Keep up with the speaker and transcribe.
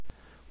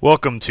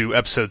Welcome to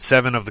episode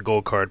 7 of the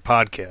Gold Card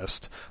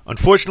Podcast.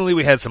 Unfortunately,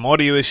 we had some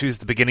audio issues at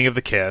the beginning of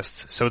the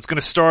cast, so it's going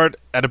to start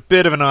at a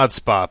bit of an odd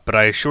spot, but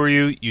I assure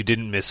you, you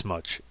didn't miss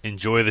much.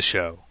 Enjoy the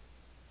show.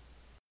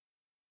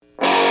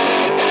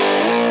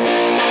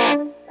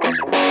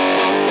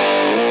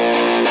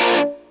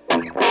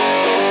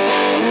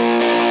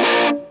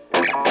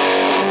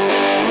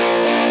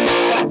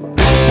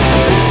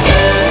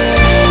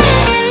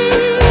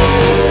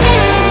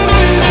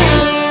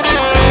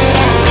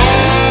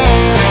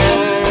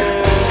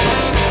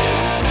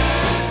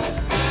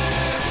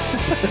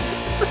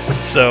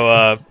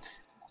 So,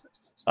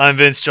 I'm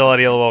Vince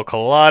Gelati, LOL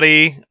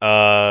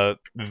Colati.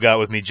 We've got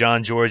with me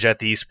John George at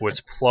the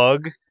Esports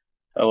Plug.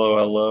 Hello,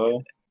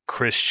 hello.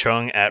 Chris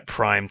Chung at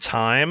Prime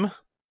Time.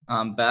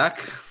 I'm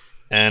back.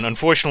 And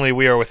unfortunately,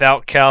 we are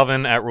without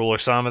Calvin at Ruler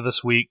Sama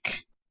this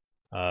week.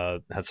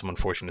 Had some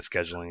unfortunate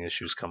scheduling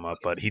issues come up,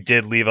 but he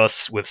did leave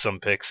us with some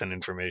picks and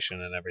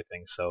information and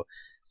everything, so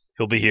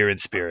he'll be here in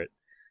spirit.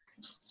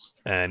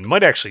 And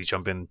might actually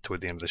jump in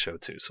toward the end of the show,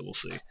 too, so we'll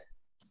see.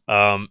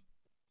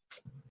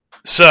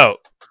 So,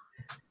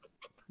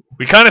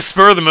 we kind of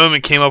spur of the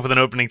moment came up with an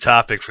opening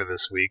topic for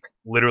this week,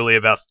 literally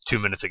about 2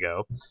 minutes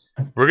ago.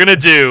 We're going to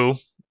do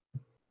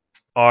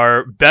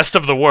our best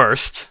of the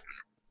worst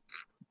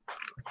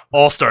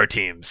all-star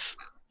teams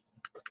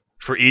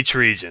for each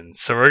region.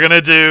 So we're going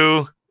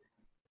to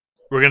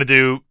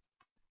do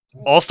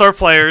all-star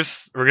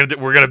players. We're going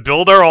to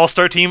build our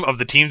all-star team of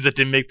the teams that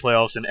didn't make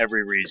playoffs in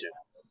every region.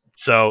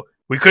 So,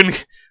 we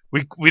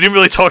didn't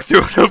really talk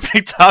through an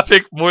opening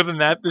topic more than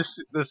that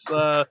this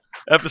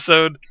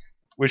episode,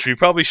 which we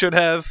probably should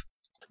have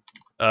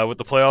with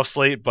the playoff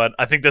slate, but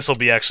I think this will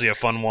be actually a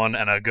fun one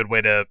and a good way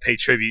to pay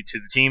tribute to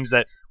the teams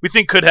that we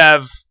think could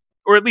have,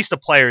 or at least the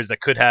players that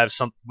could have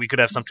we could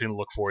have something to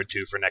look forward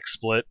to for next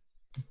split.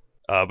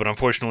 But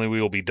unfortunately,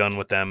 we will be done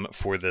with them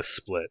for this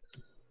split.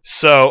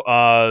 So,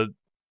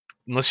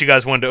 unless you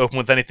guys wanted to open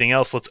with anything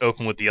else, let's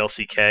open with the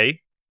LCK.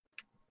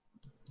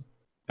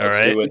 All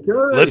right,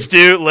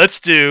 let's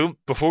do,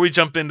 before we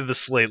jump into the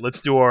slate, let's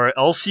do our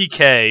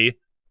LCK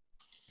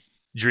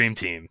Dream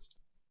Team.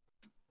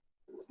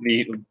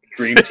 The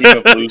dream team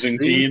of losing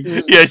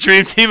teams? Yeah,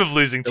 dream team of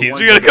losing teams.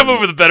 We gotta come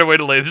up with a better way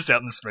to lay this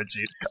out in the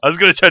spreadsheet. I was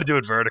gonna try to do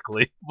it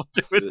vertically. We'll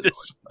do it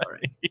this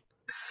way.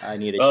 I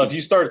need Well, if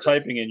you start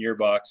typing in your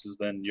boxes,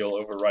 then you'll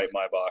overwrite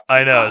my boxes.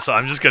 I know, so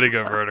I'm just gonna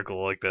go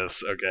vertical like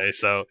this. Okay,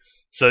 so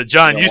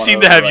John, you seem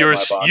to have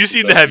yours. You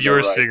seem to have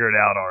yours figured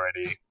out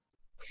already.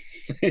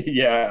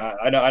 Yeah,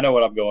 I know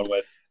what I'm going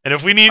with. And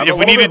if we need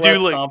to do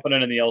like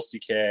confident in the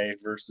LCK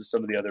versus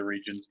some of the other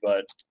regions,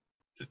 but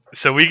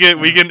so we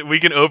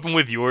can open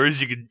with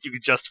yours. You can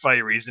justify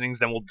your reasonings.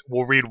 Then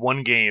we'll read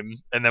one game,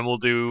 and then we'll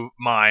do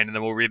mine, and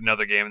then we'll read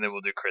another game, and then we'll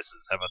do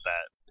Chris's. How about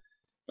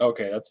that?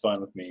 Okay, that's fine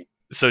with me.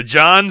 So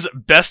John's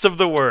best of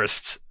the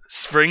worst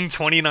spring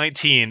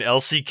 2019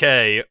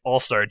 LCK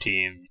All-Star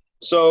team.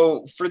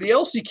 So for the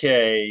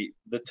LCK,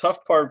 the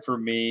tough part for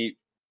me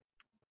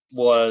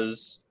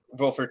was.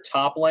 Well, for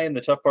top lane,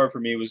 the tough part for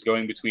me was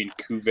going between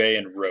Cuvée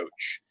and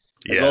Roach,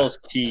 as well as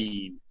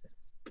Keen.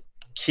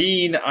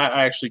 Keen,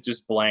 I actually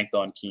just blanked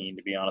on Keen,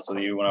 to be honest with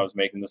you, when I was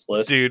making this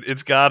list. Dude,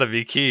 it's gotta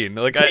be Keen.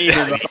 Keen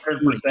is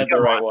 100%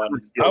 the right one.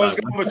 I was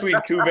going between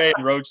Cuvée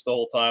and Roach the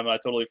whole time, and I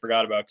totally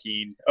forgot about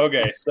Keen.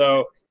 Okay,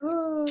 so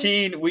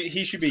Keen,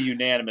 he should be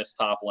unanimous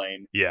top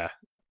lane. Yeah.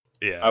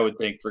 I would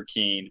think for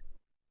Keen.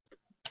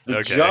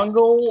 The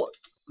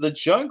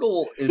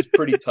jungle is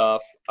pretty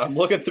tough. I'm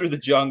looking through the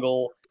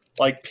jungle.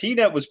 Like,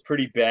 Peanut was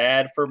pretty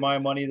bad for my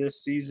money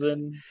this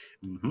season.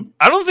 Mm-hmm.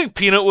 I don't think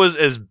Peanut was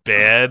as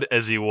bad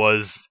as he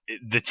was.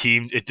 The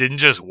team, it didn't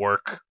just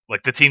work.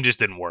 Like, the team just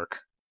didn't work.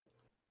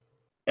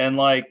 And,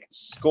 like,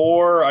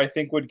 Score, I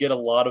think, would get a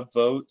lot of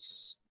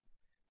votes.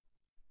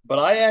 But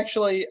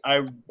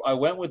I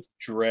went with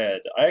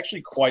Dread. I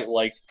actually quite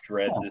liked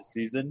Dread this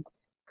season.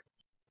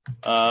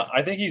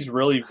 I think he's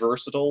really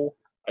versatile.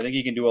 I think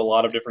he can do a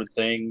lot of different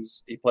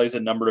things. He plays a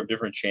number of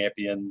different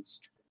champions.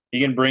 He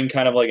can bring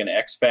kind of like an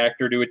X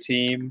factor to a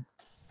team.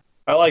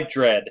 I like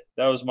Dread.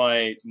 That was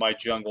my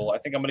jungle. I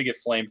think I'm going to get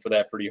flamed for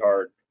that pretty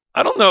hard.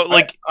 I don't know.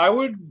 Like I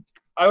would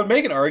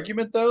make an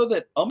argument though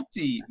that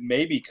Umpty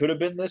maybe could have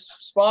been this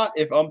spot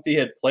if Umpty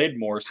had played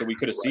more, so we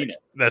could have seen it.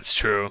 That's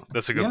true.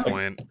 That's a good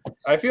point.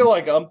 I feel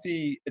like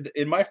Umpty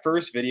in my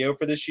first video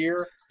for this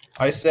year,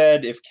 I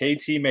said if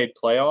KT made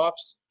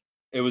playoffs,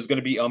 it was going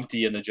to be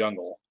Umpty in the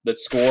jungle. That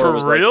Score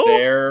was like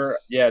there.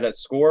 Yeah, that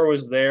Score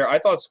was there. I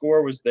thought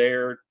Score was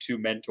there to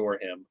mentor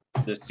him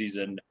this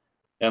season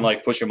and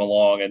like push him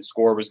along, and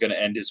Score was going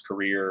to end his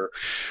career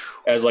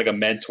as like a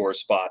mentor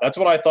spot. That's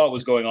what I thought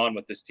was going on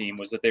with this team,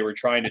 was that they were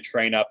trying to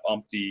train up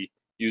Umpty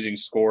using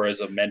Score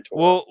as a mentor.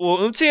 Well,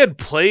 Umpty had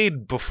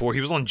played before.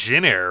 He was on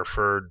Jin Air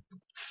for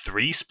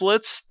 3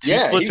 splits, 2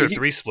 splits or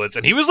 3 splits,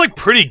 and he was like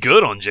pretty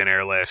good on Jin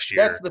Air last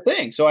year. That's the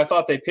thing. So I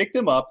thought they picked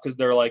him up because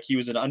they're like, he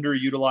was an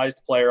underutilized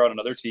player on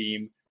another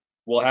team.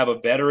 We'll have a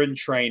veteran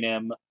train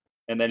him,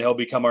 and then he'll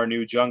become our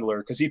new jungler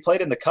because he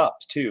played in the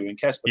cups too in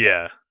Kesper.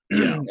 Yeah.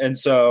 And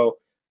so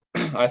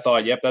I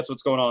thought, yep, that's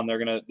what's going on.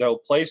 They'll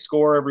play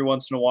score every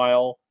once in a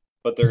while,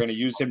 but they're gonna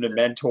use him to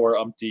mentor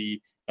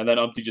Umpty, and then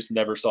Umpty just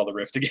never saw the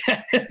rift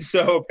again.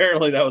 So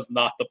apparently that was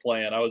not the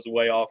plan. I was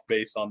way off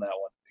base on that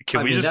one.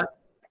 Can we just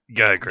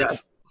go ahead,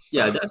 Chris?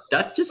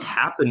 That just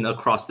happened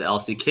across the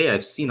LCK.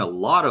 I've seen a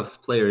lot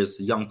of players,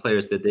 young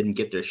players, that didn't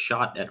get their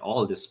shot at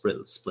all this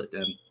split,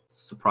 and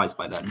surprised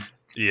by that.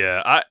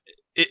 Yeah,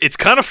 it's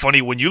kind of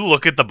funny when you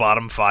look at the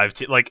bottom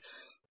 5 like.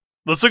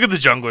 Let's look at the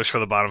junglers for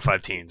the bottom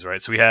 5 teams,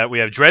 right? So we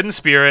have Dread and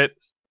Spirit,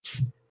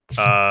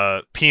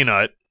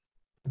 Peanut,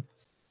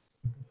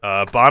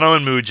 Bono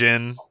and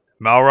Mujin,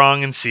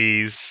 Malrong and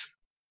Seas,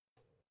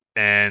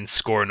 and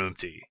Score and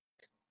Umti.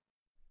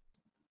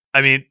 I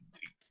mean,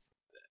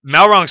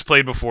 Malrong's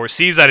played before.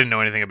 Seas I didn't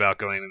know anything about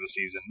going into the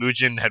season.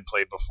 Mujin had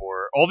played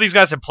before. All these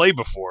guys have played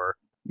before.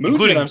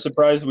 Mujin, I'm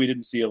surprised we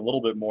didn't see a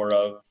little bit more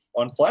of.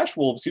 On Flash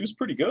Wolves, he was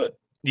pretty good.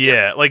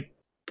 Yeah, like...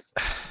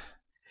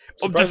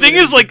 Well, the thing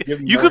is, like,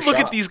 you could look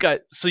at these guys.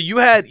 So you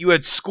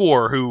had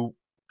Score, who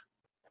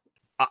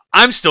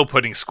I'm still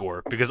putting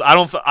Score because I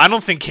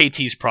don't think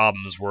KT's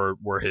problems were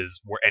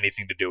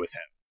anything to do with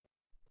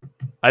him.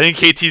 I think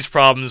KT's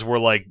problems were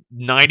like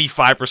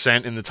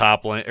 95% in the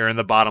top lane or in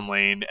the bottom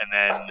lane, and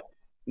then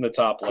in the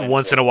top lane.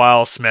 Once in a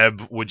while,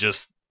 Smeb would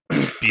just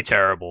be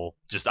terrible.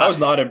 I was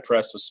not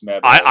impressed with Smeb.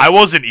 I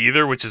wasn't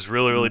either, which is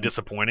really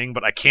disappointing.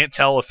 But I can't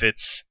tell if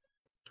it's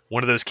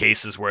one of those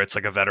cases where it's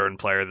like a veteran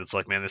player that's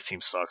like, man, this team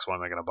sucks. Why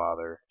am I going to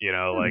bother? You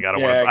know, like I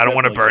don't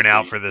want to burn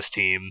out for this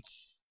team.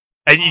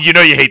 And you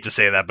know you hate to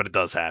say that, but it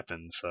does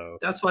happen. So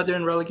that's why they're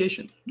in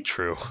relegation.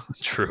 True.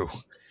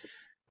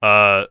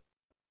 Yeah,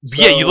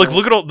 you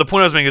look at all the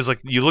point I was making is like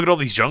you look at all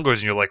these junglers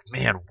and you're like,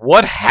 man,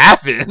 what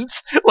happened?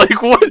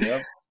 Like what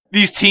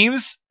these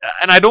teams?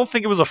 And I don't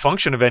think it was a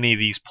function of any of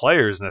these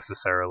players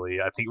necessarily.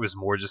 I think it was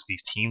more just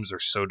these teams are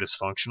so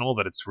dysfunctional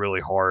that it's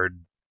really hard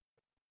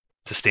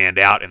to stand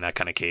out in that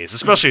kind of case,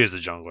 especially as a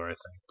jungler, I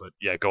think. But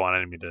yeah, go on. I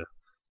didn't mean to.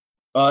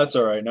 That's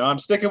all right. No, I'm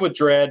sticking with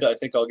Dread. I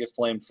think I'll get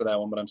flamed for that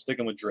one, but I'm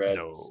sticking with Dread.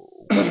 No.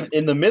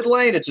 In the mid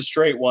lane, it's a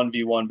straight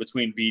 1v1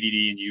 between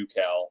BDD and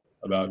UCal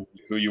about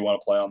who you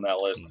want to play on that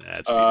list.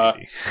 That's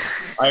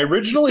BDD. I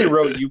originally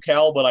wrote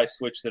UCal, but I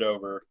switched it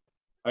over.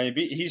 I mean,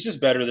 he's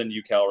just better than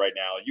UCal right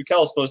now.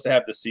 UCal is supposed to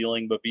have the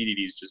ceiling, but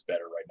BDD is just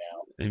better right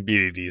now. And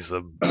BDD's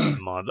a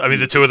monster. I mean,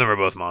 the two of them are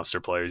both monster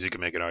players. You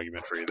can make an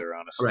argument for either,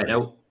 honestly.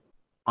 Right.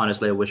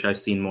 Honestly, I wish I've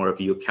seen more of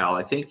UCal.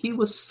 I think he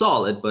was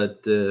solid,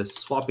 but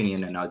swapping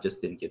in and out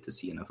just didn't get to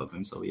see enough of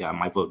him. So, yeah,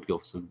 my vote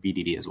goes for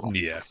BDD as well.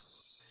 Yeah.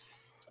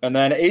 And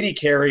then 80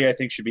 carry, I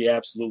think, should be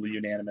absolutely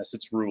unanimous.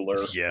 It's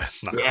Ruler. Yeah,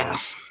 not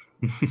close.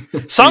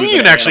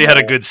 Songyun actually had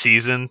a good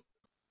season,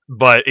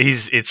 but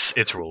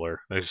it's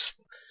Ruler.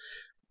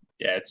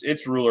 Yeah,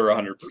 it's Ruler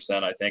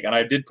 100%, I think. And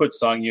I did put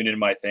Songyun in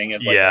my thing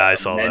as like I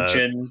saw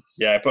mention.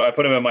 That. Yeah, I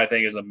put him in my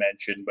thing as a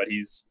mention, but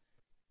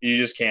you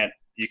just can't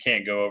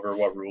go over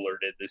what Ruler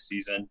did this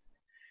season.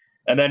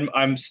 And then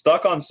I'm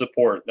stuck on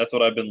support. That's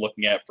what I've been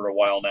looking at for a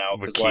while now.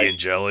 With Key and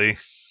Jelly.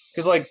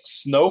 Because like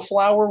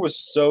Snowflower was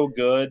so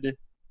good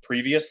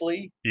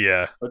previously,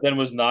 but then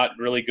was not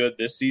really good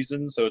this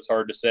season. So it's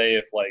hard to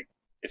say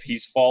if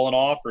he's fallen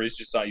off or he's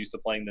just not used to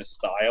playing this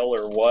style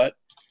or what.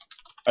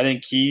 I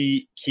think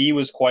Key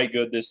was quite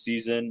good this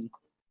season.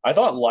 I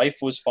thought Life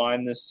was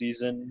fine this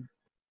season.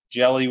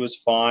 Jelly was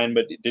fine,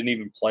 but didn't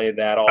even play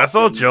that often. I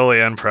thought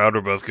Jelly and Proud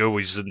were both good.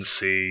 We just didn't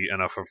see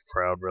enough of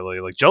Proud, really.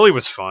 Like, Jelly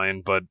was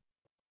fine, but...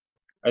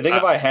 I think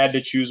if I had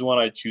to choose one,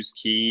 I'd choose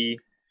Key,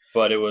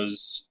 but it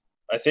was...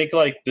 I think,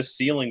 like, the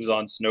ceilings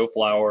on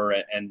Snowflower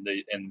and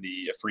the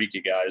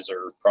Afrika guys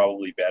are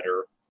probably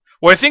better.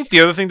 Well, I think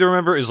the other thing to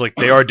remember is, like,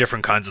 they are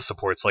different kinds of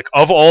supports. Like,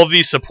 of all of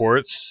these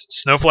supports,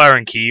 Snowflower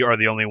and Key are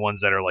the only ones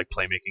that are, like,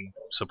 playmaking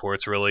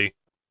supports, really.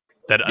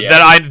 That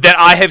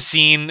I have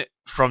seen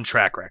from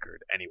track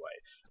record anyway.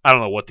 I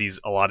don't know what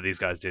a lot of these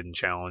guys did in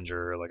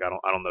Challenger. Like I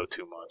don't know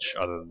too much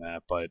other than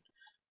that, but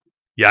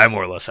yeah, I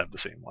more or less have the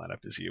same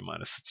lineup as you,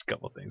 minus a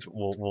couple of things. But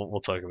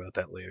we'll talk about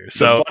that later.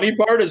 So the funny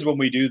part is when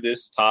we do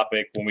this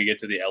topic when we get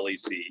to the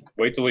LEC.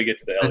 Wait till we get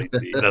to the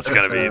LEC. That's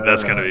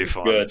gonna be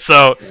fun. Good.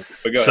 So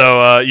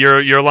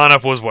your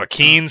lineup was what?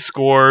 Keen,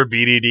 Score,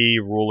 BDD,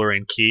 Ruler,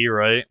 and Key,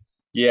 right?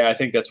 Yeah, I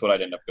think that's what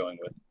I'd end up going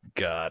with.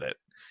 Got it.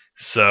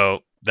 So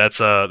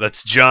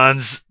that's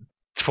John's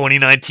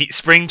 2019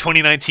 spring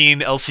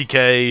 2019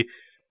 LCK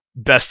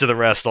best of the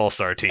rest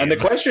all-star team. And the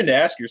question to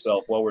ask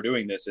yourself while we're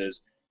doing this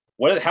is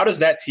how does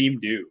that team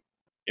do?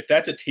 If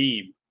that's a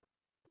team,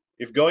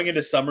 if going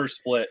into summer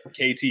split,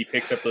 KT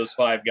picks up those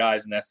 5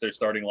 guys and that's their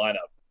starting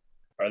lineup,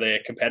 are they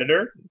a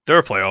competitor? They're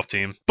a playoff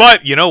team.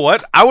 But you know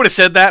what? I would have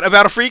said that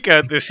about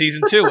Afrika this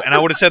season too, and I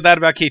would have said that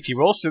about KT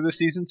Rolster this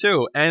season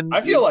too. And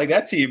I feel like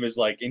that team is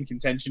like in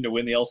contention to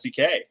win the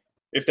LCK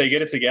if they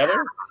get it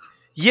together.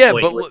 Yeah,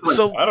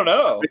 so I don't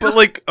know. But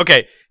like,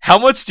 okay, how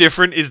much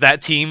different is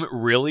that team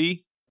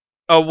really?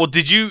 Oh well,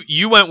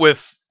 you went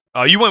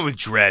with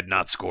Dread,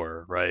 not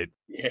Score, right?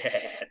 Yeah,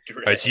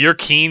 Dread. Right, so you're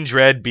Keen,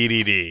 Dread,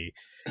 BDD.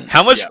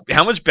 How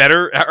much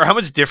better or how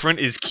much different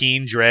is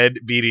Keen, Dread,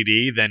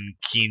 BDD than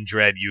Keen,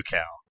 Dread,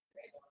 UCal?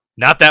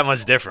 Not that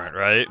much different,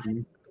 right?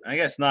 I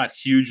guess not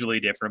hugely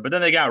different. But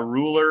then they got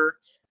Ruler,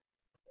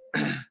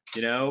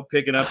 picking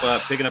up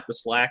the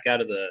slack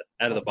out of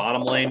the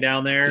bottom lane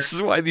down there. This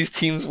is why these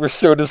teams were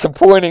so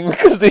disappointing,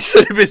 because they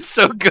should have been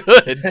so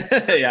good.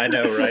 Yeah, I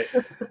know, right?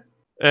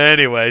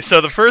 Anyway, so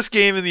the first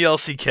game in the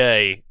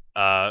LCK,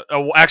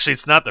 actually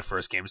it's not the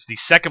first game, it's the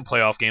second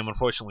playoff game.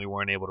 Unfortunately, we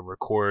weren't able to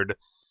record,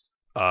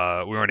 we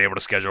weren't able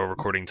to schedule a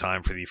recording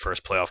time for the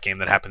first playoff game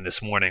that happened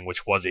this morning,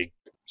 which was a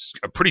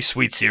pretty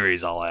sweet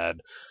series, I'll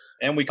add.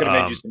 And we could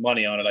have made you some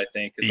money on it, I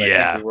think, because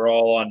I think we were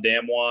all on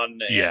Damwon,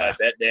 and I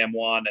bet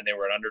Damwon, and they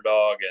were an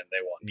underdog, and they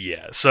won.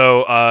 Yeah,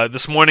 so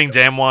this morning,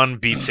 Damwon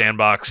beat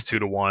Sandbox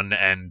 2-1,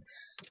 and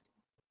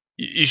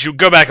you should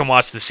go back and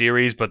watch the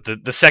series, but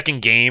the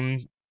second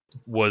game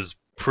was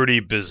pretty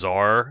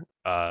bizarre.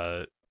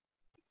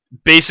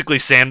 Basically,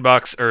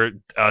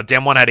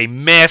 Damwon had a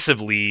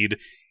massive lead.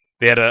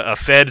 They had a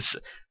Feds.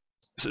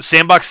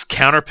 Sandbox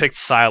counterpicked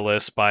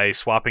Silas by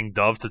swapping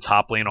Dove to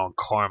top lane on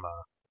Karma,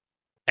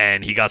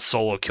 and he got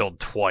solo killed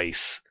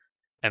twice.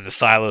 And the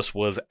Silas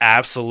was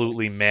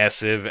absolutely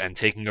massive and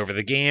taking over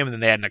the game. And then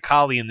they had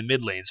Nakali in the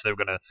mid lane, so they were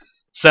going to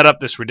set up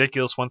this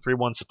ridiculous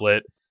 1-3-1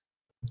 split.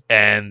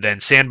 And then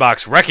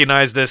Sandbox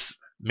recognized this,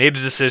 made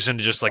a decision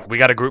to just we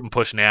got to group and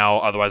push now,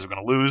 otherwise we're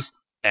going to lose.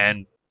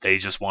 And they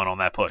just won on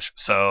that push.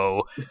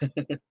 So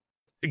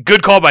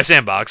good call by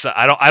Sandbox.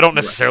 I don't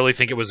necessarily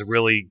think it was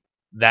really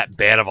that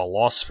bad of a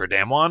loss for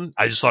Damwon.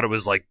 I just thought it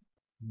was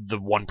the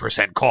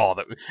 1% call.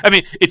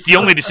 It's the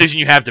only decision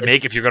you have to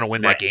make if you're going to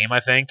win that game, I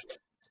think.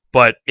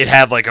 But it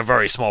had a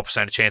very small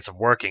percentage chance of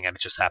working, and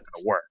it just happened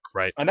to work,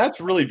 right? And that's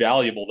really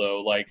valuable,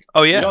 though.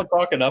 Oh yeah, we don't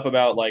talk enough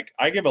about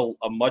I give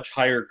a much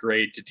higher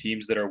grade to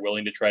teams that are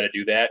willing to try to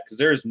do that, because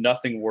there is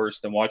nothing worse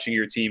than watching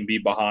your team be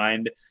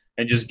behind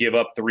and just give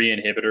up 3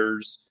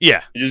 inhibitors.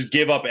 Yeah, and just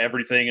give up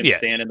everything and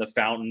stand in the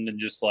fountain and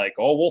just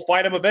we'll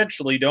fight them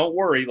eventually. Don't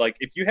worry.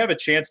 If you have a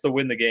chance to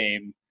win the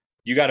game,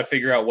 you got to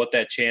figure out what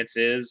that chance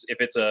is. If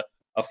it's a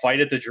fight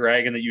at the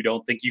Dragon that you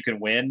don't think you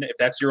can win, if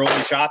that's your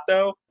only shot,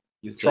 though.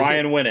 Try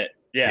and win it.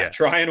 Yeah,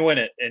 try and win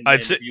it. And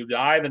if you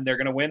die, then they're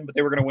going to win, but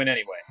they were going to win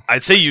anyway.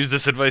 I'd say use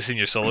this advice in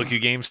your solo queue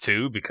games,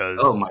 too, because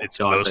it's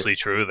mostly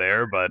true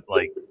there. But,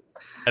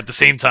 at the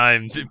same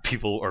time,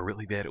 people are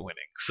really bad at winning.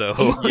 So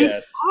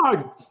it's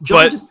hard.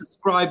 John just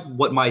described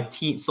what my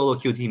solo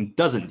queue team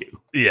doesn't do.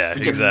 Yeah,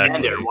 you exactly. Just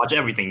stand there and watch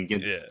everything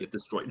get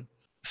destroyed.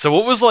 So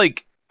what was,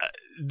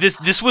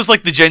 this was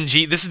the Gen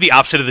G. This is the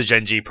opposite of the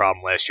Gen G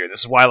problem last year.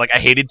 This is why I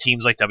hated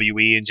teams like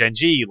WE and Gen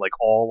G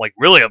all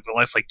really up the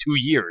last 2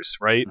 years,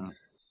 right? Mm.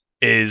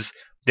 Is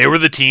they were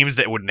the teams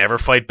that would never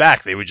fight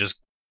back. They would just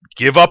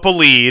give up a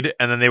lead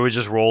and then they would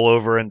just roll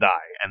over and die.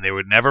 And they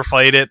would never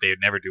fight it. They would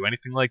never do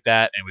anything like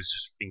that. And it was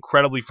just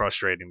incredibly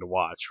frustrating to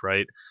watch,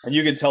 right? And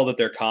you can tell that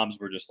their comms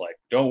were just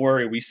don't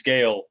worry, we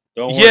scale.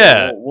 Don't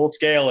worry, we'll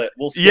scale it.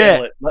 We'll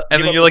scale it.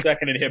 And then you're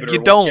second inhibitor. You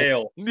don't.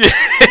 Scale.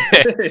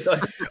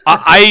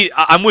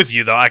 I'm with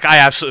you though. I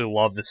absolutely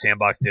love that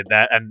Sandbox did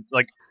that. And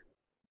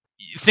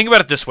think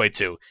about it this way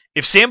too.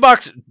 If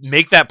Sandbox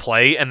make that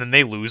play and then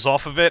they lose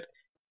off of it,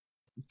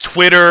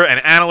 Twitter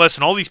and analysts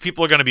and all these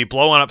people are going to be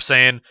blowing up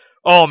saying,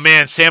 "Oh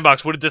man,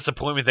 Sandbox, what a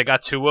disappointment! They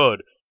got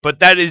 2-0'd." But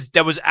that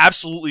was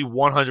absolutely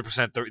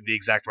 100% the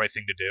exact right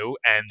thing to do,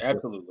 and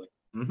absolutely.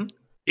 Mm-hmm.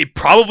 It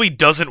probably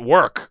doesn't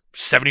work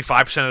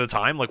 75% of the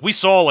time. We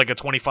saw a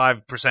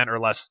 25% or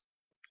less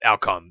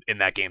outcome in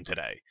that game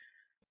today.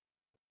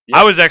 Yep.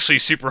 I was actually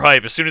super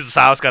hyped. As soon as the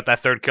Silas got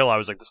that third kill, I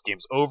was like, this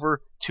game's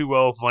over,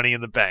 2-0, money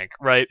in the bank,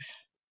 right?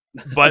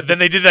 But then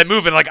they did that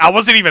move, and I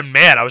wasn't even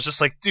mad. I was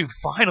just like, dude,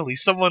 finally,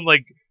 someone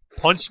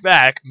punched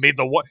back, made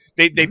the one.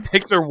 They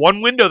picked their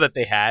one window that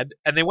they had,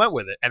 and they went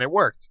with it, and it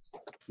worked.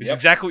 It's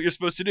exactly what you're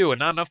supposed to do, and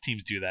not enough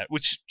teams do that,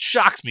 which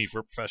shocks me for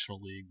a professional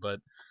league. But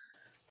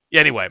yeah,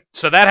 anyway,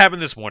 so that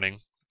happened this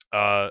morning.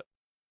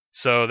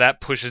 So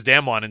that pushes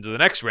Damwon into the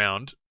next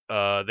round.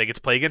 They get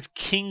to play against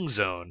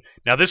Kingzone.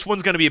 Now this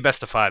one's going to be a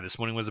best of 5. This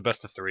morning was a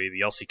best of 3.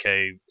 The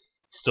LCK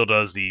still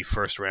does the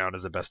first round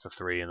as a best of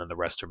 3, and then the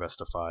rest are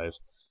best of 5.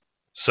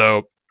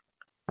 So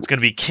it's going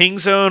to be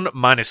Kingzone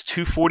minus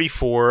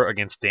 244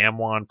 against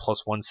Damwon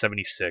plus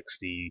 176.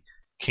 The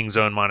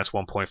Kingzone minus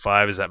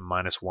 1.5 is at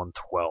minus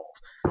 112.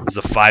 This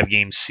is a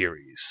 5-game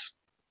series.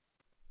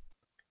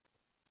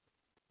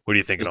 What are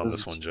you thinking on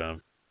this one,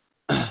 John?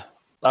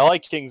 I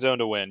like Kingzone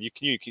to win. You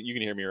can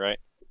hear me, right?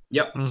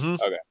 Yep. Mm-hmm.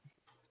 Okay.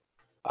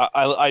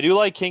 I do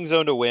like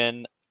Kingzone to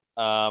win.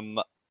 I'm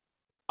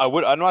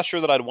not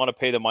sure that I'd want to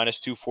pay the minus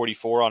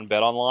 244 on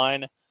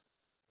BetOnline.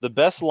 The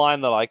best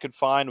line that I could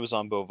find was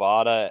on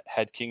Bovada,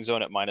 had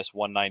Kingzone at minus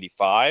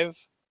 195.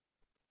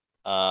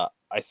 I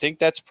think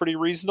that's pretty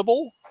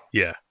reasonable.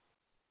 Yeah.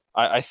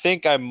 I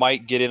think I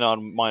might get in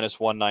on minus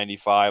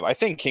 195. I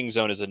think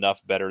Kingzone is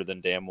enough better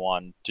than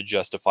Damwon to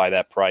justify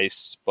that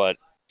price, but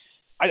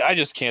I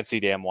just can't see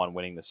Damwon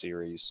winning the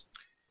series.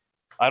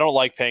 I don't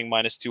like paying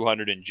minus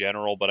 200 in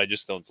general, but I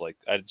just don't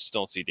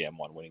see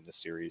Damwon winning the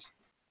series.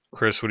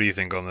 Chris, what do you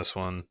think on this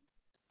one?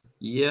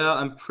 Yeah,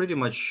 I'm pretty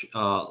much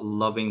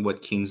loving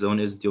what Kingzone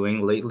is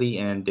doing lately,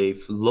 and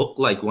they've looked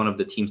like one of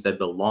the teams that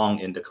belong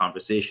in the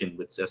conversation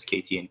with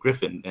SKT and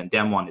Griffin, and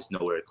Damwon is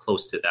nowhere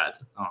close to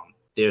that.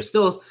 There's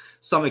still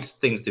some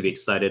things to be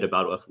excited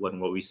about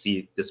what we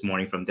see this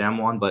morning from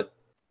Damwon, but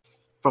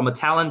from a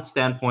talent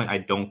standpoint, I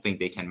don't think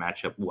they can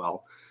match up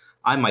well.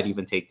 I might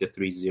even take the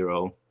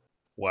 3-0.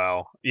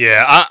 Wow.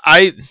 Yeah,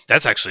 I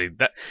that's actually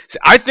that. See,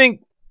 I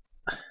think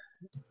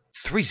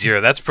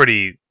 3-0. That's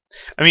pretty.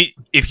 I mean,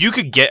 if you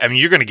could get, I mean,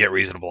 you're going to get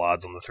reasonable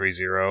odds on the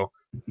 3-0.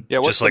 Yeah,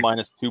 what's Just the like-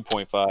 minus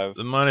 2.5?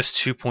 The minus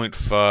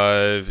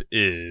 2.5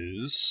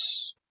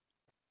 is.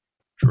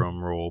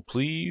 Drum roll,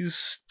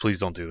 please. Please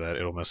don't do that.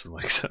 It'll mess with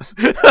Mike's.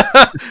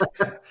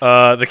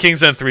 The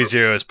King's End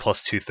 3-0 is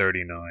plus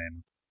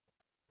 239.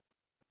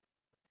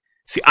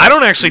 See, I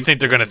don't actually think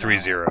they're going to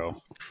 3-0.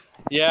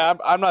 Yeah,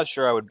 I'm not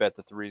sure I would bet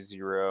the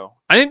 3-0.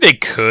 I think they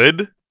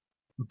could,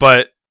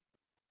 but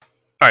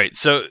all right.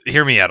 So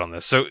hear me out on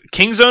this. So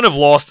Kingzone have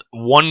lost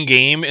one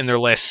game in their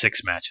last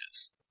 6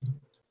 matches.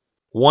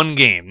 One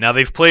game. Now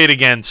they've played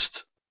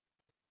against,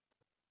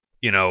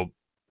 KT,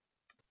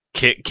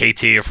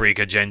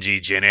 Afrika, Genji,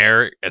 Jin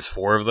Air as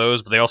 4 of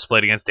those, but they also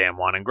played against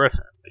Damwon and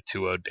Griffin. They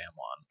 2-0'd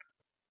Damwon,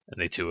 and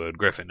they 2-0'd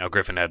Griffin. Now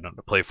Griffin had nothing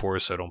to play for,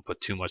 so I don't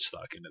put too much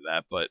stock into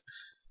that, but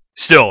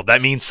still,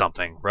 that means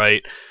something,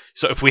 right?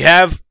 So if we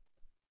have,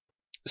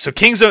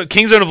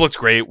 Kingzone have looked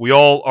great. We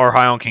all are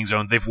high on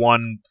Kingzone. They've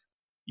won,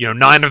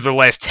 9 of their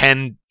last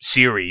 10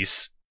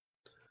 series.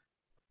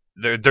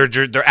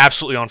 They're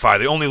absolutely on fire.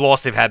 The only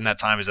loss they've had in that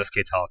time is SK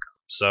Telecom.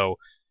 So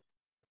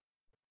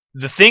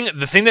the thing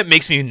that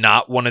makes me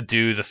not want to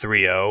do the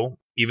 3-0,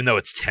 even though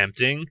it's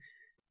tempting,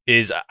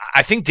 is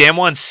I think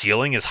Damwon's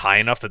ceiling is high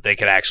enough that they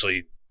could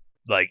actually,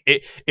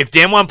 if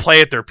Damwon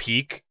play at their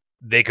peak,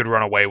 they could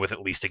run away with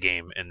at least a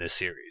game in this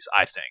series,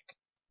 I think.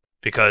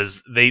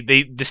 Because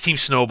this team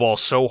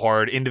snowballs so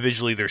hard.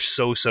 Individually, they're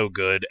so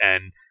good.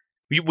 And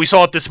we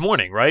saw it this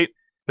morning, right?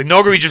 Like,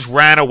 Noguri just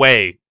ran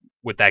away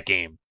with that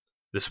game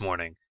this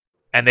morning.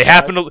 And they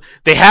happen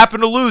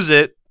to lose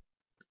it,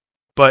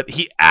 but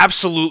he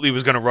absolutely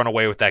was going to run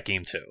away with that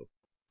game too.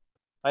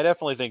 I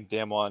definitely think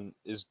Damwon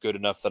is good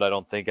enough that I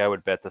don't think I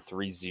would bet the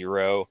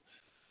 3-0.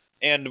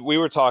 And we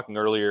were talking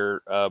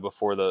earlier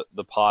before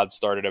the pod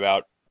started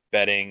about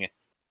betting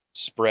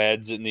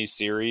spreads in these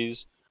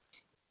series.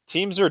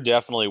 Teams are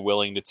definitely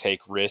willing to take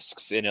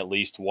risks in at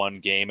least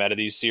one game out of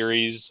these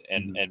series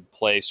and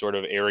play sort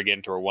of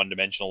arrogant or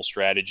one-dimensional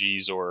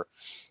strategies or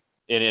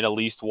in at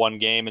least one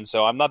game. And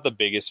so I'm not the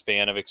biggest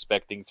fan of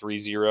expecting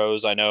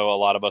 3-0s. I know a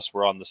lot of us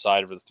were on the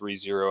side of the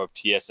 3-0 of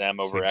TSM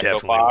over Echo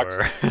Fox.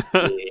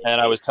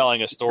 And I was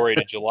telling a story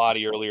to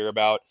Gelati earlier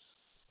about,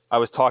 I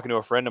was talking to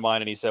a friend of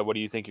mine and he said, what do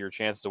you think your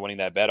chances of winning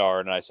that bet are?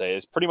 And I say,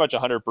 it's pretty much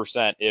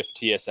 100% if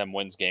TSM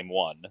wins game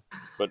 1.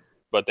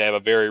 But they have a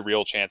very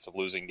real chance of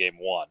losing game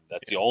 1.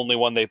 That's the only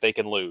one that they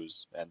can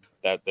lose. And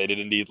that they did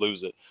indeed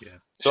lose it. Yeah,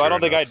 so I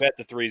don't think I'd bet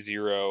the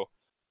 3-0,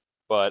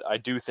 but I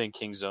do think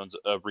Kingzone's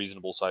a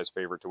reasonable size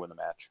favorite to win the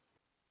match.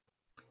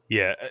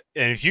 Yeah,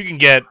 and if you can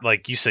get,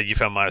 like you said, you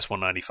found minus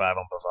 195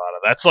 on Bovada,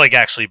 that's like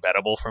actually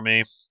bettable for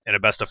me in a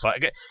best of 5.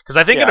 Because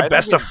I think in a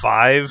best of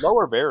 5...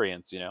 Lower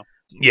variance,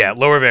 Yeah,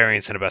 lower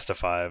variance in a best of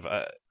 5.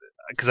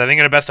 Because I think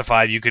in a best of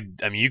 5, you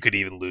could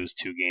even lose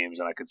 2 games,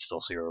 and I could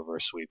still see a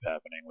reverse sweep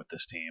happening with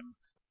this team.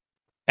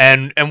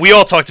 And we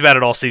all talked about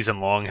it all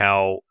season long,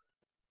 how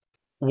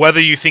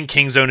whether you think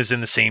Kingzone is in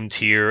the same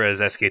tier as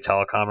SK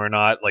Telecom or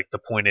not, like the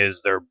point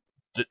is the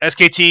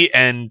SKT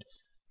and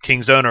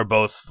Kingzone are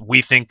both,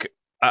 we think,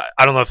 I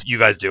don't know if you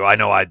guys do, I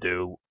know I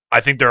do,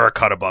 I think they're a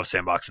cut above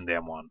Sandbox and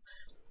Damwon.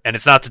 And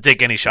it's not to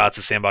take any shots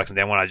at Sandbox and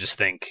Damwon, I just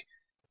think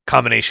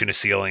combination of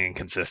ceiling and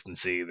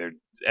consistency, their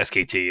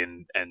SKT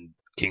and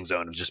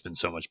Kingzone have just been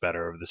so much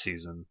better over the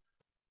season.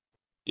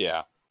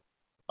 Yeah,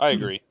 I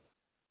agree.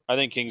 I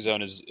think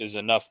Kingzone is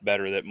enough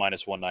better that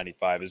minus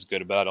 195 is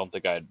good, but I don't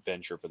think I'd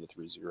venture for the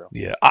 3-0.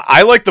 Yeah,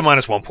 I like the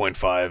minus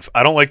 1.5.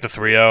 I don't like the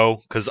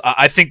 3-0 because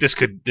I think this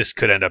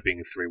could end up being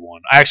a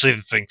 3-1. I actually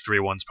think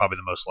 3-1 is probably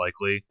the most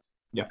likely.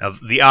 Yeah. Now,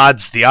 the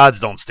odds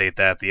don't state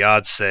that. The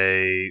odds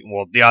say,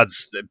 well, the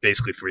odds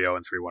basically 3-0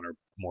 and 3-1 are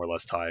more or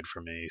less tied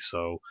for me.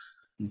 So,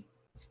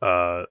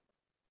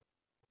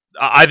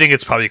 I think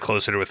it's probably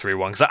closer to a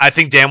 3-1 because I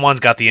think Damwon's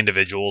got the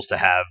individuals to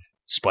have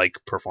spike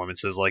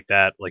performances like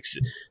that. Like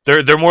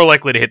they're more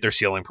likely to hit their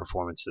ceiling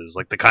performances,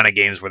 like the kind of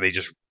games where they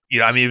just,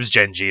 it was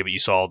Gen G, but you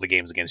saw the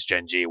games against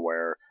Gen G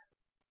where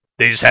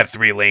they just have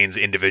 3 lanes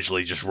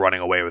individually just running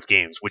away with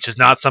games, which is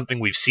not something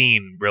we've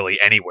seen really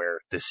anywhere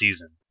this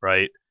season,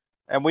 right?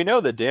 And we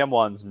know that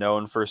Damwon's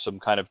known for some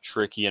kind of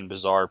tricky and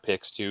bizarre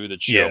picks too. The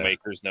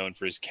Showmaker's known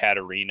for his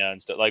Katarina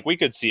and stuff. Like we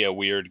could see a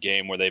weird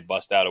game where they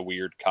bust out a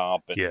weird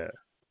comp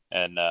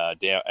and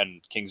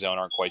Kingzone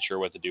aren't quite sure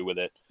what to do with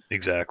it.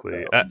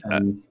 Exactly.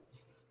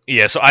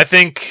 Yeah, so I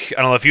think,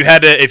 I don't know, if you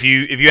had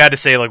to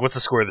say, like, what's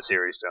the score of the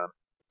series, John?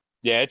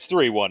 Yeah, it's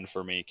 3-1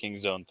 for me.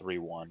 Kingzone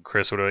 3-1.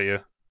 Chris, what about you?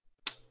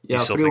 Yeah,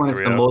 3-1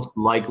 is the most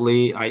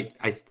likely.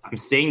 I'm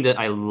saying that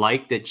I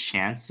like the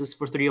chances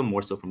for 3-0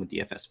 more so from a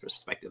DFS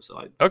perspective.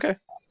 So okay.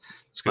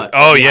 It's good. But,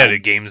 Oh yeah. yeah, the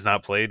game's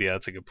not played. Yeah,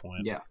 that's a good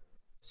point. Yeah.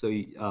 So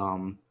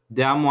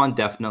Damwon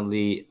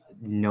definitely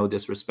no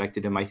disrespect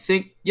to him. I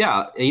think,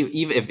 yeah,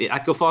 even if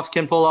Echo Fox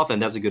can pull off,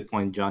 and that's a good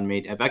point John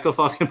made. If Echo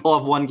Fox can pull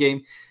off one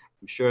game,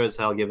 I'm sure as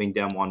hell giving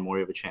Damwon more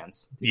of a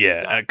chance.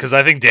 Yeah, because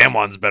I think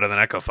Damwon's better than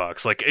Echo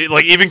Fox. Like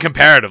even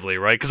comparatively,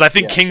 right? Because I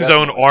think Yeah,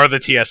 Kingzone definitely. are the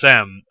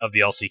TSM of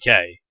the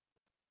LCK.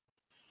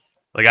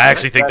 Like I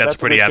actually think that's a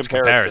pretty good apt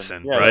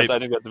comparison, Yeah, right? I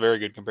think that's a very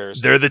good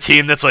comparison. They're the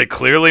team that's like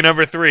clearly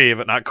number 3,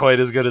 but not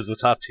quite as good as the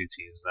top 2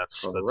 teams.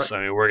 That's. Correct.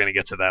 I mean, we're gonna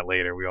get to that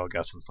later. We all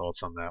got some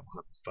thoughts on that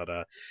one,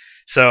 but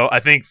so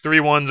I think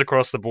 3-1s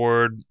across the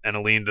board and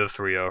a lean to the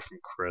 3-0 from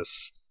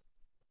Chris.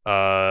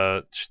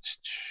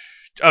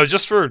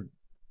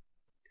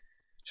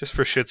 Just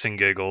for shits and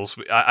giggles,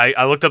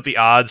 I looked up the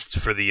odds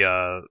for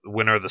the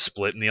winner of the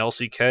split in the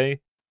LCK.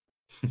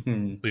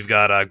 We've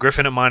got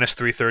Griffin at minus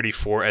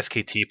 334,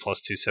 SKT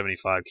plus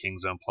 275,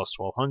 Kingzone plus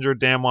 1200,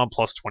 Damwon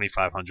plus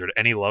 2500.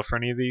 Any love for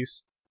any of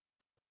these?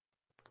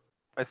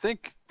 I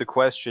think the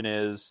question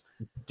is,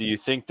 do you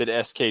think that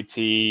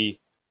SKT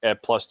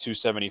at plus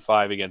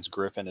 275 against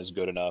Griffin is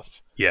good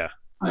enough? Yeah.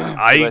 'Cause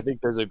I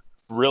think there's a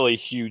really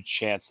huge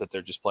chance that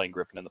they're just playing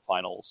Griffin in the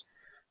finals.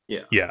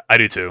 Yeah, I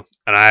do too.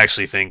 And I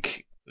actually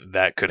think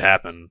that could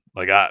happen.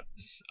 Like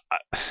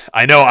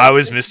I know I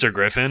was Mr.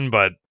 Griffin,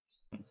 but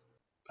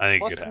I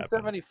think Plus it could happen.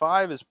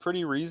 275 is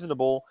pretty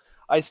reasonable.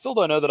 I still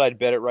don't know that I'd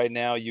bet it right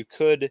now. You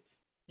could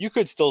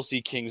still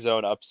see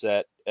Kingzone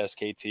upset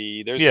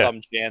SKT. There's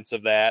some chance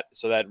of that,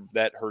 so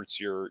that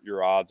hurts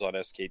your odds on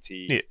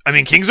SKT. Yeah. I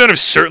mean, Kingzone have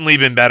certainly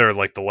been better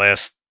like the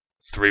last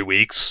 3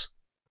 weeks.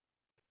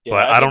 Yeah,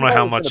 but I don't know if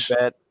how was much.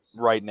 gonna bet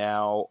right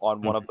now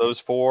on one of those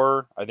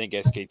 4. I think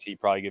SKT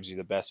probably gives you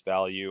the best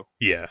value.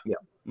 Yeah.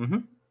 Mm-hmm.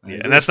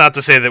 Yeah. And that's not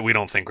to say that we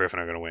don't think Griffin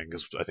are going to win,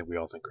 because I think we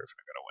all think Griffin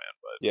are going to win.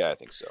 But Yeah, I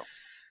think so.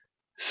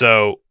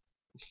 so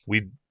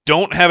we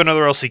don't have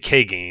another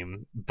LCK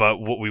game, but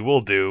what we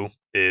will do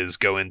is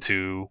go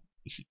into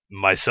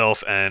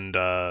myself and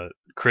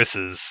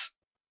Chris's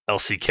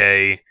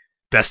LCK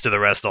best of the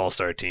rest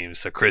all-star teams.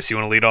 So Chris, you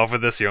want to lead off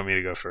with this, or you want me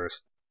to go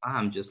first?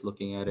 I'm just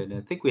looking at it,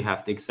 and I think we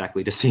have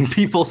exactly the same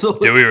people. So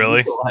Do we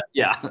really?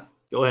 Yeah,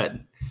 go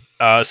ahead.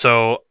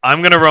 So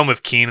I'm going to run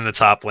with Keen in the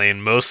top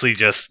lane, mostly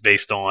just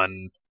based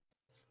on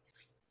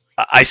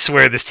I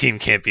swear this team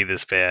can't be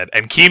this bad.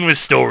 And Keen was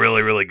still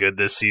really, really good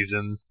this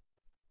season.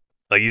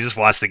 Like, you just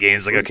watch the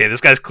games, like, okay, this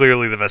guy's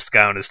clearly the best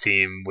guy on his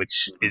team,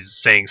 which is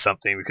saying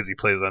something because he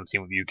plays on a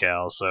team with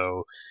UCal.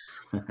 So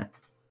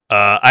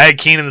I had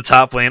Keen in the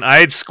top lane. I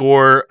had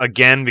Score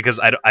again because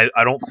I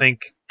don't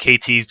think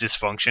KT's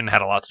dysfunction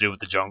had a lot to do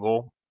with the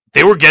jungle.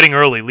 They were getting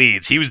early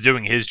leads. He was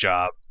doing his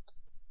job.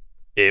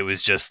 It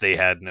was just they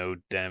had no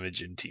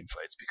damage in team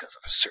fights because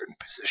of a certain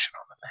position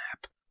on the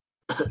map.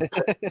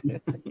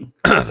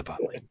 The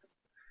bot lane.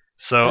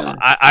 So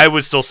I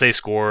would still say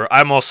Score.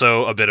 I'm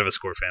also a bit of a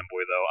Score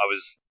fanboy, though. I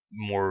was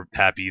more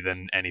happy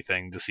than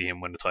anything to see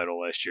him win the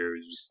title last year.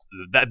 It was,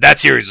 that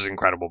series was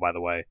incredible, by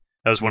the way.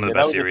 That was one of the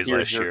best series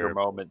last year.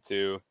 Moment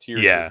too.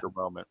 Tearjerker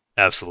moment.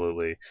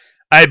 Absolutely.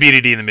 I had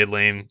BDD in the mid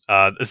lane.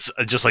 It's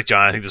just like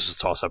John. I think this was a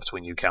toss up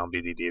between UCal and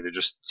BDD. They're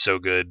just so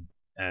good,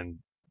 and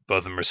both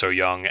of them are so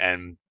young.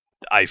 And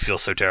I feel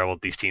so terrible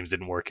that these teams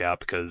didn't work out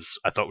because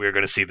I thought we were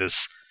going to see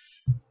this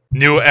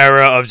new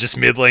era of just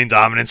mid lane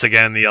dominance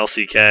again in the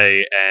LCK,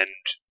 and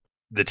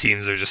the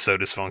teams are just so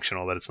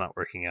dysfunctional that it's not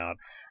working out.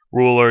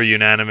 Ruler,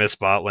 unanimous,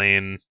 bot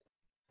lane.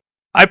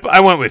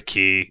 I went with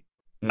Key.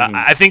 Mhm.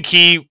 I think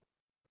he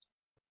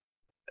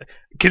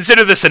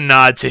consider this a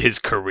nod to his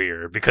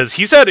career because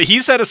he's had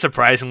a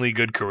surprisingly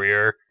good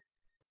career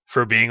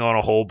for being on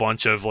a whole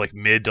bunch of like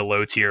mid to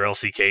low tier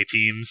LCK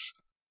teams,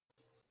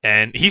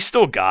 and he's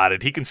still got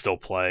it. He can still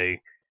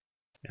play,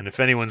 and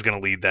if anyone's gonna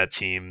lead that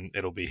team,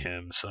 it'll be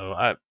him. So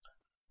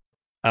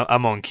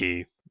I'm on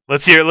Key.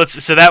 So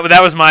that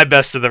was my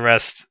best of the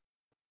rest.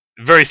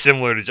 Very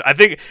similar to I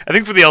think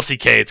for the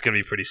LCK it's gonna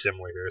be pretty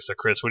similar here. So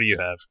Chris, what do you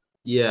have?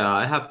 Yeah,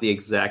 I have the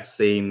exact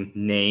same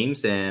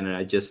names, and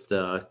I just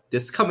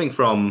this coming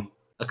from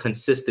a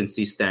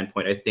consistency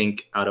standpoint. I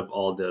think out of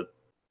all the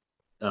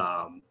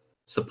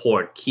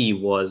support, Key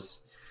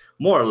was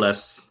more or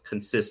less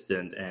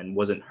consistent and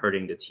wasn't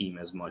hurting the team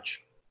as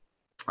much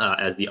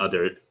as the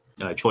other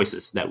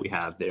choices that we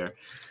have there.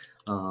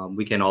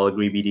 We can all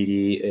agree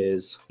BDD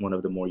is one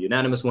of the more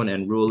unanimous one,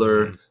 and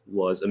Ruler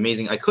was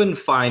amazing. I couldn't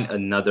find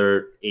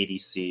another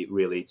ADC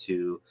really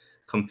to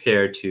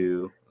compare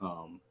to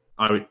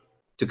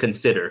to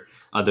consider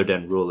other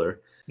than Ruler.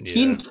 Yeah.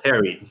 Keen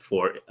carried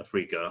for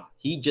Africa.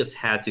 He just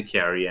had to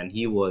carry, and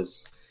he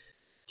was,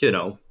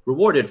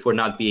 rewarded for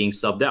not being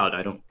subbed out.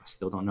 I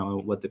still don't know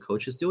what the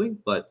coach is doing,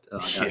 but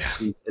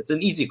it's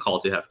an easy call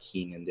to have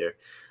Keen in there.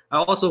 I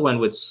also went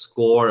with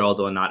Score,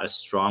 although not a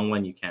strong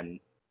one. You can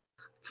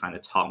kind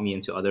of talk me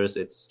into others.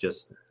 It's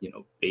just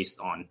based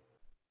on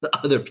the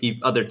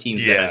other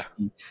teams that I've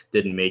seen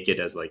didn't make it,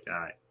 as like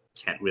I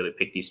can't really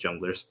pick these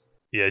junglers.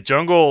 Yeah,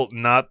 jungle,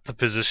 not the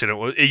position it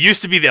was. It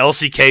used to be the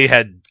LCK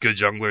had good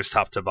junglers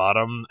top to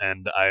bottom,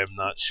 and I am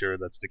not sure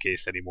that's the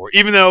case anymore.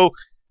 Even though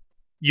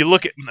you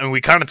look at, and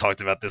we kind of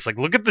talked about this. Like,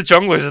 look at the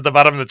junglers at the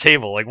bottom of the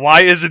table. Like,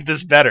 why isn't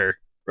this better?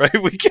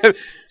 Right? We can't.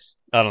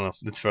 I don't know.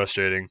 It's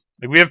frustrating.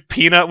 Like, we have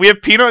Peanut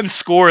and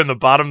Score in the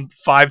bottom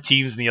 5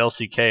 teams in the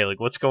LCK. Like,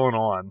 what's going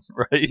on?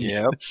 Right?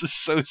 Yep. This is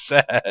so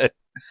sad.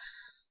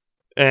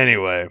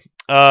 Anyway,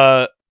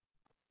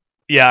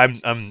 yeah,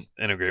 I'm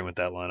in agreement with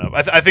that lineup.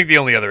 I think the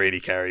only other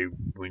AD carry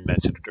we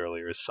mentioned it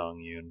earlier is Sung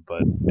Yoon,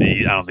 but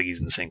I don't think he's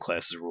in the same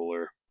class as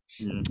Ruler.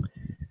 Mm.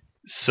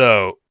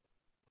 So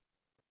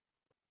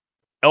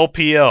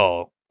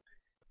LPL,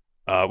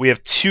 we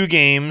have 2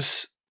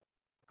 games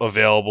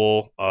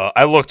available.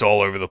 I looked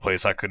all over the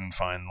place. I couldn't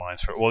find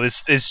lines for. Well,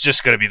 this is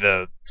just going to be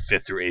the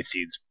 5th through 8th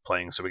seeds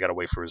playing, so we got to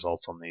wait for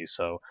results on these.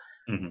 So,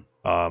 and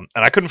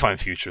I couldn't find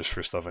futures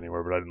for stuff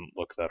anywhere, but I didn't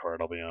look that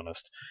hard. I'll be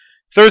honest.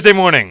 Thursday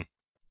morning,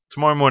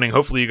 tomorrow morning.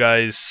 Hopefully, you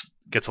guys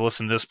get to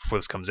listen to this before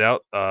this comes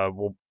out.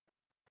 We'll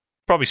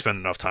probably spend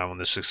enough time on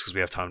this just because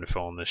we have time to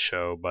fill in this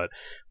show. But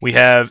we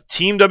have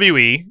Team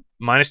WE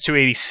minus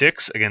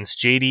 286 against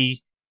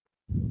JD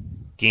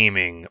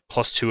Gaming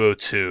plus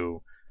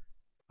 202.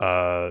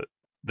 The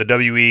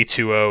WE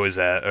 2-0 is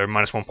at, or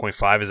minus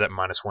 1.5 is at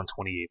minus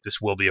 128.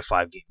 This will be a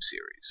 5-game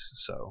series.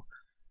 So,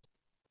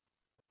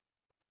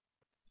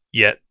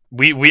 yeah,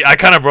 I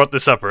kind of brought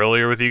this up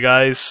earlier with you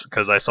guys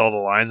because I saw the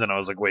lines and I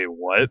was like, wait,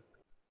 what?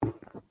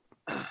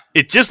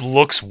 It just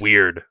looks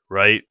weird,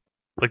 right?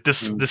 Like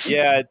this.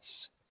 Yeah,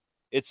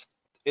 it's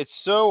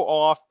so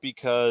off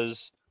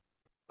because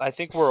I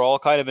think we're all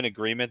kind of in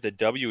agreement that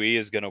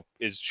WE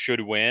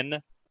should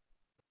win,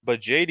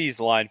 but JD's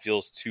line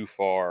feels too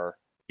far.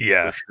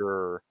 Yeah, for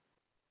sure.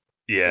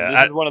 Yeah, and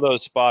this is one of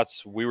those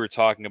spots we were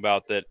talking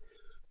about that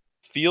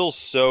feels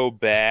so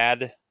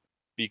bad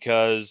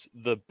because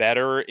the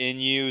better in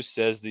you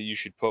says that you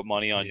should put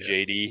money on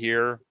JD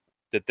here.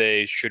 That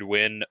they should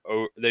win.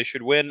 They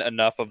should win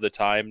enough of the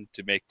time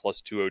to make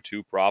plus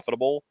 202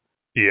 profitable.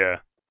 Yeah,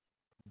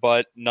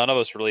 but none of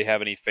us really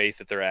have any faith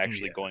that they're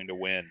actually going to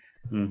win.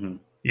 Mm-hmm.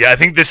 Yeah, I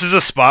think this is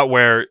a spot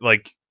where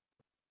like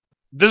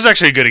this is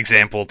actually a good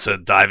example to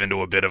dive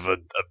into a bit of a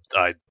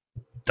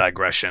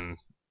digression,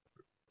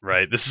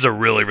 right? This is a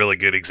really, really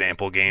good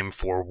example game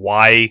for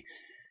why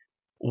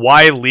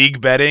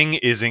league betting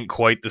isn't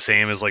quite the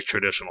same as like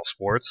traditional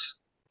sports,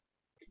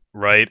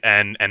 right?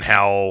 And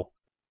how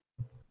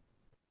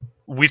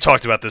we've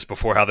talked about this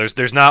before, how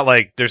there's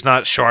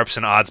not sharps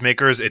and odds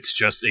makers. It's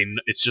just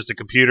a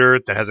computer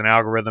that has an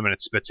algorithm and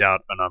it spits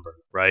out a number,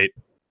 right?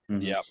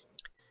 Mm-hmm. Yeah.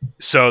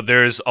 So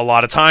there's a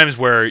lot of times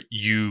where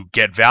you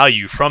get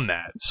value from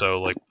that. So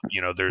like,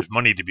 there's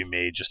money to be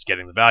made just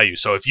getting the value.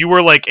 So if you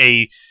were like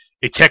a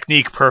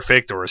technique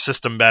perfect or a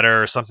system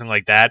better or something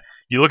like that,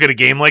 you look at a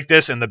game like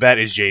this and the bet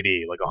is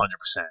JD, like 100%.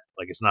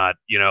 Like it's not,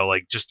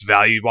 like just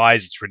value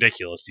wise, it's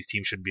ridiculous. These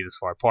teams shouldn't be this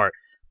far apart.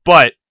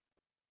 But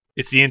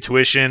it's the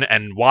intuition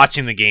and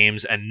watching the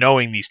games and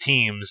knowing these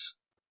teams,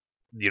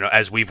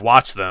 as we've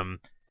watched them,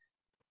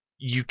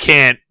 you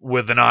can't,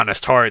 with an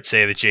honest heart,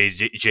 say that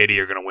JD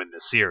are going to win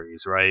this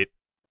series, right?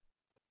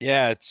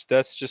 Yeah,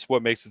 that's just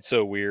what makes it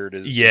so weird.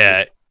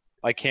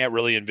 I can't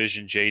really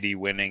envision JD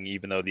winning,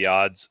 even though the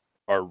odds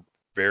are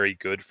very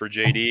good for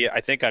JD.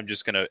 I think I'm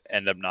just going to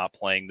end up not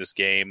playing this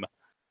game.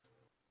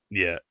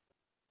 Yeah,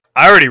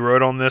 I already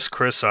wrote on this,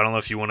 Chris. So I don't know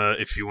if you want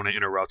to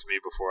interrupt me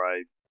before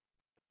I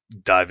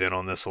dive in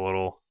on this a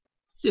little.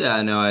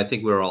 Yeah, no, I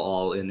think we're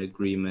all in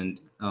agreement.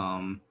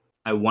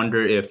 I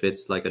wonder if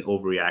it's like an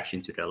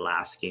overreaction to their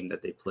last game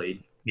that they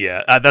played.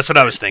 Yeah, that's what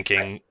I was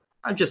thinking.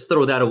 I just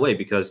throw that away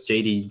because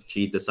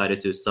JDG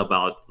decided to sub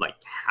out like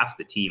half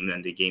the team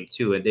in the game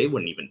 2, and they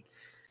weren't even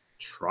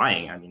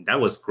trying. I mean, that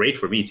was great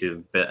for me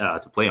to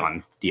play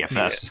on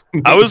DFS.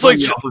 Yeah.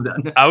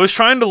 I was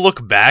trying to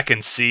look back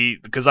and see,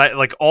 because I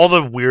like all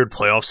the weird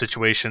playoff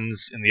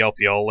situations in the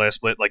LPL last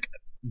split. Like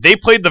they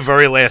played the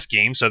very last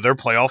game, so their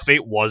playoff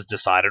fate was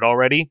decided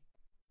already.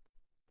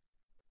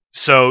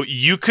 So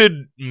you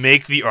could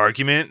make the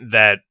argument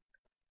that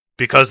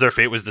because their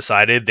fate was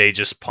decided, they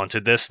just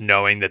punted this,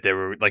 knowing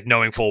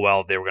full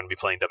well they were going to be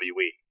playing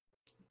WE.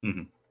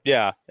 Mm-hmm.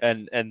 Yeah,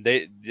 and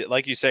they,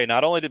 like you say,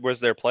 not only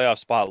was their playoff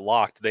spot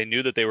locked, they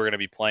knew that they were going to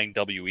be playing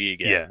WE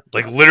again. Yeah,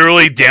 like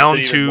literally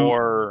down to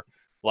more.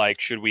 Like,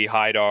 should we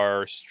hide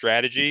our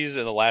strategies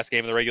in the last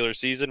game of the regular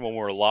season when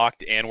we're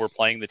locked and we're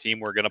playing the team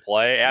we're going to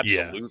play?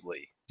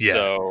 Absolutely. Yeah.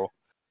 So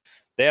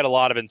they had a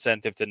lot of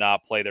incentive to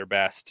not play their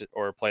best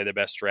or play the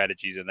best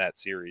strategies in that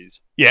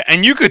series. Yeah,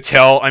 and you could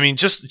tell, I mean,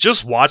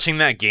 just watching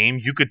that game,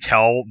 you could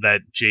tell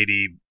that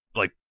JD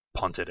like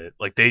punted it.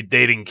 Like they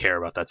didn't care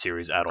about that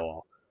series at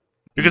all.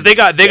 Because they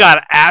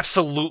got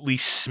absolutely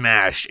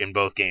smashed in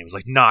both games,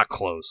 like not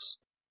close.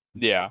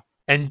 Yeah.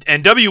 And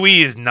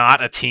WE is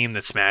not a team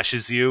that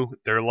smashes you.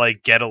 They're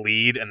like get a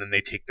lead and then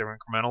they take their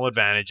incremental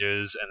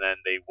advantages and then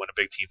they win a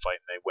big team fight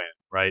and they win,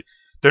 right?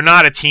 They're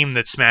not a team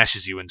that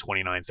smashes you in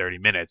 29, 30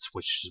 minutes,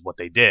 which is what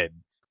they did.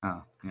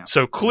 Oh, yeah.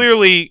 So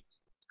clearly,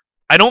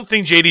 I don't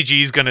think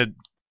JDG's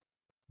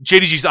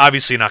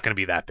obviously not going to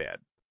be that bad,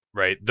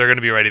 right? They're going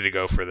to be ready to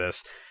go for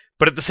this.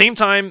 But at the same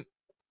time,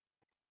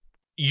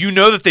 you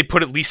know that they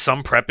put at least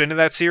some prep into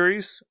that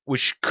series,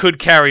 which could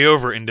carry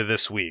over into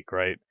this week,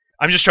 right?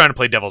 I'm just trying to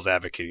play devil's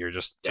advocate here,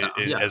 just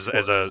as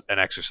an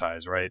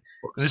exercise, right?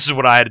 And this is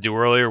what I had to do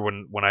earlier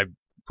when I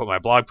put my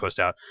blog post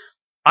out.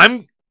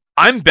 I'm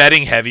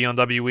betting heavy on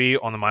WE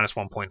on the minus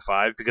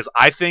 1.5 because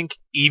I think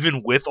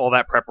even with all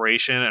that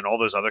preparation and all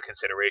those other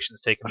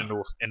considerations taken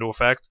into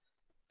effect,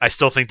 I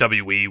still think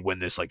WE win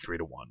this like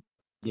 3-1.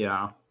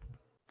 Yeah.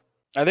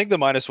 I think the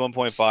minus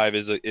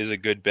 1.5 is a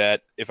good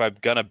bet. If I'm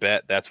gonna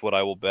bet, that's what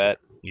I will bet.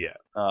 Yeah.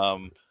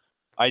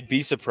 I'd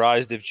be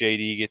surprised if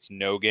JD gets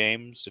no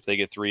games. If they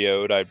get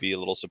 3-0'd, I'd be a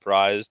little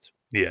surprised.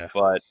 Yeah.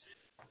 But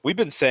we've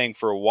been saying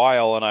for a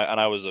while, and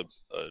I was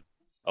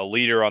a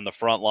leader on the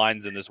front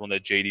lines in this one,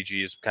 that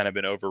JDG has kind of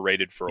been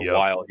overrated for a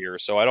while here.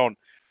 So I don't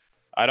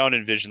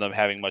envision them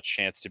having much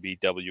chance to beat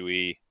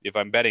WE. If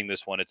I'm betting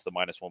this one, it's the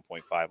minus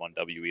 1.5 on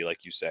WE,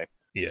 like you say.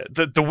 Yeah.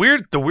 The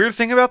weird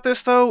thing about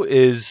this though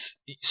is,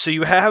 so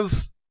you have,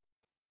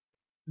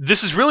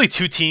 this is really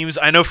two teams.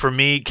 I know for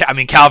me, I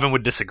mean Calvin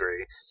would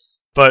disagree,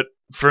 but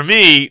for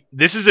me,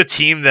 this is a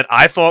team that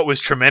I thought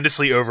was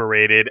tremendously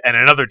overrated, and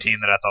another team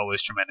that I thought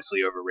was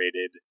tremendously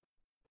overrated.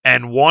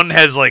 And one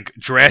has like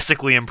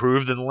drastically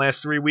improved in the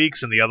last 3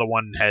 weeks, and the other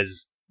one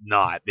has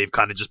not. They've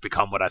kind of just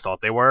become what I thought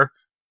they were.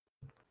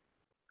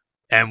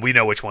 And we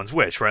know which one's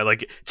which, right?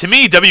 Like, to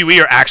me, WE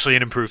are actually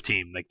an improved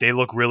team. Like, they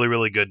look really,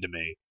 really good to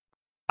me.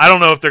 I don't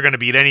know if they're going to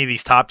beat any of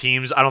these top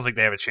teams. I don't think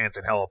they have a chance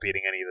in hell of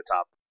beating any of the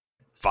top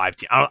 5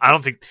 teams. I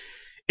don't think...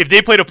 If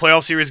they played a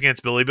playoff series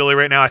against Billy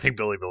right now, I think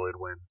Billy would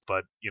win.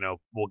 But,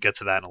 we'll get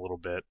to that in a little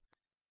bit.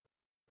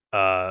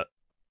 I'm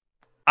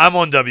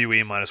on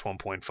WE minus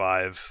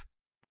 1.5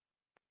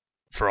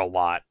 for a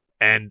lot.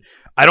 And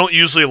I don't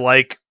usually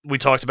like... We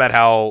talked about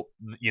how,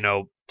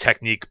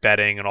 technique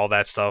betting and all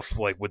that stuff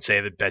would say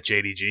that bet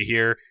JDG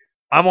here.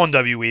 I'm on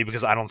WE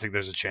because I don't think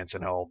there's a chance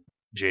in hell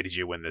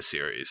JDG win this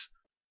series.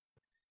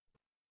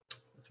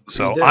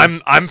 So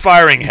I'm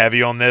firing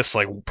heavy on this,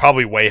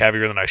 probably way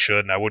heavier than I should,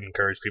 and I would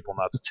encourage people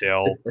not to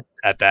tail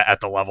at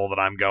the level that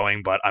I'm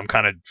going, but I'm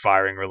kind of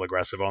firing real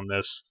aggressive on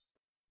this.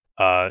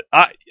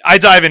 I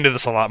dive into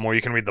this a lot more.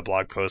 You can read the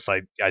blog post.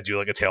 I do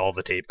a tail of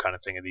the tape kind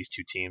of thing of these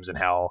two teams, and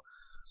how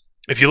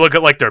if you look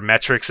at their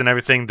metrics and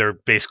everything, they're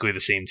basically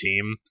the same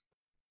team,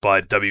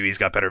 but WE's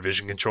got better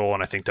vision control,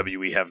 and I think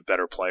WE have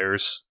better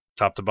players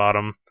top to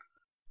bottom.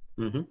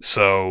 Mm-hmm.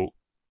 So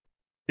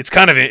it's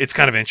kind of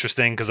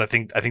interesting because I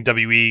think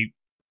WE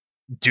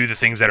do the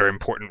things that are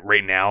important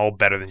right now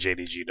better than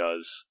JDG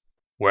does.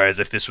 Whereas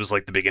if this was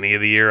the beginning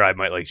of the year, I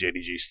might like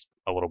JDG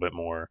a little bit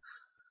more.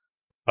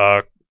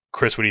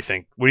 Chris, what do you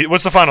think?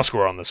 What's the final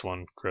score on this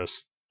one,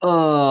 Chris?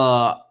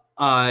 The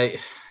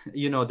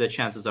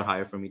chances are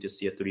higher for me to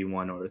see a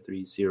 3-1 or a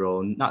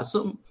 3-0. Not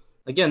so.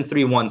 Again,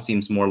 3-1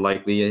 seems more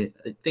likely.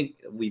 I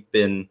think we've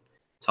been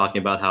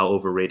talking about how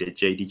overrated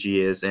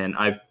JDG is, and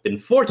I've been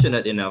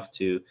fortunate enough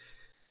to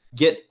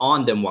get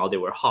on them while they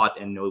were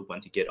hot and know when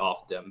to get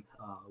off them.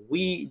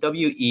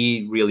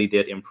 WE really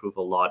did improve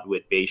a lot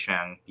with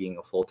Beishang being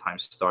a full-time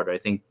starter. I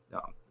think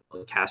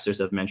casters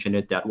have mentioned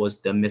it. That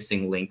was the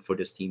missing link for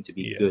this team to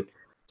be good.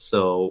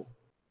 So,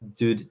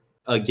 dude,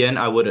 again,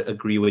 I would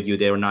agree with you.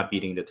 They were not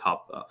beating the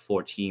top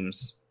 4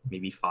 teams,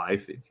 maybe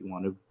 5 if you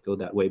want to go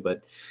that way.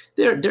 But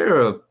they're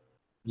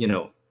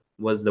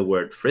what's the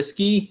word?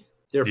 Frisky?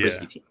 They're a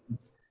frisky team.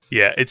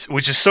 Yeah,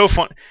 which is so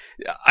fun.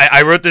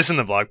 I wrote this in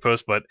the blog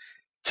post, but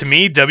to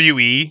me,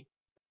 WE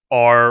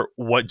are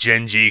what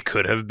Gen G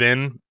could have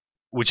been,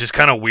 which is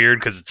kind of weird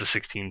because it's a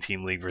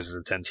 16-team league versus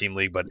a 10-team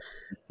league. But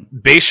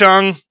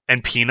Beishang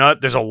and Peanut,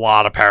 there's a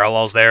lot of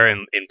parallels there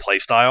in play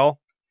style,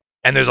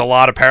 and there's a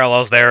lot of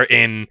parallels there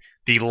in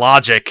the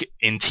logic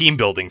in team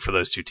building for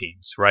those two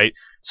teams, right?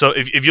 So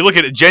if you look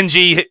at it, Gen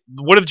G,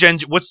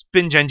 what's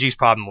been Gen G's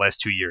problem the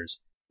last 2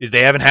 years? Is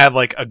they haven't had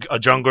a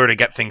jungler to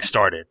get things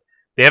started.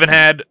 They haven't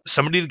had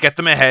somebody to get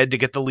them ahead to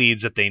get the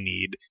leads that they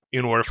need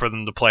in order for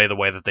them to play the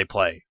way that they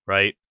play,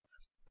 right?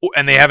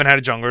 And they haven't had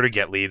a jungler to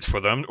get leads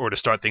for them or to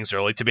start things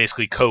early to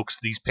basically coax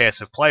these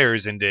passive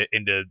players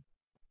into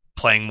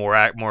playing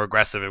more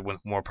aggressive and with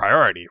more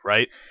priority,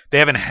 right? They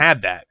haven't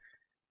had that.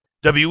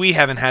 WE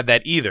haven't had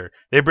that either.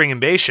 They bring in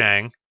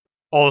Beishang,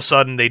 all of a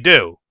sudden they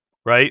do,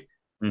 right?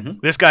 Mm-hmm.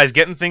 This guy's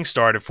getting things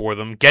started for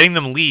them, getting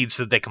them leads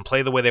so that they can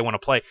play the way they want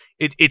to play.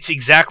 It's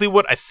exactly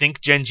what I think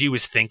Gen G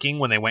was thinking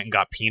when they went and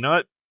got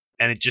Peanut,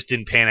 and it just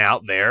didn't pan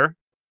out there.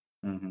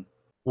 Mm-hmm.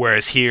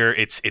 Whereas here,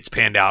 it's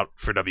panned out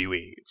for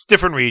WE. It's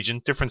different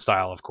region, different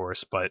style, of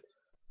course, but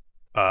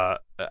I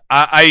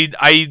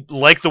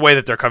like the way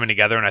that they're coming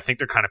together, and I think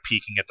they're kind of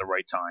peaking at the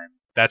right time.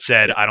 That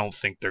said, I don't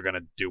think they're going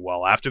to do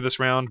well after this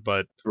round,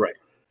 but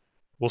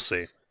we'll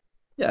see.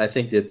 Yeah, I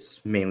think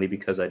it's mainly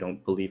because I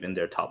don't believe in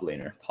their top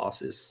laner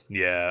pauses.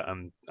 Yeah,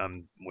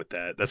 I'm with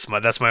that.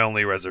 That's my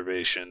only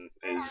reservation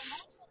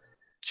is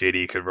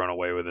JD could run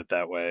away with it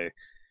that way.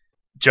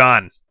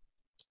 John,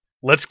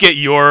 let's get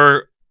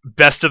your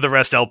best of the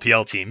rest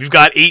LPL team. You've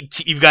got eight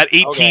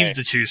teams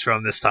to choose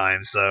from this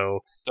time,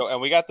 so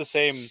and we got the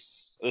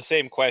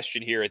same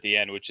question here at the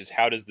end, which is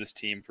how does this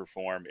team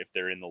perform if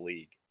they're in the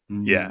league?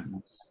 Yeah.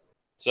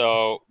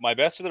 So my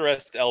best of the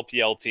rest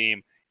LPL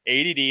team,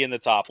 ADD in the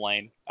top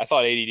lane. I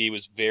thought ADD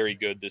was very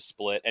good this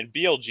split, and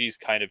BLG's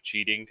kind of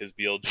cheating because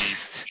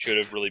BLG should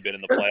have really been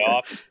in the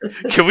playoffs.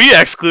 Can we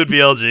exclude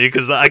BLG?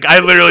 Because I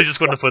literally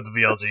just want to put the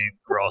BLG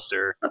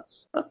roster.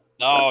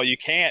 No, you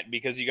can't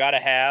because you got to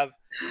have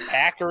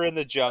Hacker in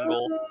the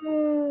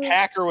jungle.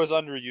 Hacker was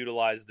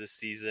underutilized this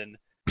season.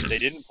 They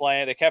didn't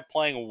play. They kept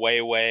playing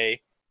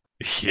way.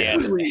 Yeah.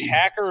 And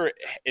Hacker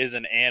is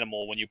an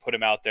animal when you put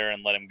him out there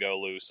and let him go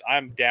loose.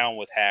 I'm down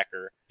with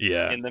Hacker.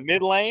 Yeah. In the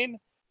mid lane,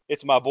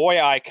 it's my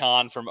boy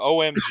Icon from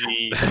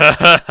OMG.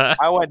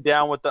 I went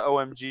down with the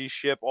OMG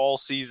ship all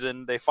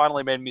season. They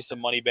finally made me some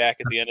money back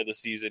at the end of the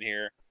season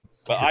here.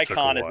 But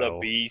Icon is a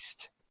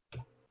beast.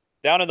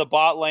 Down in the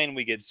bot lane,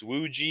 we get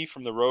Zwooji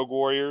from the Rogue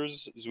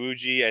Warriors.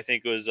 Zwooji, I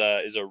think, is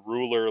a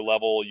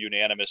ruler-level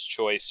unanimous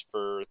choice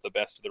for the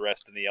best of the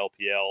rest in the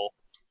LPL.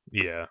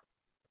 Yeah.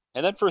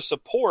 And then for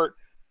support,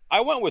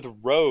 I went with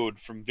Road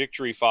from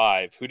Victory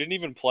 5, who didn't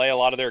even play a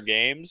lot of their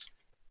games.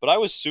 But I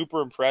was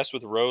super impressed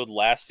with Road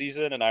last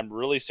season, and I'm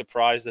really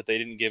surprised that they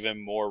didn't give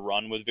him more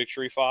run with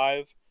Victory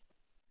 5.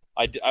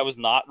 I was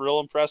not real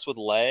impressed with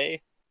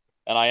Lei.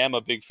 And I am a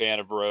big fan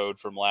of Road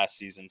from last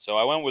season. So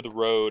I went with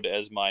Road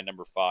as my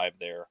number 5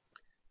 there.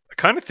 I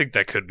kind of think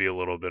that could be a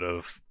little bit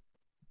of...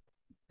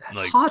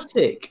 That's hot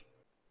take.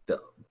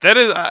 That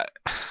is...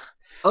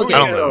 Okay, I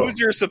don't know. Who's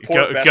your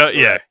support?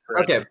 Yeah.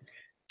 Okay.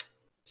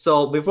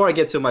 So before I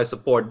get to my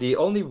support, the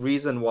only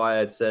reason why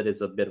I'd said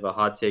it's a bit of a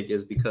hot take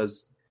is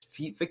because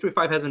Victory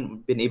 5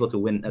 hasn't been able to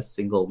win a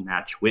single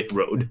match with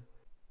Road.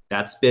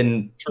 That's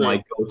been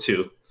my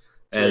go-to.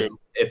 As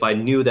if I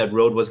knew that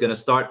Road was going to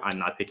start, I'm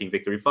not picking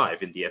Victory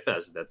 5 in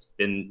DFS. That's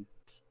been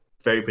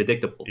very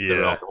predictable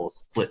throughout the whole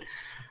split.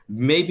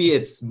 Maybe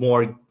it's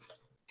more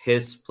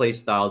his play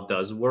style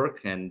does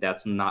work, and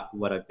that's not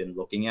what I've been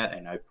looking at,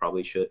 and I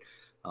probably should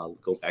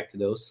go back to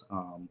those.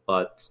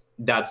 But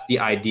that's the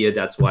idea.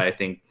 That's why I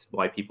think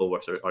why people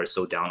are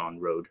so down on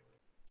Road.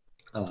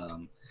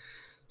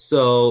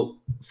 So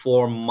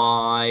for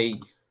my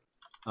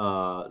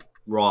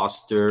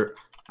roster...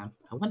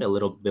 I went a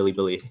little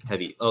Billy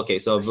heavy. Okay,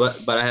 so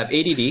but I have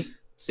ADD,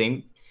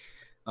 same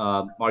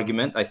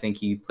argument. I think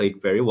he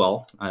played very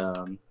well.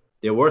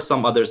 There were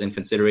some others in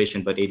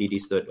consideration, but ADD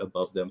stood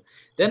above them.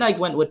 Then I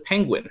went with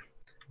Penguin.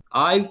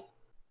 I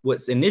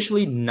was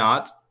initially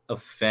not a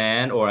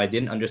fan, or I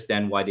didn't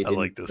understand why they didn't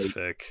like this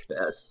pick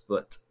best,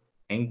 but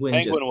Penguin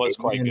was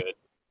quite good.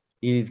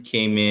 He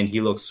came in.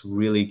 He looks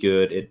really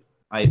good.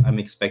 I'm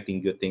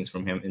expecting good things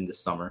from him in the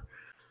summer.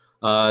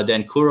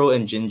 Then Kuro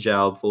and Jin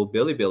Zhao for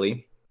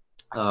Billy.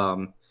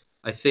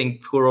 I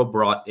think Kuro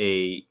brought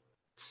a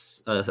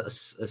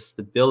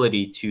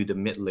stability to the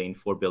mid lane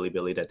for Billy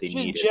that they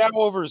needed. Jin Zhao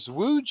over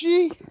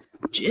Zwooji?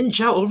 Jin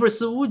Zhao over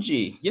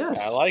Zwooji,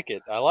 yes. I like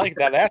it.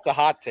 That. That's a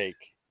hot take.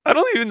 I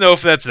don't even know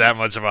if that's that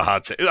much of a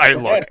hot take.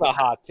 That's a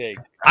hot take.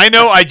 I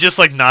know I just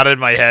nodded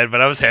my head,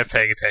 but I was half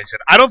paying attention.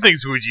 I don't think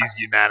Zwooji's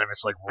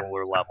unanimous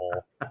ruler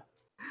level.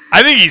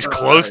 I think he's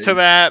close to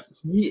that.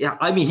 Yeah,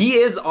 I mean, he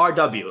is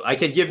RW. I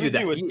can give you that.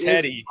 He was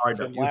Teddy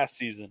from last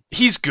season.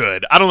 He's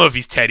good. I don't know if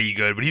he's Teddy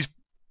good, but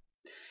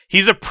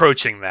he's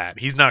approaching that.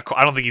 He's not.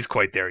 I don't think he's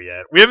quite there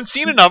yet. We haven't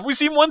seen enough. We've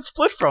seen one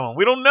split from him.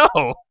 We don't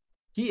know.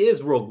 He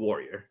is Rogue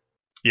Warrior.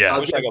 Yeah, I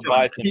wish I could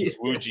buy some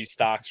Zwooji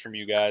stocks from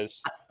you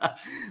guys.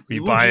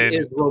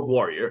 Zwooji is Rogue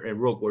Warrior,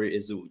 and Rogue Warrior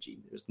is Zwooji.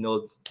 There's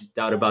no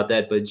doubt about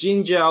that. But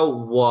Jin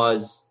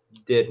Zhao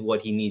did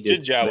what he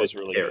needed. Jin Zhao was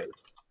really good.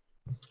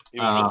 He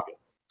was really good.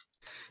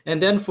 And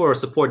then for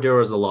support, there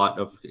was a lot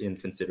in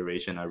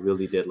consideration. I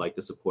really did like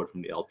the support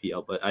from the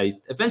LPL, but I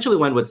eventually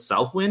went with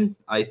Southwind.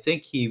 I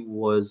think he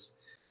was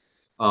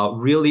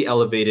really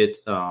elevated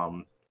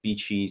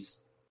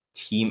Beachy's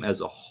team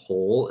as a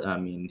whole. I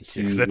mean,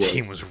 that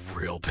team was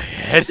real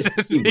bad.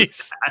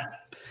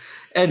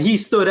 And he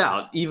stood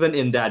out even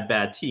in that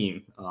bad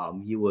team.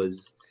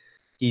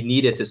 He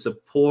needed to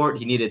support,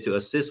 he needed to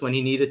assist when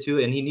he needed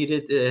to, and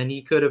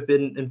he could have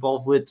been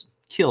involved with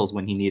kills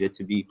when he needed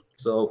to be.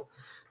 So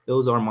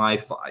those are my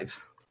 5.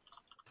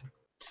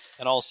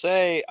 And I'll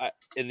say,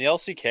 in the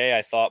LCK,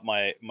 I thought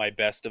my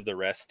best of the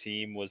rest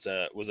team was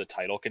a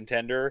title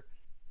contender.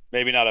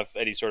 Maybe not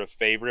any sort of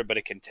favorite, but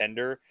a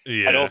contender.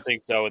 Yeah. I don't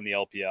think so in the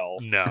LPL.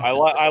 No.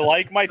 I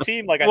like my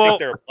team. I think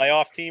they're a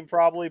playoff team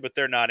probably, but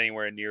they're not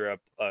anywhere near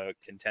a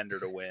contender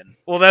to win.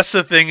 Well, that's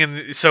the thing,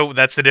 and so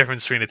that's the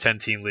difference between a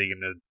 10-team league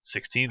and a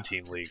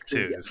 16-team league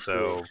too.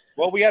 So,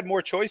 well, we had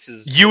more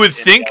choices. You would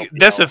think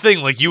that's the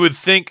thing. You would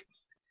think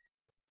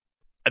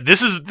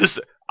this.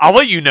 I'll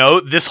let you know.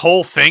 This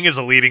whole thing is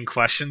a leading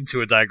question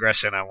to a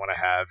digression I want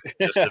to have.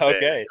 Just a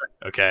bit.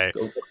 Okay.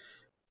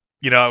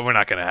 You know, we're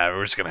not going to have it.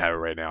 We're just going to have it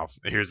right now.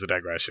 Here's the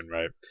digression,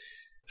 right?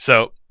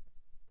 So,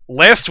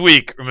 last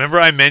week, remember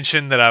I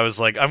mentioned that I was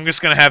like, I'm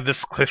just going to have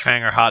this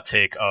cliffhanger hot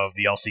take of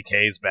the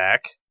LCKs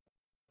back?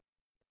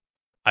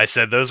 I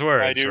said those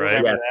words, I do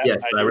right?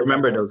 Yes, I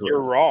remember those words.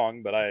 You're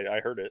wrong, but I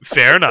heard it.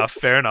 Fair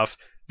enough.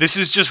 This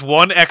is just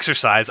one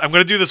exercise. I'm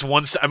going to do this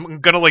once. I'm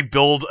going to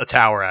build a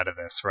tower out of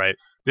this, right?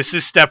 This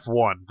is step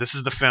 1. This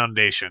is the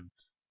foundation.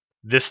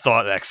 this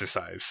thought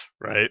exercise,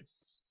 right?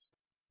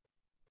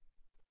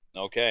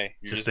 Okay,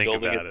 you're Just just think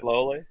building about it it.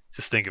 slowly.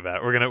 Just think about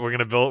it. We're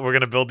gonna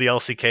build the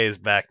LCK's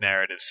back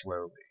narrative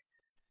slowly.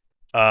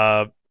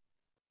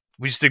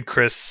 We just did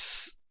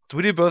Chris. Did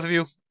we do both of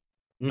you?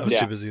 I was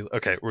Yeah. too busy.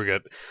 Okay, we're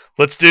good.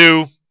 Let's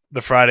do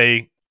the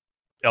Friday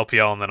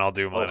LPL, and then I'll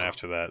do mine Oh.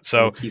 after that.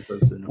 So Keep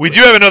us in we the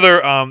do have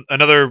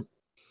another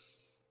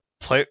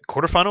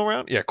quarterfinal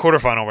round. Yeah,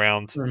 quarterfinal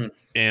round Mhm.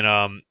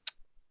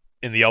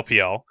 in the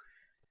LPL.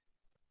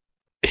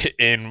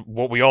 In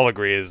what we all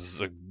agree is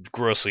a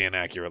grossly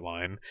inaccurate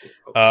line.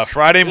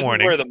 Friday This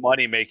morning. is where the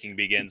money making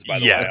begins. By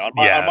the Yeah, way, on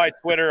yeah. my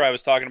Twitter, I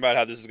was talking about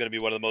how this is going to be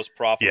one of the most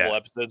profitable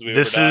episodes we've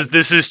This ever is done.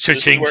 this is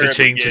cha-ching, where it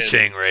cha-ching, begins.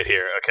 cha-ching right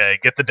here. Okay,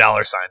 get the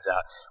dollar signs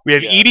out. We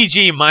have Yeah.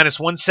 EDG minus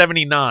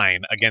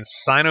 179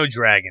 against Sino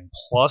Dragon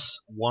plus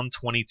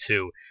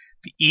 122.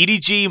 The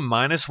EDG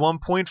minus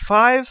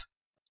 1.5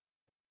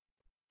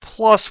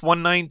 plus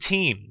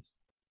 119.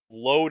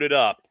 Load it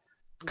up.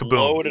 Kaboom.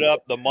 Load it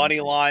up. The money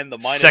line, the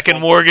minus Second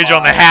 1.5. mortgage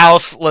on the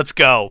house. Let's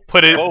go.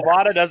 Put it.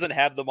 Bovada doesn't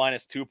have the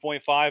minus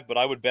 2.5, but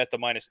I would bet the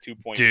minus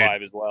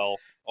 2.5 as well,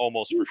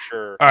 almost for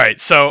sure. All right,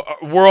 so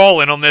we're all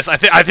in on this. I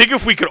think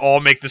if we could all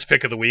make this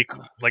pick of the week,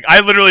 like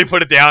I literally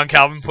put it down,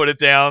 Calvin put it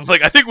down.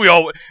 Like I think we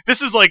all.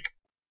 This is like,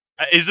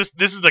 this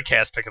is the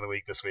cast pick of the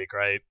week this week,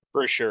 right?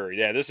 For sure.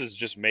 Yeah, this is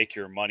just make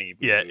your money.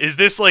 Yeah, is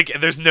this like?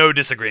 There's no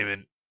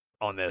disagreement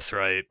on this,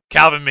 right?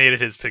 Calvin made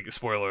it his pick.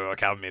 Spoiler alert: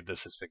 Calvin made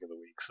this his pick of the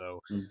week. So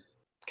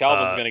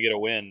Calvin's going to get a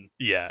win.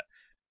 yeah.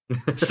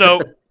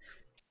 So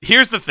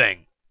here's the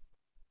thing.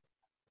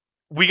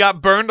 We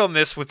got burned on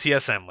this with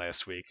TSM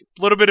last week.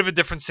 A little bit of a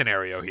different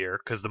scenario here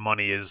because the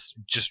money is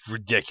just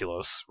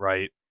ridiculous,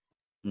 right?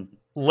 Mhm.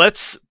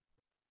 Let's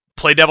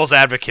play devil's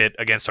advocate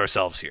against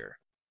ourselves here.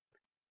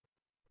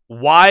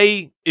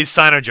 Why is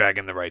Sino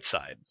Dragon the right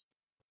side?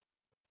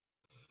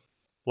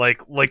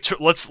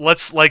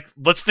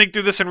 Let's think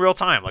through this in real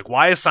time. Like,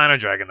 why is Sino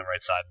Dragon the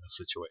right side in this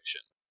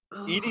situation?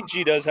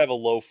 EDG does have a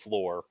low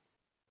floor.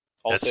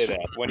 I'll That's say that.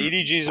 When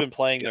EDG's been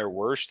playing their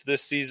worst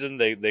this season,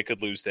 they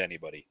could lose to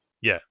anybody.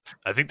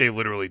 I think they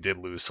literally did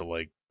lose to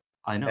like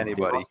I know.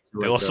 Anybody.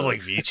 they lost to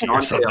like Vici or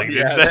non-playoff. something,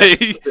 Yeah, didn't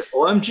they?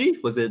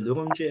 OMG? Was it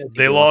OMG? I think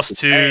They lost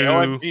to Hey,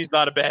 OMG's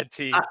not a bad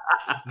team.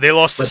 they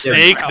lost to But they're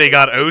Snake. They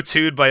proud. got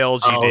 0-2'd by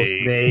LGD. Oh,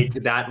 Snake.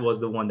 That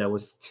was the one that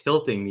was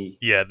tilting me.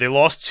 Yeah, they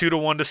lost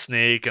 2-1 to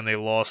Snake, and they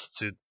lost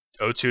to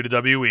 0-2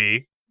 to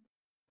WE.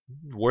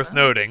 Worth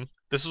noting,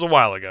 this was a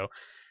while ago.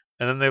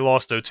 And then they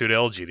lost 0-2 to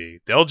LGD.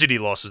 The LGD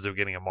loss was the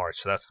beginning of March,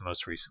 so that's the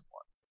most recent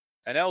one.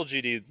 And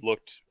LGD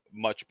looked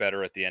much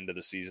better at the end of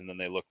the season than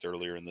they looked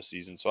earlier in the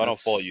season, so I don't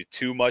fault you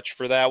too much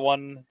for that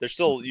one.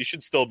 You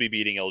should still be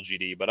beating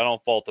LGD, but I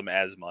don't fault them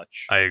as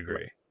much. I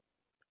agree.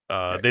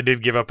 They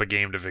did give up a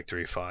game to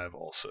Victory 5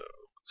 also,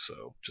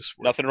 so just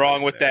worth Nothing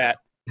wrong noting with there.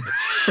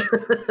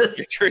 that.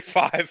 Victory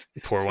 5.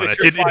 Poor one.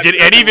 Victory Did 5 any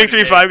doesn't Victory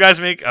win 5 guys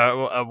make?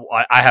 I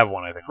have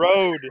one, I think.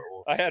 Road.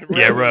 I had Road.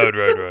 Yeah,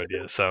 road.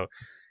 Yeah. So,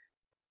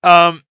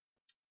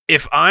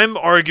 if I'm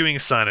arguing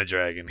Sino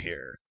Dragon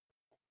here,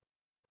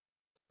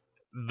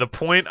 the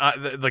point,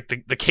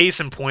 the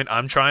case in point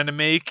I'm trying to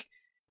make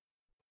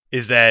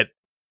is that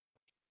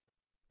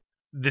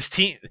this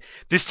team,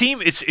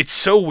 it's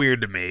so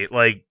weird to me.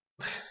 Like,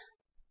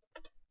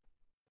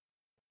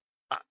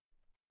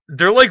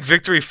 they're like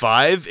Victory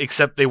 5,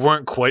 except they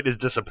weren't quite as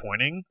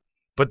disappointing.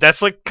 But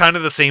that's like kind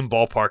of the same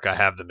ballpark I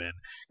have them in.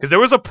 Because there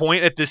was a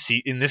point at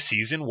in this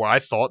season where I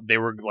thought they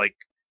were like,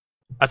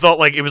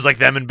 it was like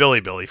them and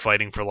Billy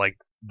fighting for like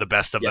the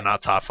best of the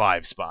not top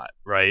 5 spot,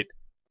 right?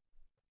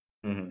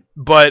 Mm-hmm.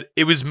 But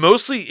it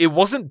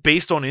wasn't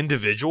based on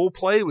individual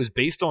play, it was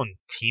based on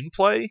team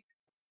play.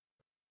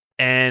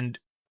 And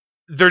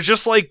they're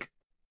just like,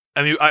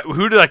 I mean,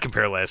 who did I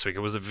compare last week? It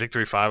was a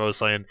Victory 5, I was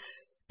saying.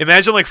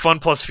 Imagine like Fun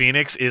Plus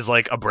Phoenix is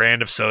like a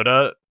brand of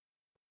soda.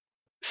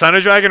 Sino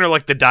Dragon are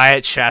like the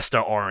Diet Shasta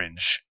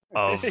Orange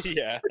of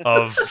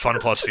of Fun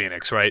Plus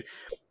Phoenix, right?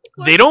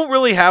 They don't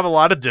really have a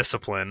lot of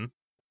discipline.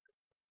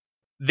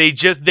 They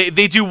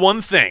do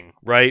one thing,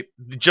 right?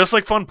 Just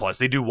like Fun Plus,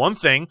 they do one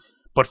thing,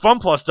 but Fun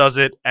Plus does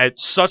it at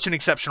such an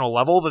exceptional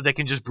level that they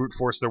can just brute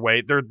force their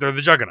way. They're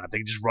the Juggernaut. They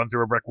can just run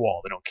through a brick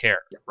wall. They don't care,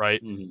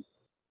 right? Mm-hmm.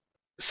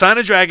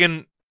 Sino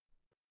Dragon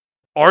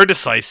are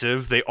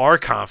decisive. They are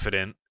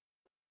confident.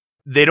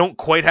 They don't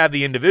quite have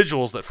the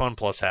individuals that Fun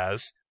Plus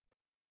has,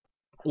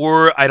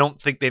 or I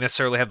don't think they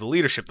necessarily have the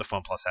leadership that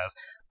Fun Plus has.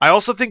 I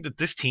also think that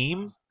this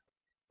team,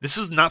 this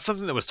is not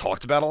something that was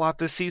talked about a lot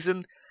this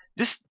season.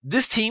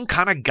 This team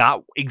kind of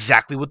got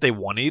exactly what they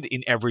wanted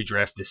in every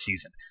draft this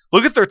season.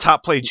 Look at their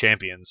top played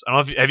champions. I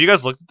don't know have you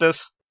guys looked at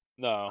this?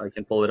 No. I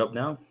can pull it up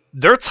now.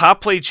 Their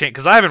top played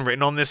because I haven't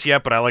written on this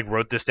yet, but I like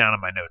wrote this down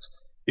in my notes.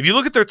 If you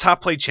look at their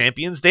top played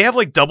champions, they have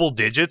like double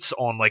digits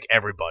on like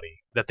everybody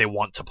that they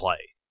want to play.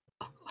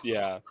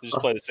 Yeah, they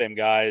just play the same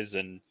guys,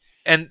 and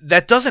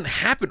that doesn't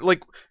happen.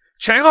 Like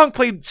Changhong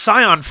played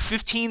Sion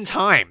 15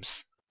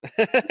 times.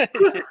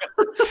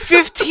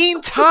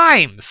 15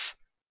 times.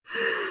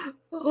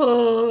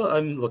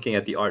 I'm looking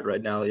at the art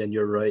right now, and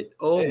you're right.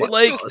 Oh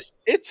my It's gosh.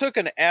 it took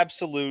an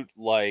absolute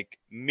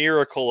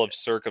miracle of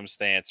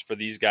circumstance for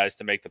these guys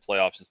to make the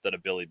playoffs instead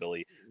of Billy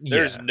Billy.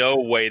 There's Yeah. no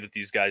way that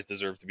these guys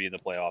deserve to be in the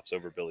playoffs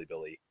over Billy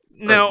Billy.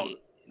 Now,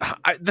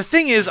 the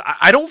thing is,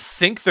 I don't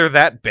think they're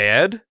that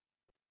bad.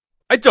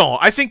 I don't.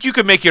 I think you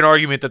could make an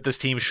argument that this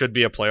team should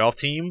be a playoff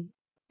team,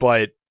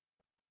 but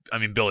I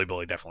mean, Billy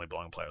Billy definitely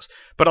belong in playoffs.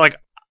 But like,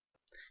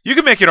 you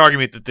could make an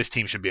argument that this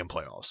team should be in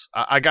playoffs.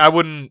 I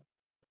wouldn't.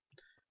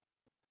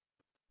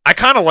 I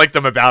kind of like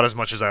them about as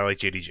much as I like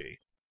JDG.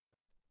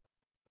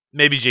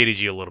 Maybe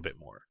JDG a little bit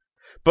more.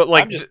 But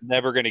like, I'm just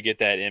never going to get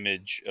that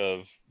image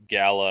of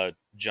Gala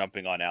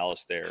jumping on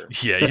Alistair.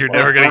 yeah, you're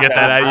never gonna get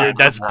that out of your.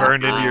 That's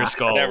burned into your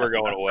skull. It's never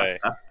going away.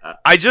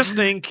 I just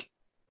think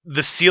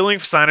the ceiling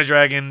for Sign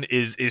Dragon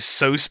is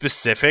so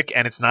specific,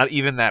 and it's not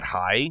even that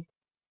high.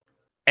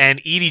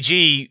 And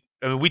EDG,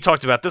 I mean, we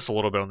talked about this a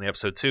little bit on the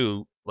episode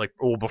too,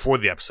 before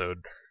the episode.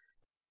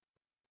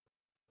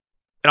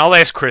 And I'll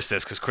ask Chris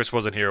this because Chris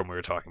wasn't here when we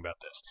were talking about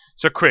this.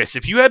 So, Chris,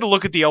 if you had to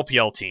look at the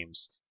LPL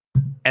teams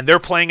and they're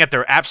playing at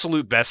their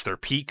absolute best, their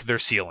peak, their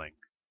ceiling,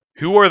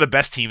 who are the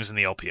best teams in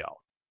the LPL?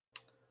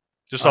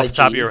 Just off the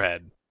top of your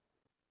head.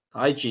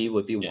 IG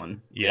would be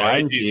one. Yeah,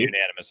 RNG is RNG.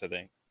 unanimous, I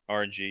think.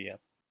 RNG, yeah.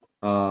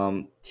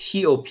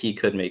 TOP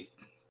could make.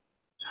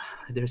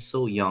 They're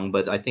so young,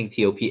 but I think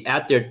TOP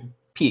at their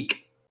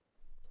peak.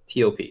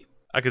 TOP.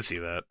 I could see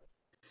that.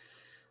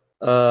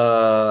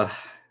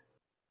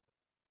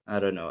 I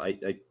don't know. I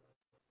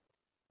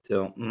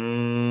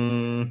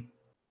don't.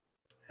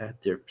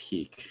 At their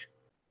peak.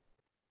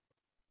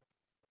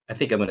 I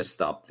think I'm gonna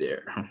stop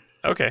there.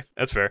 Okay,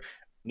 that's fair.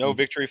 No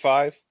Victory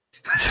 5?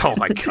 Oh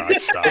my God,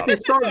 stop.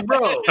 Start, bro.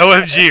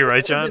 OMG,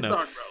 right, John?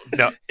 No.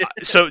 No.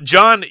 So,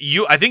 John,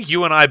 I think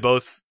you and I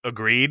both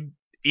agreed.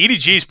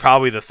 EDG is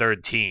probably the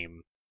third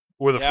team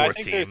or the Yeah, I fourth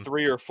think team. they're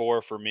 3 or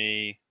 4 for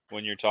me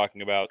when you're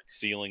talking about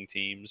ceiling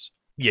teams.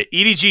 Yeah,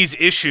 EDG's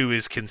issue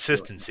is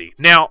consistency.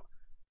 Now,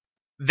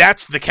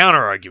 that's the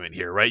counter argument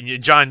here, right?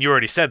 John, you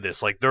already said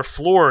this. Like, their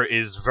floor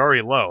is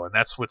very low, and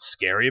that's what's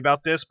scary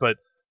about this. But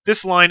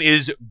this line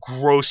is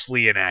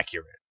grossly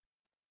inaccurate.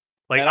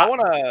 Like, And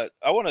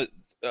I want to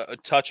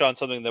touch on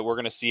something that we're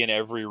going to see in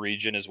every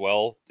region as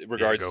well in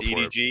regards go to for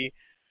it. EDG.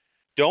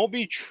 Don't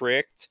be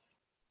tricked.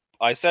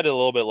 I said it a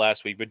little bit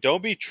last week, but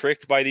don't be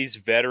tricked by these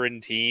veteran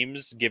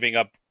teams giving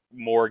up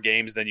more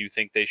games than you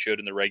think they should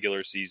in the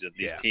regular season.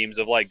 These Yeah. teams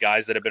of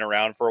guys that have been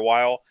around for a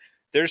while.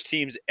 There's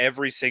teams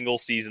every single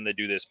season that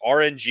do this.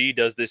 RNG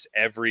does this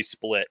every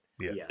split.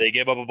 Yeah. They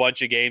give up a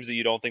bunch of games that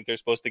you don't think they're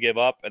supposed to give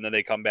up, and then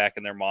they come back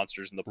and they're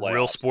monsters in the playoffs.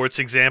 real sports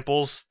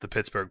examples: the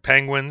Pittsburgh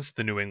Penguins,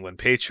 the New England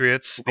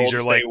Patriots. Golden These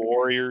are State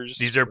Warriors.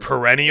 these are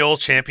perennial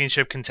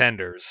championship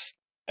contenders.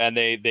 And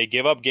they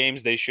give up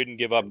games they shouldn't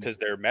give up because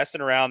they're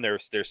messing around. They're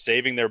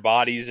saving their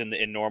bodies in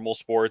normal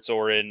sports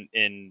or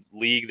in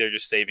league. They're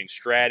just saving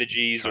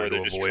strategies Trying or they're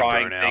to just avoid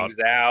trying burnout. things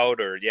out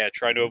or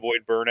trying to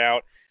avoid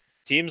burnout.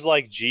 Teams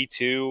like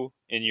G2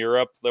 in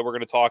Europe that we're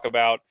going to talk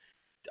about,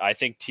 I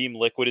think Team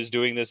Liquid is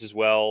doing this as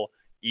well.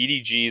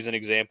 EDG is an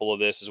example of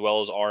this, as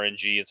well as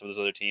RNG and some of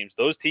those other teams.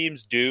 Those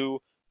teams do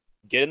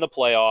get in the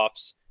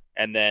playoffs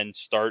and then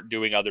start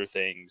doing other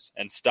things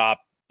and stop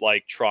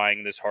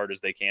trying this hard as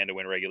they can to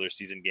win regular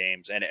season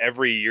games. And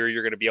every year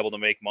you're going to be able to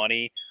make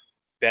money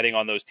betting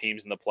on those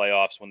teams in the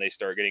playoffs when they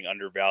start getting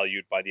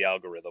undervalued by the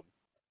algorithm.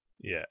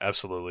 Yeah,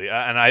 absolutely.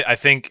 And I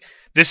think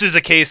this is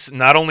a case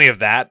not only of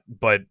that,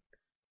 but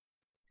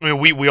I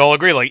mean, we all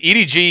agree. Like,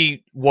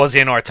 EDG was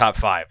in our top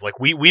 5. Like,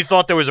 we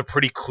thought there was a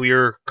pretty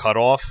clear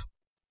cutoff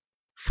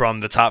from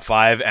the top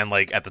 5, and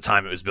at the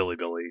time it was Billy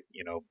Billy,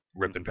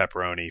 ripping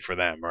pepperoni for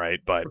them, right?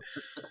 But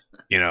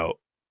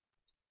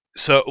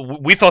so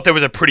we thought there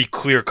was a pretty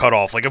clear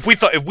cutoff. Like, if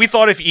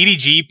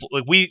EDG,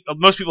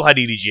 most people had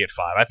EDG at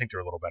 5. I think they're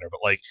a little better, but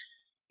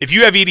if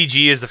you have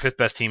EDG as the 5th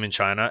best team in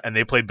China and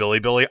they play Billy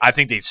Billy, I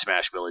think they'd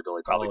smash Billy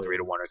Billy probably 3-1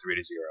 or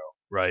 3-0,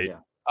 right? Yeah.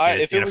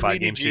 If in it a was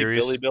 5-game EDG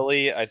series?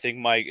 Billy, I think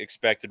my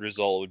expected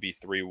result would be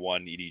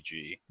 3-1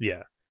 EDG.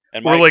 Yeah.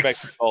 And Or my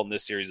expected result in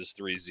this series is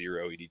 3-0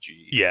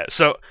 EDG. Yeah,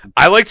 so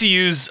I like to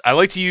use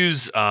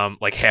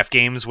half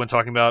games when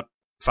talking about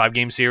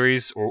 5-game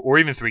series or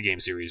even 3-game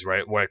series,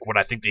 right? What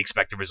I think the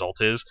expected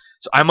result is.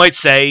 So I might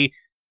say,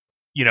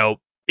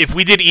 if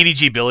we did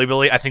EDG Billy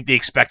Billy, I think the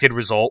expected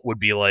result would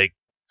be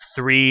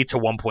 3 to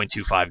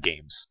 1.25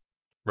 games,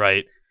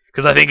 right?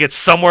 Because I think it's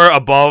somewhere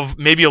above,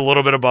 maybe a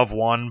little bit above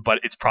 1, but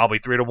it's probably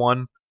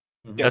 3-1.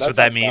 Yeah, That's what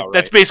that means. right.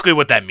 That's basically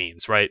what that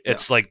means, right? Yeah.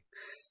 It's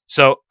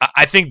so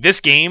I think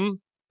this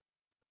game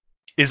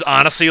is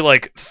honestly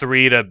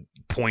 3 to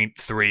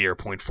 0.3 or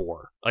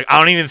 0.4. I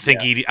don't even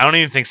think I don't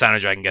even think Sign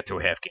Dragon can get to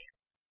a half game.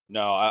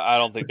 No, I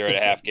don't think they're at a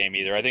half game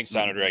either. I think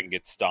Sound Dragon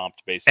gets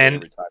stomped basically And-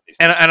 every time.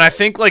 And I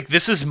think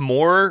this is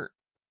more.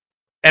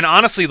 And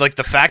honestly,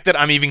 the fact that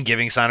I'm even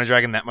giving Sign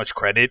Dragon that much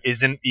credit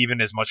isn't even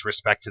as much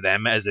respect to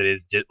them as it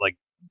is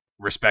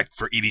respect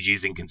for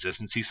EDG's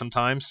inconsistency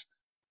sometimes.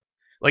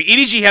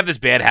 EDG have this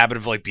bad habit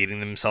of beating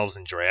themselves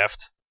in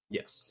draft.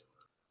 Yes.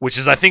 which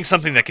is I think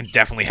something that can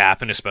definitely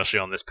happen, especially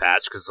on this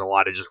patch, because there's a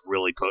lot of just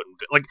really potent.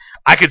 Like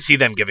I could see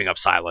them giving up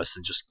Silas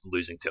and just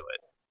losing to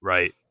it,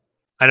 right?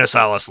 I know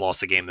Silas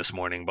lost a game this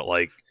morning, but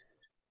like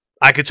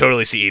I could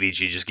totally see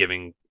EDG just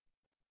giving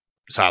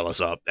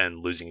Silas up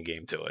and losing a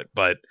game to it,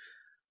 but.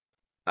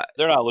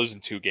 They're not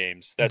losing 2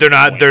 games. They're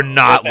not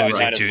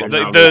losing right. 2.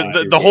 They're not The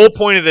losing 2 whole games.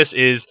 point of this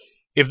is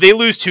if they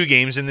lose 2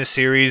 games in this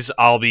series,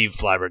 I'll be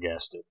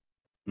flabbergasted.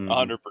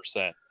 100%.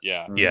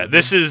 Yeah. Yeah,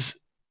 this is.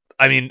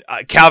 I mean,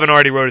 Calvin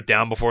already wrote it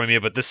down before me,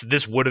 but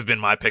this would have been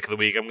my pick of the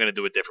week. I'm going to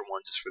do a different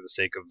one just for the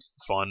sake of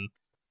fun,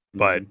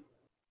 but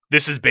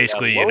this is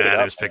basically load it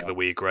unanimous up, pick of the man.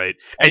 week, right?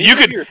 And And you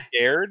even could. if you're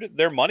scared,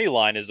 their money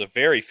line is a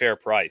very fair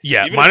price.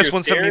 Yeah, even minus if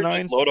you're scared,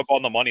 179. just load up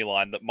on the money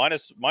line. The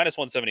minus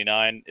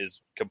 179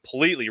 is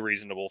completely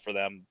reasonable for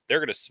them. They're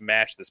going to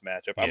smash this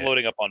matchup. I'm Yeah.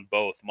 loading up on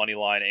both money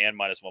line and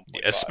minus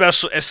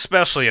 1.5.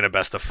 Especially in a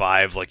best of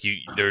 5, like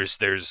there's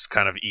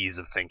kind of ease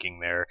of thinking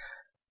there,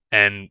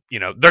 and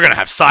they're gonna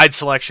have side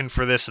selection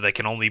for this, so they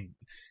can only,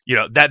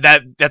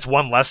 that's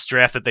one less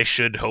draft that they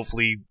should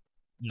hopefully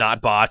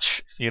not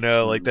botch.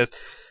 Like that.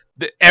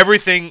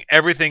 Everything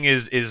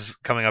is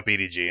coming up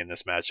EDG in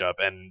this matchup,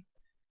 and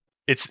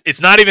it's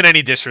not even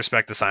any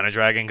disrespect to Sign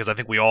Dragon because I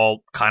think we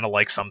all kind of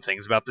like some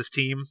things about this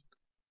team.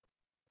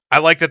 I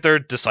like that they're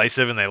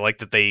decisive and I like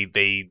that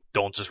they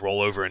don't just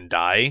roll over and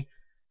die.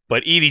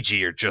 But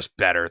EDG are just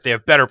better. They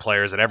have better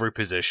players at every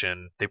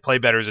position. They play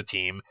better as a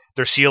team.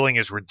 Their ceiling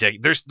is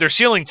ridiculous. Their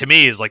ceiling to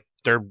me is like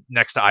they're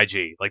next to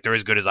IG. Like they're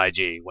as good as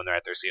IG when they're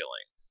at their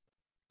ceiling.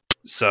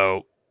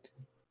 So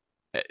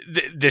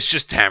this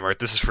just hammer it.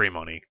 This is free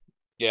money.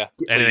 Yeah.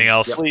 Anything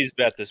else? Please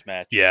bet this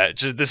match. Yeah,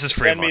 this is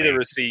free Send money. me the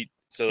receipt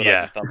so that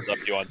I can thumbs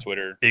up you on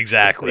Twitter.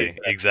 Exactly.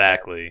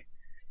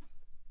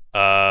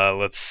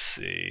 Let's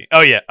see.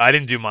 Oh yeah, I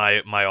didn't do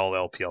my all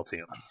LPL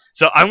team.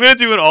 So I'm gonna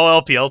do an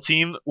all LPL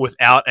team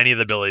without any of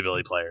the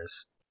Billy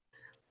players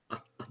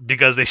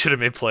because they should have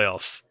made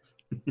playoffs.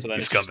 So then You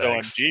it's just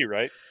scumbags. OMG,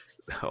 right?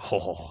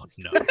 Oh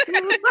no,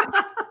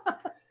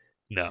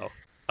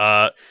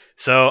 no.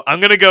 So I'm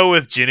gonna go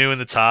with Jinu in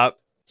the top.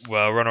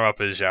 Well, runner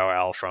up is Zhao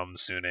Al from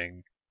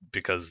Suning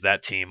because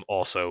that team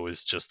also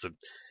is just a.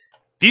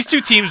 These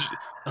two teams.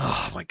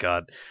 Oh my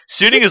god,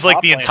 Suning is like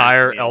Top the laners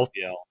entire in the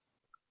LPL.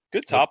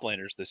 Good top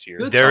laners this year.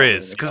 Good. There top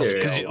is laners.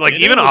 because Yeah. like Jinu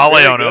even was Ale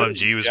very on good.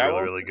 OMG was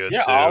Zhao- really good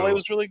Yeah, too. Ale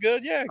was really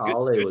good. Yeah,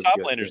 Ale good was top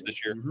good, laners yeah.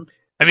 this year. Mhm.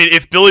 I mean,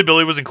 if Billy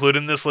wasn't included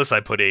in this list,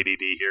 I'd put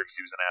ADD here because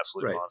he was an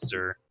absolute Right.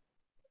 monster.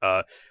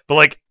 But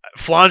like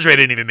Flandre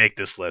didn't even make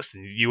this list,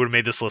 and you would have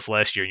made this list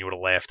last year, and you would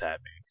have laughed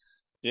at me.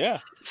 Yeah.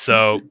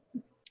 So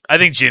I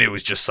think Jinu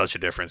was just such a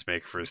difference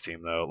maker for his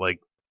team, though. Like,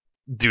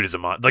 dude is a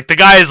like the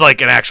guy is like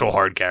an actual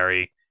hard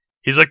carry.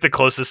 He's like the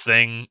closest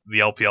thing the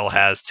LPL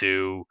has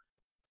to.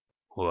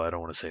 Well, I don't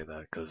want to say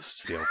that because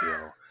it's the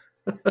LPL.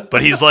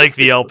 But he's like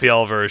the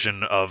LPL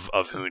version of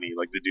Hooney.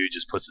 Like the dude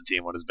just puts the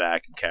team on his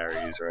back and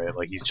carries, right?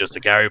 Like he's just a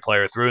carry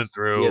player through and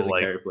through. He is a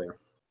Like carry player.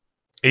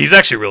 he's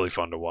actually really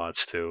fun to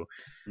watch too.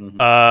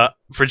 Mhm.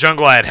 For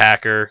jungle, I had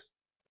Hacker.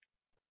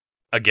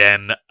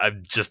 Again,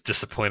 I'm just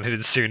disappointed in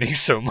Suning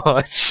so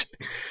much.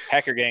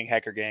 Hacker gang,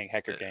 hacker gang,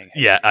 hacker gang.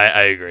 Yeah,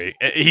 I agree.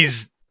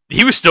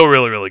 He was still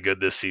really, really good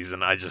this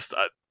season.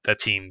 That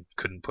team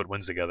couldn't put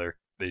wins together.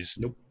 They just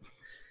Nope.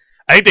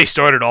 I think they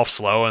started off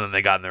slow and then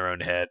they got in their own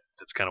head.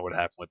 That's kind of what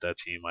happened with that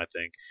team, I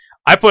think.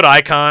 I put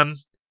Icon,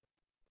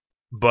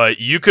 but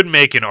you could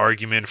make an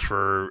argument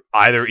for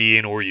either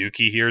Ian or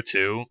Yuki here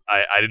too.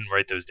 I didn't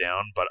write those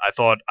down, but I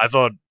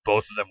thought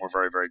both of them were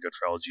very, very good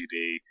for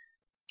LGD.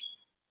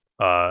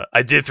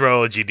 I did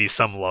throw LGD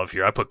some love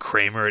here. I put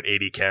Kramer at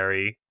 80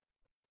 carry.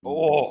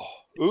 Oh,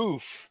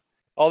 oof.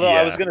 Although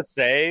I was Yeah. going to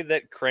say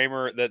that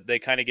Kramer, that they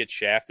kind of get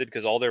shafted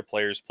because all their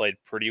players played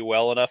pretty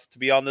well enough to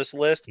be on this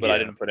list, but I Yeah.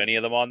 didn't put any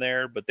of them on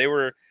there. But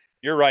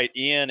you're right.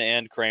 Ian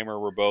and Kramer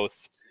were both.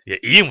 Yeah,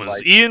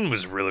 Ian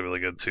was really, really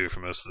good too for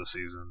most of the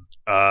season.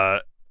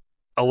 A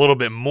little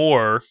bit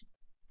more.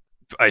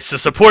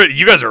 Support.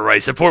 You guys are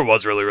right. Support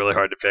was really, really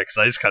hard to pick.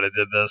 So I just kind of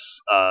did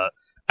this.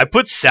 I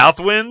put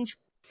Southwind.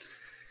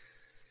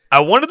 I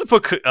wanted to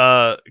put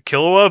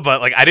Killua,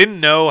 but like I didn't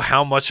know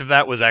how much of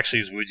that was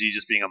actually Zwuji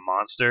just being a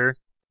monster.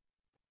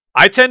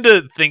 I tend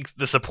to think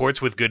the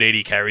supports with good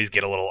 80 carries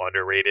get a little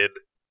underrated.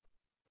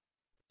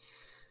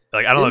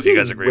 Like I don't know if you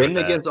guys agree with Win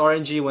that. against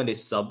RNG when they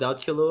subbed out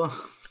Killua.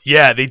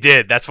 Yeah, they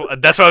did. That's why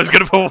I was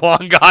gonna put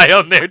one guy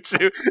on there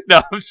too.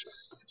 No,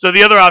 so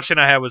the other option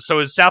I had was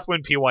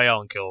Southwind, PYL,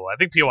 and Killua. I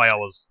think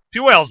PYL's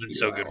been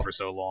so good for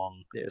so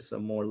long. There's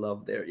some more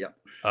love there. Yep.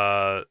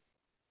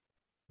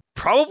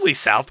 Probably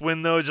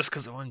Southwind though, just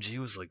because OMG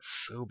was like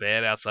so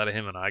bad outside of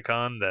him and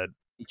Icon that.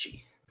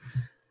 Ichi.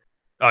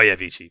 Oh yeah,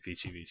 Vici.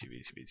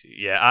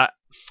 Yeah, I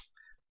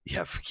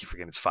keep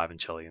forgetting it's 5 and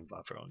Chelly and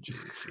Bob for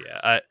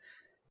OMGs.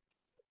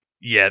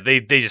 Yeah, they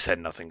just had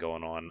nothing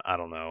going on. I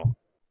don't know.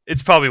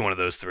 It's probably one of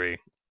those three.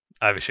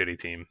 I have a shitty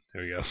team.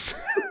 There we go.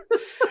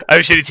 I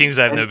have shitty teams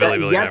that have no Billy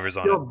members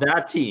on it.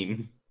 That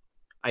team,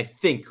 I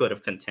think, could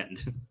have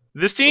contended.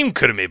 This team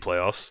could have made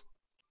playoffs.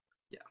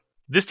 Yeah.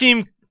 This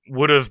team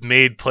would have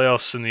made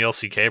playoffs in the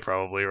LCK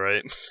probably,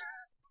 right?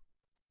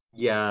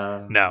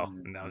 Yeah. No,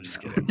 I'm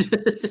just kidding.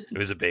 It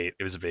was a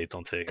bait.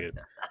 Don't take it.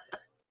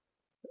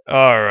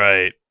 All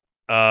right.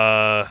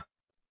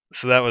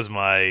 So that was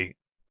my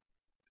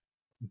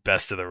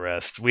best of the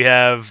rest. We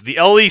have the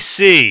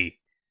LEC.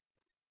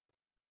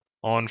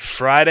 On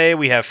Friday,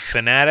 we have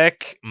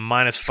Fnatic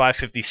minus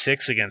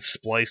 556 against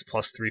Splice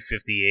plus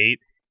 358.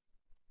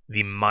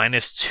 The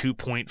minus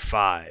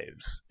 2.5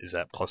 is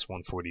at plus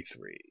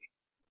 143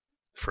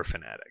 for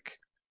Fnatic.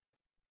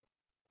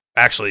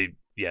 Actually,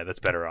 yeah, that's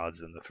better odds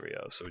than the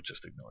 3-0, so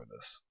just ignore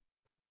this.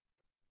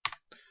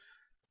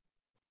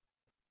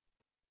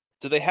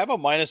 Do they have a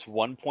minus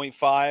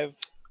 1.5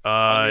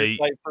 on your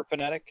site for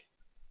Fnatic?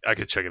 I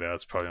could check it out.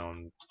 It's probably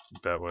on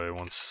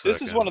Betway.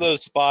 This is one of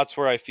those spots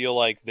where I feel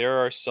like there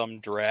are some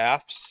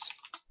drafts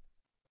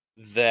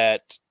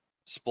that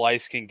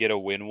Splice can get a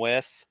win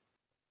with,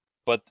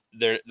 but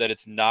that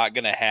it's not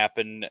going to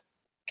happen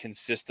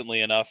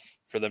consistently enough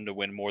for them to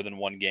win more than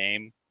one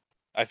game.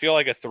 I feel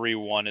like a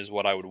 3-1 is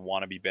what I would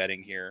want to be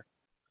betting here.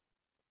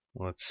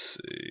 Let's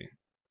see.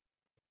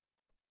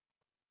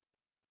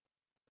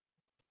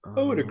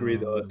 I would agree,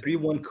 though. A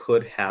 3-1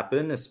 could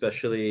happen,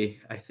 especially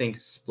I think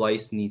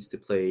Splice needs to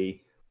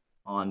play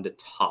on the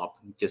top,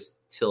 just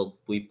tilt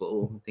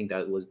Weeple. I think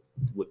that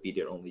would be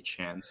their only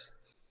chance.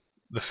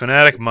 The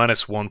Fnatic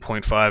minus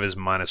 1.5 is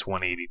minus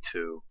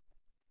 182.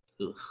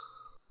 Ugh.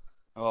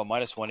 Oh,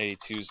 minus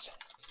 182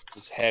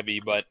 is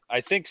heavy, but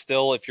I think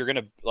still, if you're going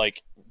to,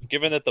 like,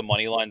 given that the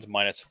money line's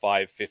minus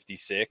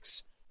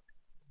 556,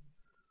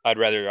 I'd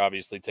rather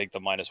obviously take the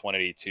minus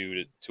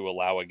 182 to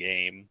allow a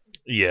game.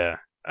 Yeah.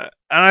 And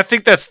I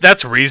think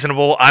that's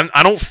reasonable.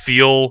 I don't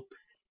feel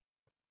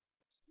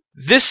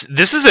this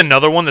is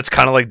another one that's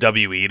kind of like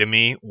WE to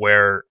me,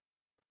 where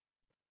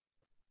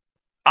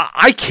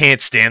I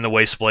can't stand the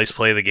way Splice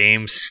play the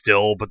game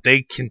still, but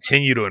they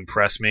continue to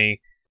impress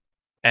me,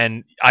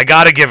 and I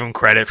gotta give them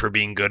credit for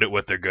being good at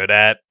what they're good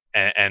at,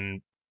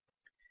 and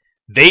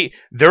they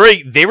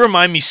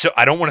remind me so.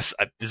 I don't want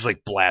to. This is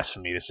like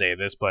blasphemy to say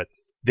this, but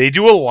they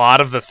do a lot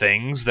of the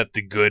things that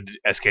the good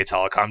SK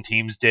Telecom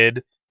teams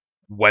did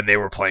when they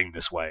were playing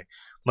this way.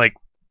 Like,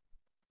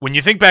 when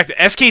you think back to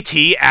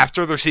SKT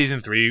after their Season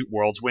 3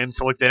 Worlds win,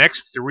 for like the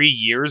next 3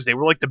 years, they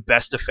were like the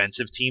best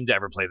defensive team to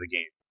ever play the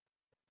game.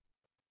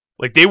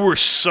 Like, they were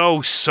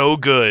so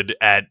good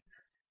at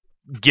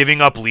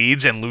giving up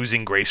leads and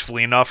losing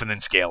gracefully enough and then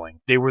scaling.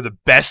 They were the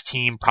best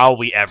team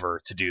probably ever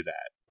to do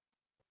that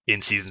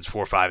in Seasons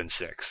 4, 5, and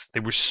 6.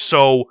 They were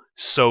so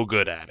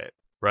good at it,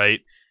 right?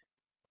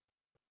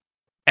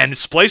 And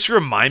Splice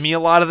remind me a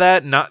lot of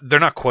that. They're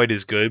not quite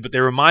as good, but they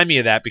remind me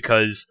of that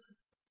because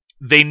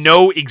they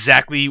know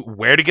exactly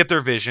where to get their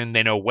vision,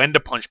 they know when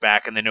to punch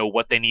back, and they know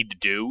what they need to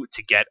do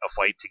to get a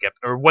fight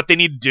or what they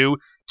need to do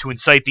to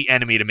incite the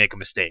enemy to make a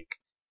mistake.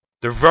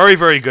 They're very,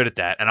 very good at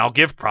that, and I'll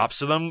give props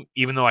to them,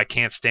 even though I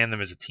can't stand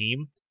them as a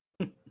team.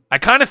 I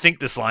kind of think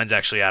this line's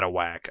actually out of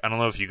whack. I don't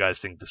know if you guys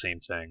think the same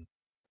thing.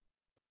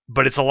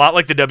 But it's a lot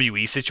like the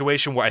WE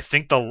situation where I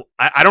think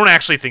I don't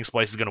actually think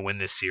Splice is going to win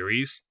this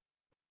series.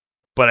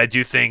 But I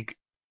do think,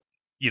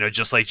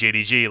 just like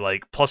JDG,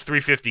 like plus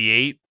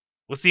 358.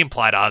 What's the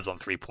implied odds on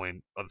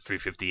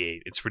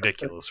 358? It's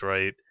ridiculous,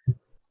 right?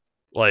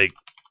 Like,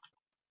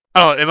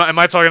 oh, am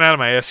I talking out of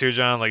my ass here,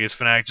 John? Like, is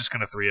Fnatic just going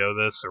to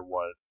 3-0 this or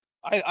what?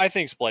 I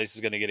think Splice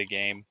is going to get a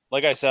game.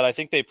 Like I said, I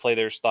think they play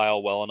their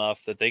style well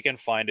enough that they can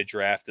find a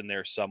draft in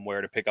there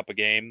somewhere to pick up a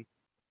game.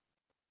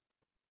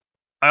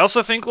 I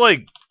also think,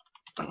 like,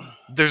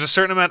 there's a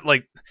certain amount,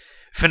 like,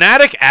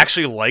 Fnatic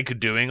actually like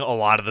doing a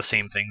lot of the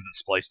same things that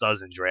Splice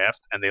does in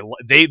draft, and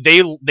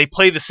they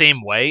play the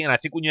same way. And I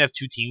think when you have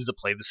two teams that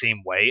play the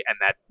same way, and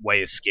that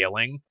way is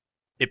scaling,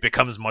 it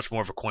becomes much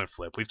more of a coin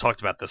flip. We've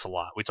talked about this a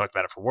lot. We talked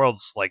about it for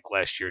Worlds like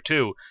last year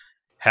too,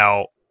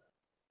 how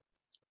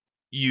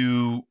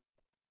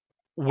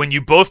when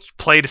you both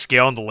play to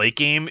scale in the late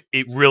game,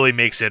 it really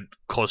makes it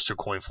close to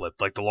coin flip.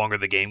 Like, the longer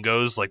the game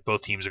goes, like,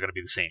 both teams are going to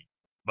be the same.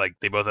 Like,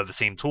 they both have the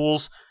same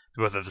tools,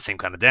 they both have the same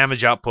kind of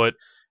damage output.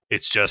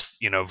 It's just,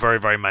 very,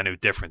 very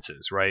minute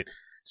differences, right?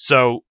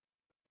 So,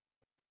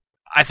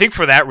 I think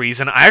for that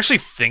reason, I actually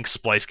think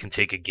Splice can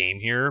take a game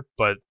here,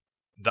 but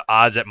the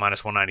odds at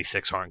minus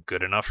 196 aren't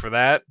good enough for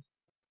that.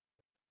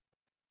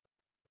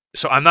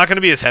 So I'm not going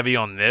to be as heavy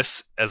on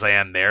this as I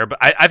am there, but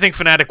I think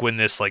Fnatic win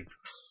this, like,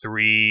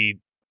 3...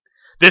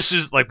 This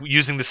is, like,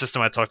 using the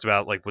system I talked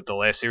about, like, with the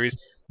last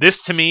series.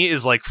 This, to me,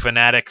 is, like,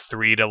 Fnatic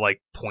 3 to,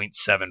 like,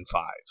 0.75.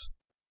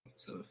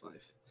 0.75.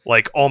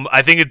 Like,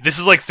 I think this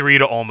is like 3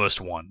 to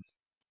almost 1,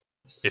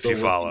 if So you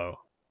follow.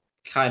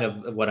 Kind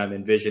of what I'm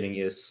envisioning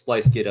is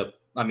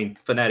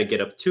Fnatic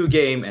get up 2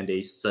 game, and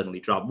they suddenly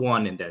drop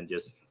 1, and then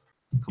just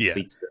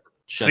completes the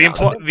So the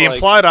shutout.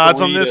 implied odds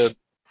on this...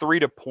 3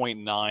 to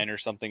 0.9 or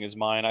something is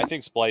mine. I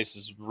think Splice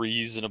is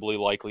reasonably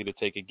likely to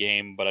take a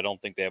game, but I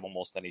don't think they have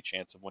almost any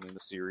chance of winning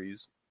the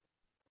series.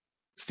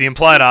 So the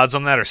implied odds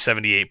on that are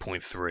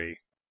 78.3.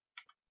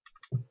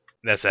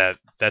 That's at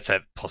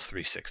plus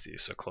 360,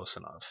 so close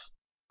enough.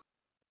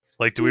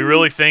 Like, do we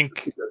really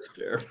think... That's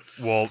fair.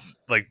 Well,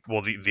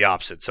 the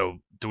opposite. So,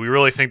 do we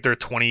really think they're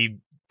 20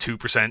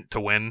 22% to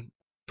win,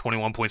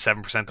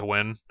 21.7% to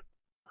win.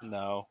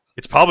 No.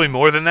 It's probably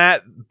more than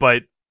that,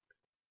 but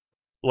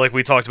like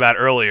we talked about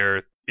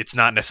earlier, it's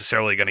not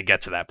necessarily going to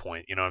get to that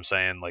point. You know what I'm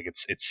saying? Like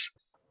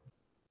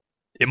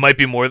it might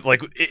be more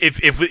like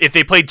if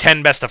they played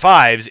 10 best of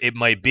fives, it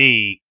might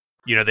be,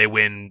 they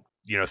win,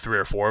 3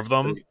 or 4 of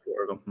them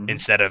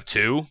instead of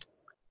 2.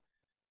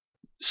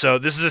 So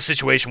this is a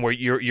situation where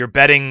you're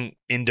betting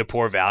into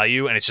poor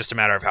value, and it's just a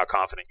matter of how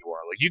confident you are.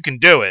 Like, you can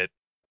do it.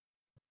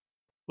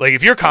 Like,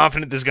 if you're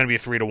confident this is going to be a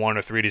 3-1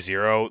 or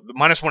 3-0, the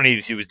minus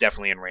 182 is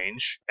definitely in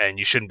range, and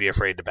you shouldn't be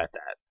afraid to bet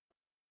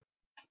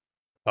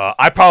that.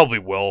 I probably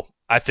will.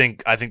 I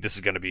think this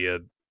is going to be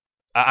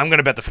I'm going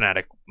to bet the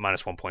Fnatic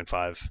minus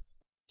 1.5.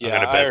 Yeah,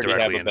 I already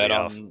have a bet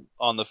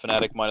on the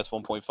Fnatic minus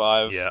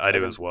 1.5. Yeah, I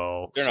do as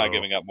well. They're not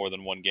giving up more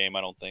than one game,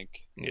 I don't think.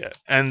 Yeah,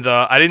 and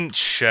I didn't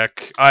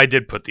check. I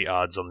did put the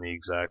odds on the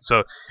exact.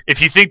 So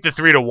if you think the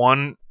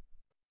 3-1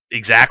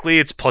 exactly,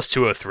 it's plus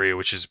 203,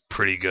 which is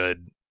pretty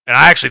good. And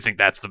I actually think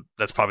that's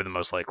probably the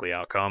most likely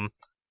outcome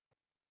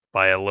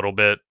by a little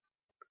bit.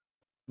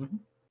 Mm-hmm.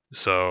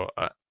 So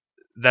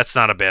that's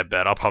not a bad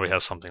bet. I'll probably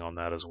have something on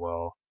that as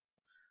well.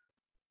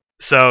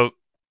 So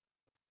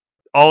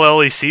all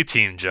LEC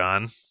team,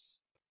 John.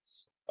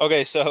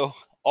 Okay, so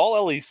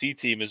all LEC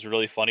team is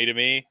really funny to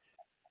me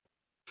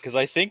because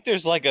I think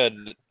there's like a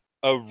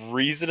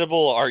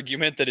reasonable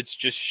argument that it's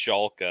just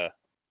Schalke.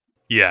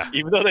 Yeah.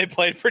 Even though they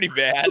played pretty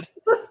bad.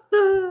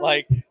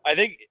 Like, I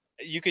think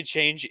you could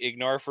change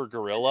Ignar for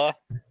Gorilla.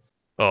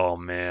 Oh,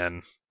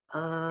 man.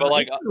 But,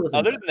 like,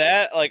 other than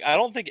that, like, I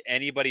don't think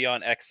anybody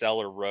on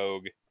XL or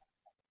Rogue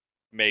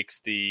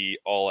makes the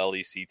all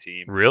LEC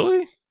team.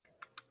 Really?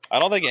 I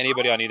don't think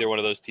anybody on either one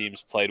of those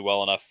teams played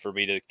well enough for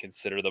me to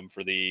consider them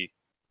for the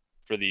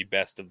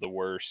best of the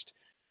worst.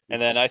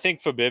 And then I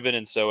think Fabibin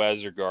and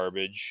Soaz are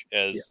garbage,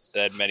 as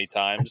said many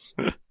times.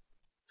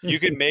 You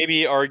could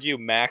maybe argue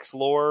Max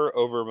Lore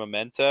over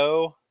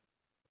Memento.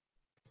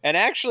 And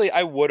actually,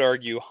 I would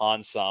argue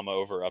Han Sama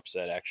over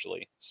Upset,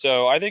 actually.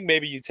 So I think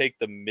maybe you take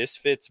the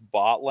Misfits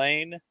bot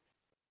lane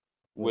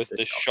with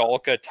the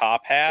Schalke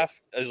top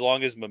half, as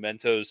long as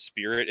Memento's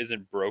spirit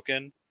isn't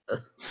broken.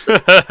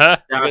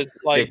 Because,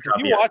 like,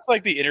 if you watch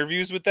like the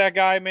interviews with that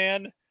guy,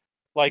 man,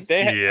 like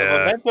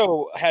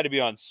Memento had to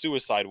be on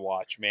suicide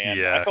watch, man.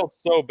 Yeah. I felt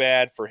so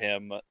bad for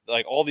him.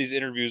 Like, all these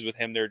interviews with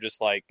him, they're just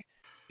like,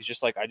 he's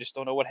just like, I just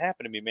don't know what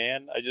happened to me,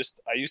 man. I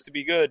used to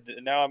be good,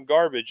 and now I'm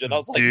garbage. And I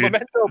was like, dude,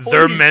 Memento, please,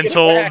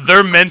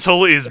 their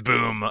mental is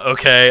boom.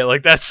 Okay,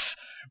 like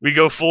we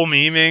go full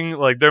memeing.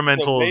 Like, their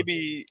mental. So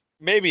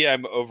maybe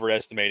I'm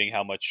overestimating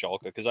how much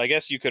Schalke, because I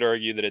guess you could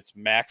argue that it's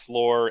Max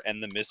Lore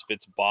and the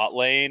Misfits bot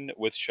lane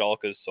with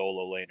Schalke's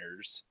solo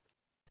laners.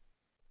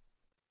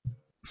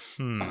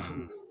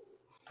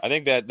 I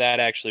think that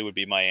actually would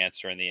be my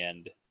answer in the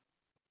end,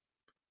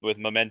 with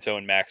Memento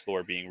and Max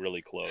Lore being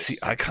really close. See,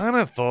 I kind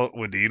of thought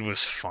Wadid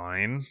was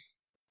fine.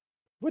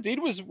 Wadid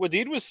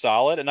was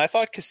solid, and I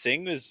thought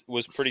Kasing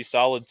was pretty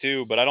solid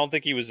too, but I don't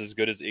think he was as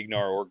good as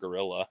Ignar or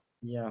Gorilla.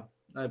 Yeah,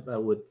 I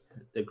would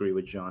agree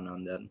with John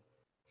on that.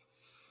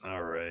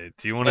 All right.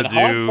 Do you want to do...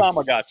 Han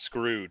Sama got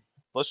screwed.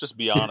 Let's just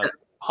be honest.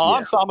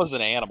 Han Sama's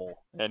an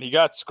animal, and he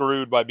got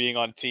screwed by being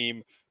on a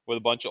team with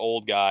a bunch of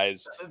old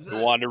guys who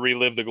wanted to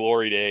relive the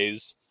glory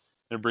days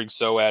and bring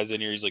Soaz in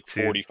here. He's like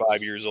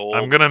 45 years old.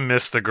 I'm going to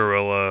miss the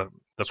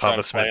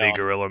Papa Smithy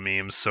gorilla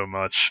memes so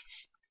much.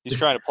 He's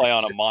trying to play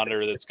on a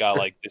monitor that's got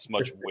like this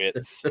much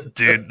width.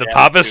 Dude, the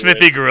Papa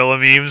Smithy gorilla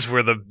memes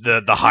were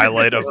the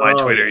highlight of my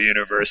Twitter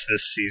universe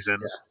this season.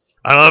 Yes.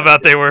 I don't know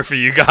about they were for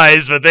you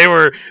guys, but they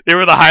were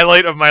the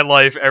highlight of my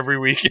life every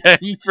weekend.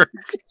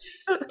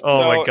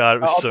 My god,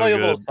 it was so good. I'll tell you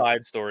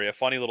a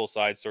funny little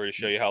side story to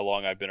show you how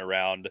long I've been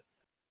around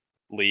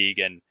League,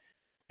 and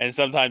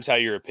sometimes how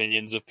your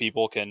opinions of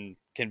people can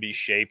be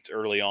shaped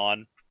early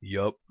on.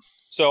 Yep.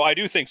 So I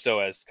do think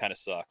Soaz kind of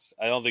sucks.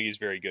 I don't think he's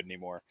very good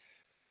anymore.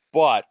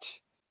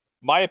 But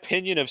my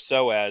opinion of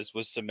Soaz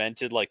was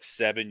cemented like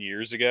 7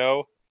 years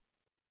ago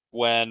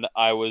when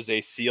I was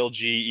a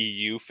CLG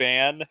EU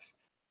fan.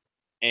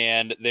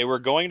 And they were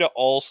going to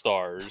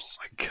All-Stars.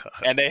 Oh my God.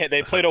 And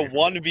they played a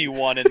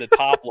 1v1 in the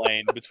top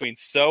lane between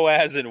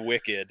Soaz and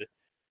Wicked.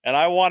 And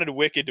I wanted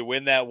Wicked to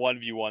win that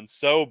 1v1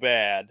 so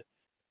bad.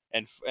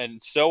 And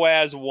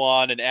Soaz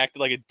won and acted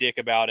like a dick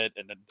about it.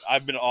 And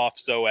I've been off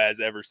Soaz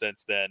ever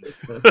since then.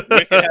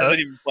 Wicked hasn't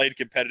even played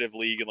competitive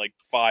League in like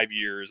 5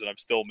 years, and I'm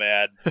still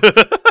mad.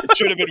 It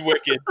should have been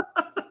Wicked.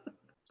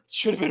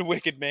 Should have been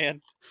Wicked,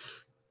 man.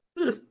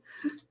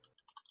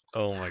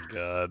 Oh my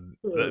God.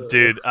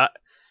 Dude, all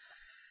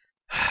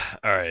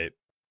right,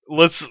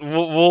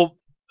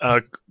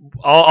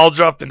 I'll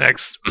drop the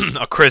next.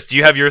 Chris, do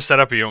you have yours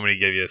set up, or you want me to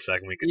give you a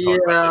second? We can talk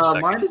about this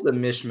second. Mine is a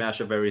mishmash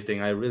of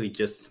everything.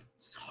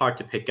 It's hard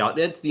to pick out.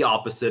 It's the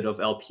opposite of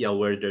LPL,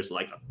 where there's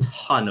like a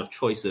ton of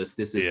choices.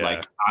 This is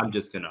like, I'm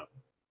just gonna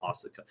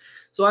also cut.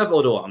 So I have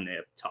Odo Omne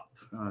up top.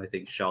 I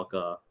think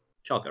Schalke,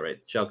 right?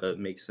 Schalke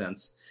makes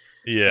sense.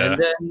 Yeah.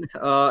 And then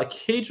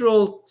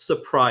Cadril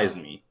surprised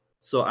me,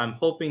 so I'm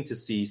hoping to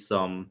see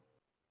some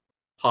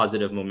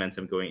positive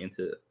momentum going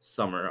into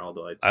summer.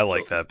 Although I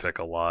like that pick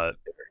a lot.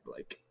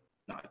 Like,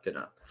 not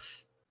gonna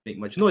make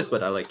much noise,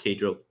 but I like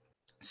K-Drill.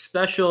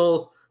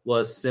 Special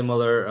was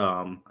similar.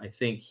 I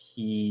think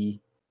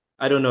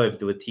I don't know if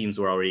the teams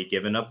were already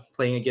given up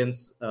playing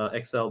against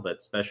XL,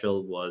 but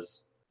Special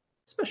was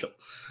special.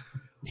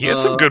 He had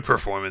some good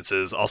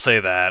performances. I'll say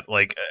that.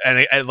 Like,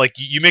 and like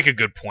you make a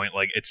good point.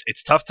 Like,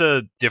 it's tough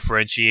to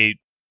differentiate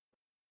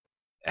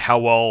how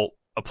well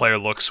a player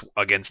looks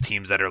against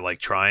teams that are like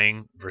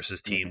trying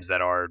versus teams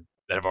that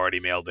have already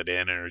mailed it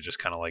in and are just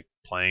kind of like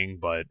playing.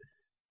 But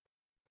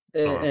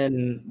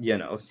and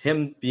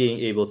him being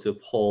able to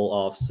pull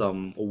off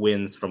some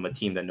wins from a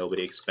team that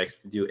nobody expects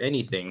to do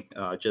anything,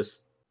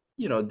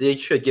 they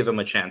should give him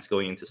a chance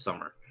going into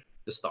summer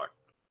to start.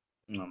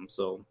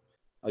 So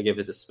I'll give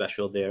it a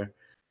special there.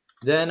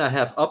 Then I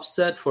have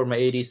upset for my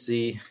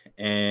ADC,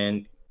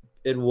 and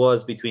it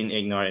was between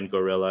Ignar and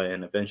Gorilla,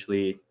 and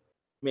eventually,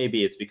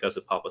 maybe it's because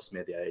of Papa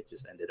Smithy, I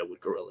just ended up with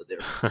Gorilla there.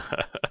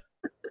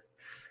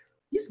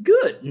 He's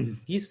good.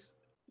 He's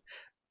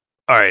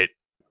all right.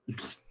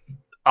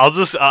 I'll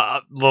just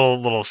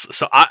little.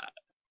 So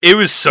it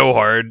was so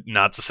hard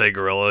not to say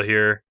Gorilla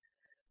here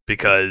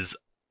because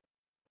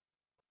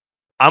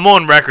I'm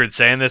on record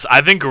saying this.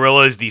 I think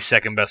Gorilla is the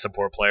second best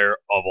support player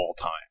of all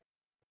time.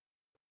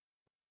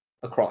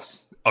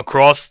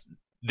 Across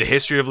the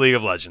history of League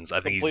of Legends,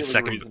 I think he's the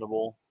second.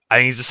 Reasonable. I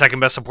think he's the second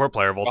best support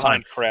player of all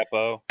time.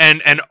 Crapo.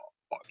 And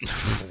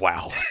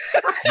wow,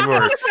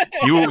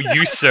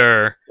 you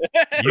sir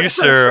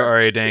are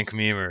a dank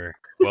memer.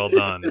 Well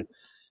done.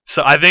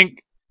 So I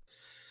think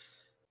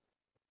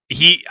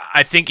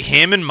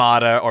him and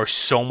Mata are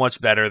so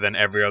much better than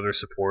every other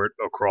support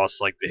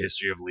across like the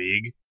history of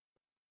League.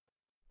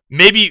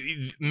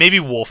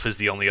 Maybe Wolf is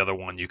the only other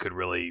one you could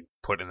really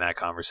put in that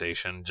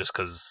conversation, just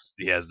because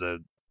he has the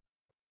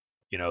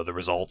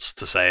results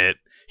to say it.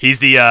 He's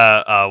the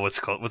what's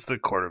the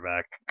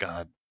quarterback?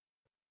 God,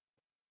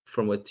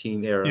 from what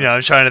team era?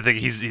 I'm trying to think.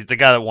 He's the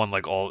guy that won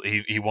like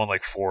he won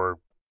like 4.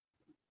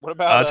 What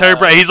about Terry?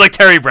 He's like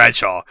Terry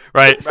Bradshaw,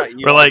 right?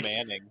 We're like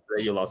Manning?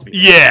 You lost me.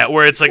 Yeah,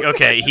 where it's like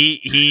okay,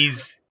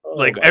 he's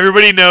like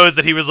everybody knows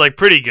that he was like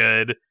pretty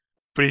good.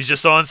 But he's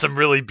just on some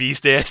really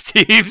beast-ass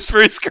teams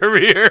for his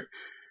career.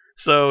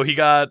 So he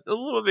got a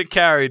little bit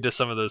carried to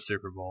some of those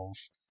Super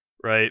Bowls,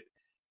 right?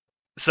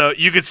 So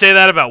you could say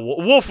that about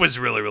Wolf. Wolf was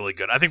really, really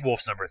good. I think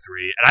Wolf's number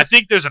 3. And I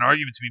think there's an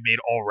argument to be made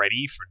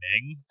already for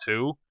Ning,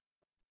 too.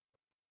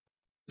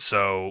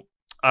 So,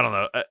 I don't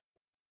know.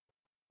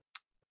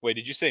 Wait,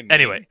 did you say Ming?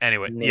 Anyway.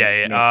 Ning,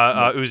 yeah.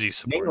 Ning. Uzi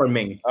support. Ming or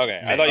Ming? Okay,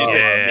 I thought you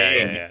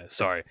said Ming. Yeah,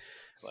 sorry.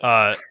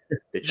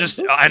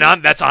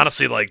 That's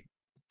honestly like,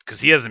 because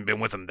he hasn't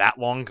been with them that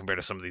long compared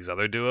to some of these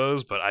other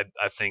duos, but I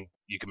think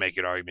you can make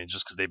an argument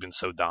just because they've been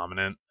so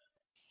dominant.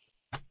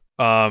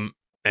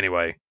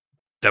 Anyway,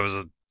 that was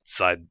a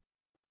side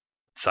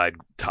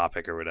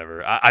topic or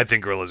whatever. I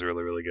think Gorilla's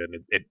really, really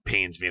good. It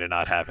pains me to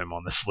not have him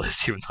on this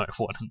list, even though I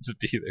want him to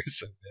be there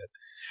so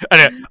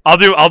bad. Anyway,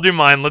 I'll do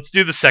mine. Let's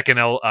do the second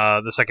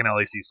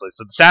LEC slate.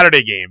 So the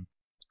Saturday game.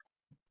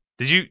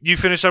 Did you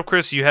finish up,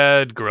 Chris? You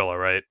had Gorilla,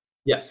 right?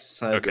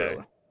 Yes. Okay.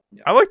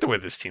 Yeah. I like the way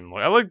this team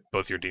looks. I like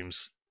both your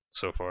teams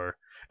so far.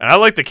 And I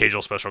like the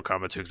Casual Special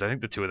combo too, because I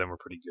think the two of them were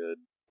pretty good.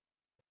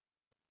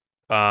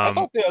 I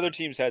thought the other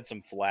teams had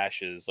some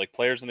flashes. Like,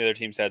 players on the other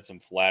teams had some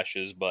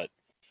flashes, but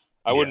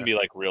I wouldn't be,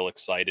 like, real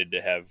excited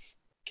to have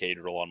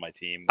K-Drill on my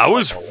team. I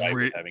was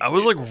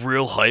like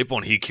real hype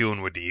on Hikyu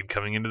and Wadid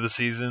coming into the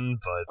season,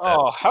 but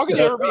how can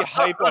you ever be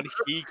hype on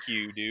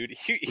Hikyu, dude?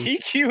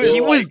 Hikyu is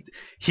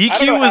Hikyu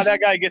I don't know how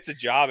that guy gets a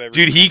job every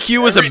dude.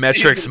 Hikyu was a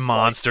metrics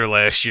monster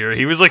last year.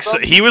 He was like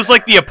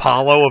the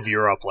Apollo of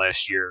Europe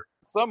last year.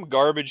 Some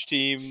garbage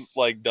team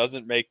like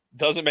doesn't make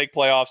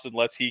playoffs and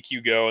lets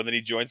Hikyu go, and then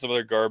he joins some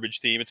other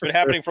garbage team. It's been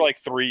happening for like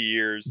 3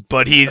 years.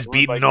 But he's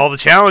beaten all the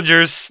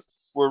challengers.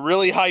 We're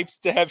really hyped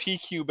to have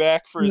Hikyu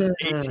back for his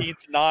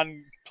 18th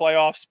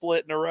non-playoff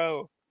split in a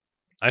row.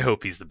 I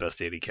hope he's the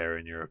best AD carry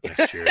in Europe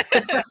next year.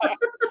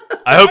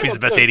 I hope he's the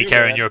best AD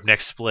carry in Europe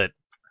next split.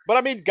 But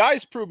I mean,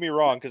 guys prove me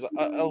wrong, because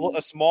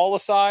a small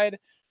aside,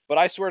 but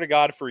I swear to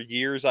God, for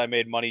years I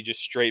made money just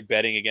straight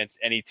betting against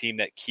any team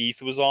that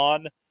Keith was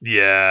on.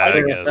 Yeah,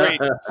 I guess.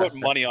 Put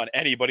money on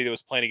anybody that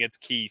was playing against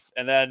Keith,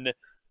 and then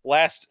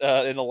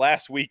in the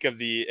last week of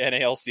the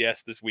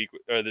NALCS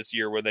this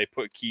year, where they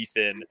put Keith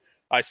in,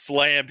 I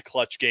slammed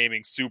Clutch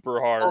Gaming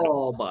super hard.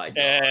 Oh my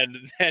god!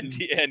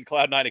 And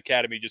Cloud9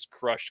 Academy just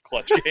crushed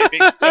Clutch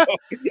Gaming. So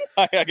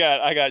I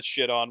got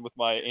shit on with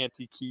my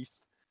anti Keith.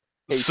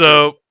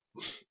 So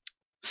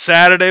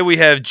Saturday we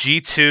have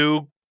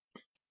G2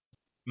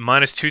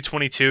 minus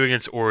 222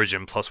 against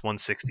Origin plus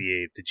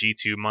 168. The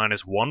G2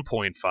 minus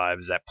 1.5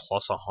 is at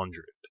plus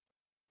 100.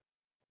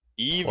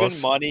 Even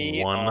plus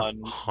money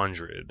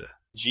 100. On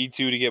G2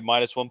 to get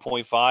minus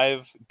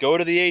 1.5. Go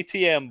to the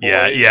ATM,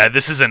 boys. Yeah,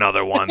 this is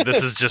another one.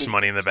 This is just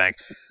money in the bank.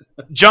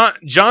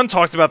 John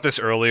talked about this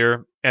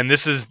earlier, and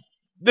this is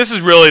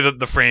really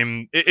the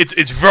frame.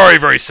 It's very,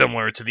 very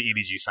similar to the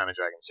EDG Sign of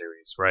Dragon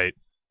series, right?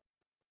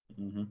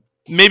 Mm-hmm.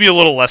 Maybe a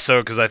little less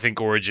so, because I think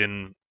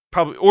Origin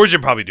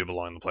Origin probably do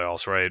belong in the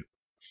playoffs, right?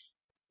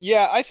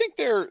 Yeah, I think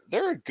they're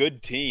a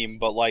good team,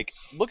 but like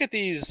look at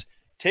these.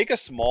 Take a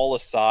small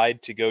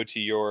aside to go to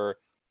your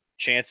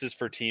chances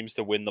for teams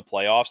to win the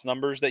playoffs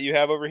numbers that you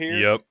have over here.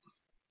 Yep.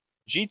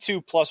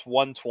 G2 plus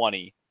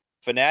 120,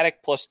 Fnatic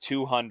plus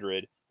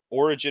 200,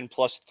 Origin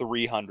plus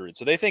 300.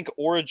 So they think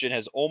Origin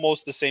has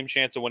almost the same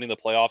chance of winning the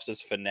playoffs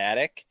as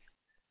Fnatic.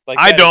 Like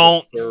I that is a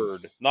don't.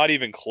 third, not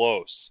even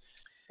close.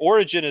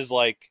 Origin is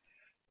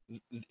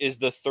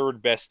the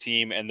third best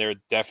team, and they're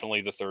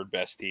definitely the third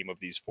best team of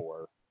these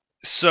four.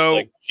 So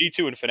Like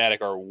G2 and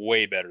Fnatic are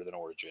way better than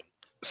Origin.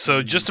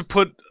 So just to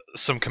put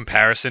some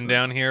comparison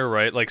down here,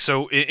 right? Like,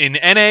 so in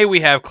NA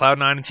we have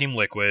Cloud9 and Team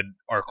Liquid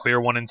are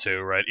clear 1 and 2,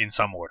 right? In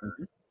some order,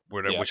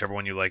 whichever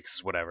one you like,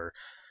 whatever.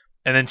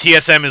 And then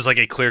TSM is like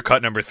a clear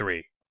cut number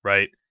 3,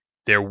 right?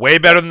 They're way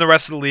better than the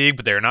rest of the league,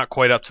 but they're not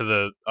quite up to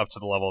the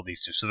level of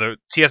these two. So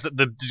there's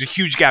a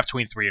huge gap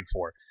between 3 and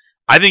 4.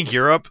 I think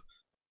Europe,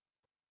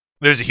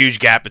 there's a huge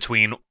gap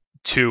between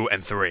 2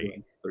 and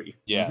 3.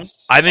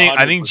 Yes. I think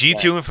 100%.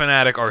 G2 and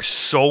Fnatic are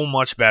so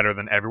much better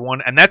than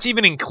everyone, and that's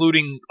even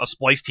including a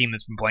Splice team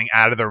that's been playing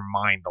out of their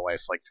mind the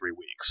last 3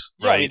 weeks.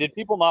 Yeah, right? I mean, did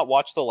people not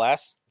watch the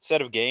last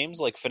set of games?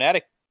 Like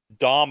Fnatic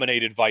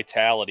dominated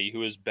Vitality,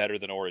 who is better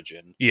than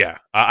Origin. Yeah,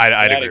 I'd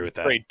Fnatic agree with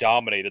that. straight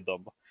dominated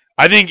them.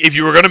 I think if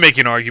you were going to make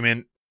an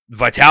argument,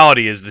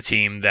 Vitality is the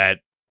team that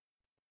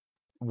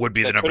would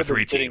be the number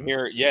 3 team.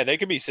 Yeah, they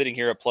could be sitting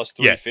here at plus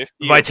 350.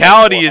 Yeah.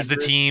 Vitality is the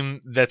team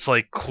that's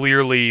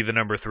clearly the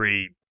number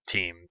 3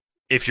 team.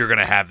 If you're going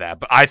to have that,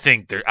 but I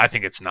think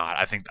it's not.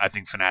 I think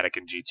Fnatic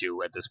and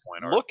G2 at this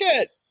point are.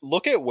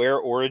 Look at where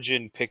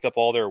Origin picked up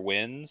all their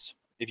wins.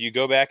 If you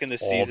go back in the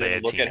season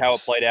and look at how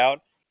it played out,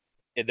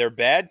 they're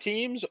bad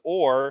teams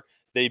or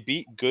they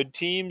beat good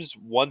teams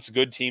once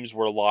good teams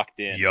were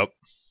locked in. Yep.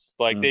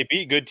 They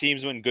beat good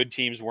teams when good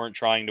teams weren't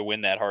trying to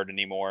win that hard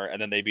anymore,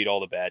 and then they beat all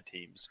the bad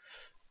teams.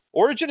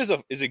 Origin is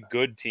a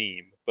good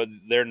team, but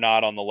they're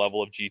not on the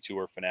level of G2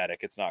 or Fnatic.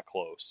 It's not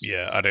close.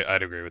 Yeah,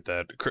 I'd agree with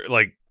that.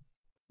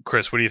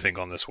 Chris, what do you think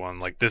on this one?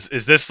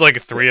 Is this like a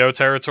 3-0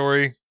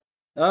 territory?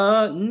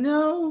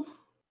 No.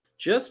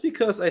 Just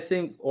because I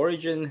think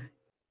Origin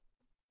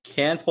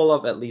can pull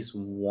up at least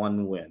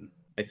one win.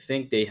 I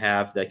think they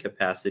have that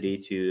capacity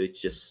to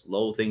just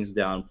slow things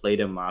down, play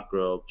the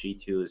macro.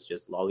 G2 is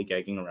just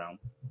lollygagging around.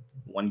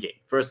 One game.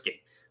 First game.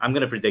 I'm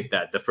going to predict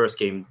that. The first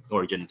game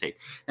Origin take.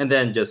 And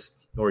then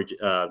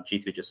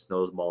G2 just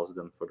snowballs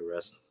them for the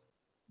rest.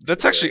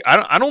 That's actually...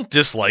 I don't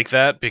dislike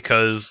that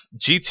because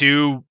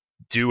G2...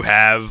 do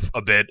have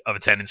a bit of a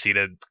tendency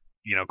to,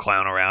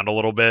 clown around a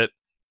little bit.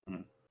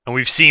 And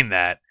we've seen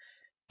that.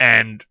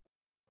 And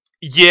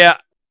yeah,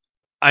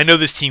 I know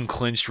this team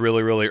clinched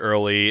really, really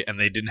early and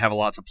they didn't have a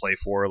lot to play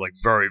for,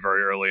 very,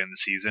 very early in the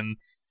season.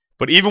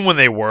 But even when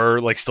they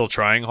were, still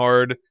trying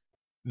hard,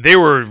 they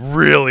were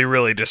really,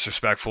 really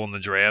disrespectful in the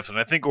draft. And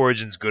I think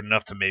Origin's good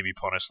enough to maybe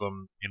punish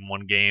them in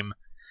one game.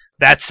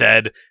 That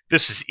said,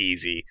 this is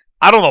easy.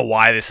 I don't know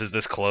why this is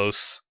this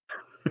close.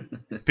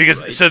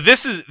 Because right. So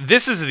this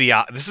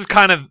is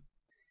kind of,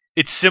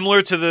 it's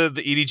similar to the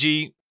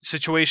EDG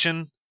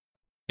situation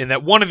in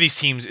that one of these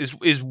teams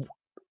is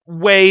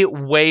way,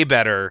 way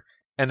better,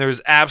 and there's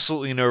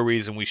absolutely no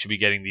reason we should be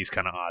getting these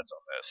kind of odds on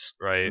this,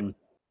 right?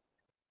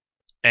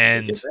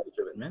 And take advantage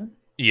of it, man.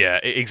 Yeah,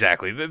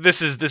 exactly.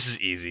 This is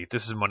easy.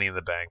 This is money in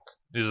the bank.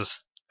 This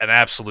is an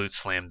absolute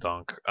slam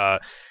dunk.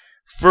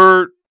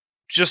 For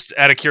just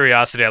out of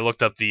curiosity, I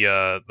looked up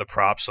the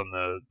props on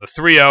the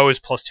 3-0 is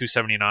plus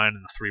 279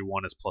 and the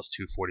 3-1 is plus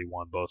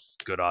 241. Both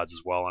good odds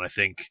as well. And I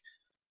think,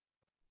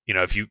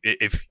 if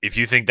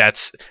you think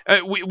that's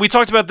we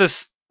talked about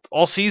this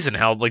all season,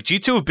 how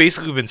G2 have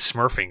basically been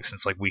smurfing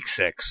since week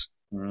 6,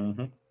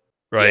 Mm-hmm.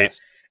 right?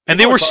 Yes. And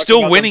they were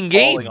still winning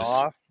games.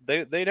 Off.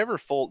 They never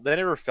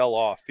fell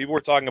off. People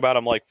were talking about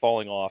them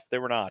falling off. They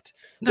were not.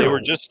 No. They were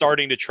just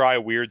starting to try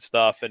weird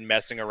stuff and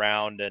messing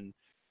around and.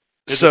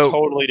 It's a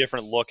totally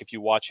different look if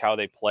you watch how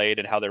they played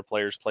and how their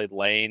players played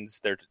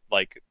lanes. They're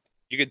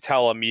you could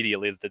tell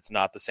immediately that it's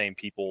not the same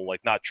people,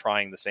 not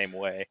trying the same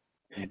way.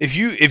 If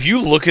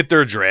you look at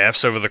their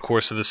drafts over the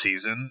course of the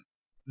season,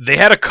 they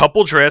had a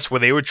couple drafts where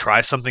they would try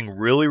something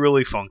really,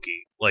 really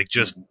funky,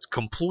 just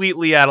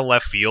completely out of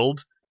left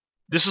field.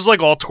 This is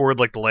all toward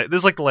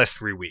the last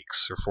 3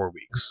 weeks or 4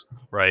 weeks,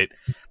 right?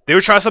 They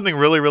would try something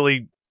really,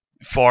 really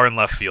far in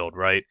left field,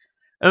 right?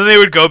 And then they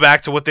would go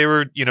back to what they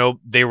were,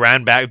 they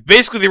ran back.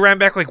 Basically, they ran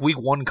back week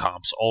 1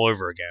 comps all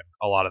over again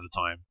a lot of the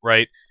time,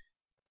 right?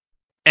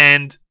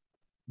 And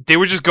they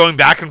were just going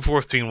back and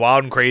forth between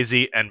wild and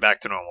crazy and back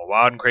to normal,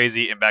 wild and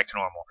crazy and back to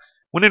normal.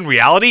 When in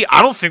reality,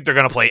 I don't think they're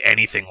going to play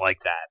anything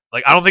like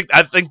that.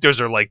 I think those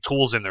are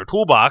tools in their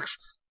toolbox.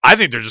 I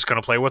think they're just going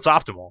to play what's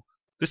optimal.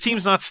 This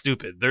team's not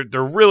stupid.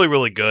 They're really,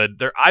 really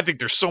good. I think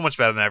they're so much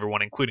better than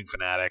everyone, including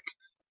Fnatic.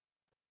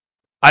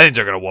 I think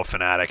they're going to whoop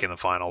Fnatic in the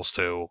finals,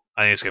 too.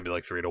 I think it's going to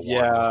be 3-1.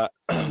 Yeah,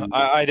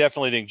 I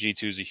definitely think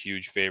G2 is a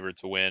huge favorite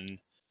to win.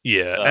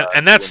 Yeah,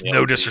 and that's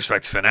no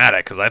disrespect to Fnatic,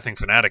 because I think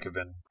Fnatic have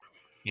been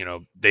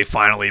they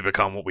finally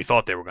become what we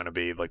thought they were going to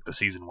be, like the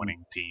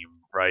season-winning team,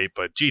 right?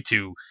 But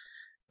G2,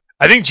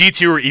 I think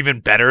G2 are even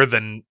better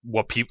than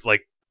what people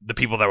like the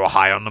people that were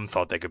high on them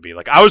thought they could be.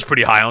 Like I was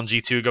pretty high on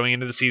G2 going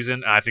into the season,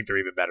 and I think they're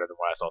even better than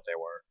what I thought they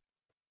were.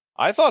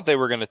 I thought they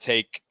were going to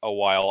take a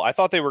while. I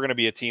thought they were going to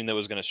be a team that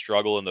was going to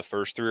struggle in the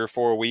first 3 or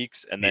 4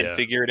 weeks and then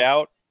figure it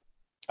out.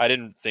 I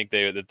didn't think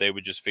that they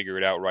would just figure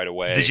it out right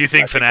away. Did you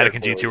think Fnatic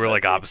and G2 were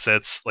like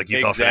opposites? Like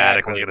you thought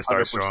Fnatic was going to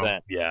start 100%. Strong?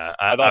 Yeah,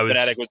 I thought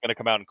Fnatic was going to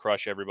come out and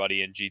crush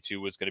everybody, and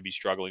G2 was going to be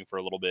struggling for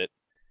a little bit.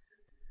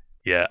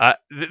 Yeah,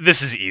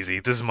 this is easy.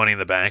 This is Money in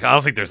the Bank. I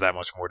don't think there's that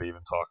much more to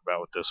even talk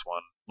about with this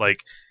one. Like,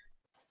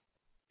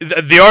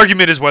 the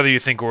argument is whether you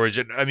think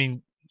Origin. I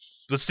mean,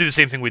 let's do the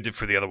same thing we did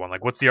for the other one.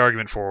 Like, what's the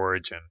argument for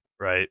Origin?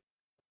 Right?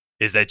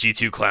 Is that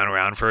G2 clown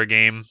around for a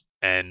game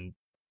and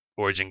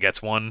Origin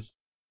gets one?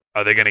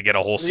 Are they going to get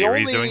a whole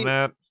series doing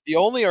that? The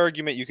only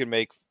argument you can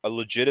make, a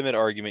legitimate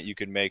argument you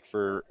can make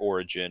for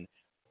Origin,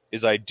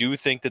 is I do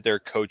think that their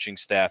coaching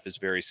staff is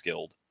very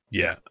skilled.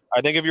 Yeah. I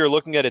think if you're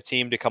looking at a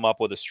team to come up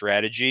with a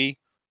strategy,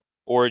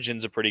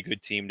 Origin's a pretty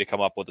good team to come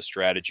up with a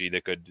strategy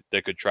that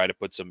could try to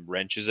put some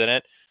wrenches in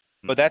it.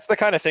 But that's the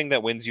kind of thing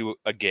that wins you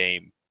a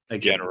game,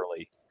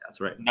 generally.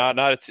 That's right.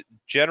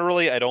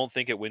 Generally, I don't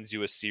think it wins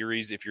you a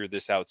series if you're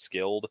this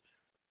outskilled.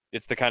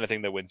 It's the kind of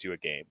thing that wins you a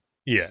game.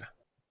 Yeah.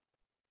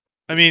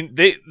 I mean,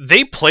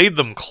 they played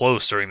them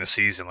close during the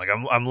season. Like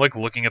I'm like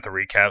looking at the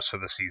recaps for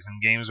the season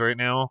games right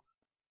now.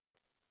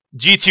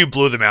 G2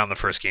 blew them out in the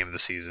first game of the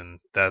season.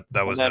 That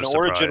was no surprise.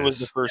 Origin was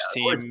the first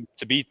team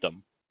to beat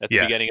them at the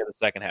beginning of the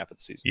second half of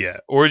the season. Yeah,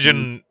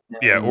 Origin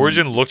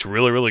looked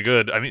really, really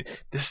good. I mean,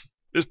 this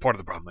is part of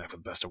the problem I have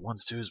with the best of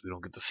ones too, is we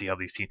don't get to see how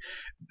these teams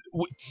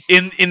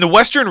in the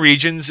Western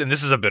regions, and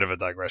this is a bit of a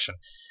digression.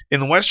 In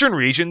the Western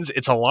regions,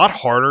 it's a lot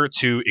harder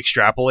to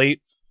extrapolate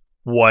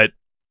what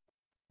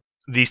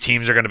these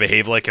teams are going to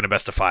behave like in a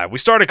best of 5. We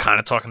started kind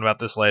of talking about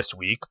this last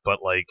week,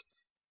 but like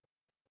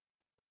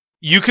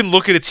you can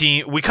look at a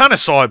team. We kind of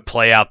saw it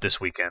play out this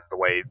weekend the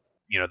way,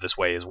 this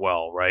way as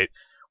well, right?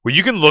 Where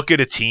you can look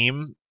at a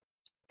team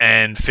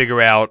and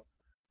figure out,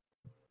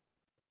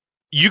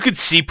 you could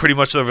see pretty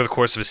much over the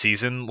course of a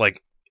season,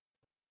 like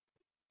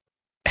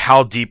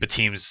how deep a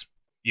team's,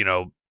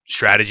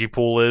 strategy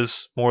pool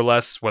is, more or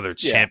less, whether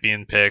it's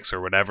champion picks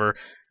or whatever.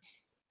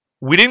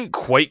 We didn't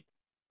quite.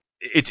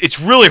 It's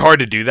really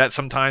hard to do that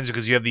sometimes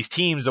because you have these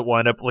teams that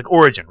wind up like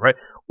Origin, right?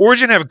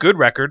 Origin have a good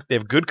record. They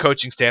have good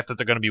coaching staff that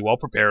they're going to be well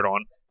prepared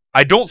on.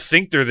 I don't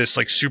think they're this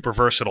like super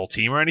versatile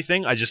team or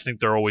anything. I just think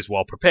they're always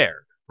well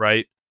prepared,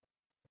 right?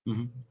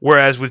 Mm-hmm.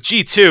 Whereas with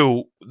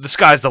G2, the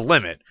sky's the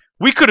limit.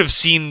 We could have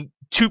seen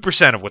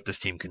 2% of what this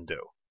team can do.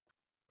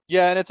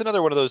 Yeah, and it's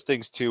another one of those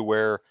things too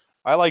where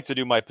I like to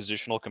do my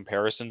positional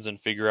comparisons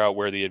and figure out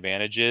where the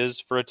advantage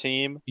is for a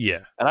team. Yeah.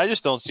 And I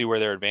just don't see where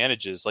their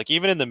advantage is. Like,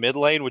 even in the mid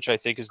lane, which I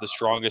think is the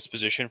strongest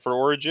position for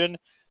Origin,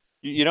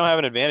 you don't have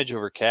an advantage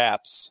over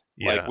Caps.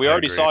 Yeah, like, we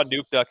already saw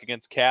Nuke Duck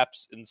against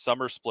Caps in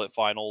Summer Split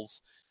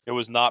Finals. It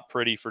was not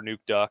pretty for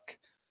Nuke Duck.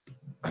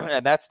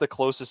 And that's the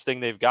closest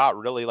thing they've got,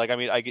 really. Like, I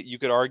mean, you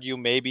could argue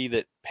maybe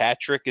that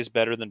Patrick is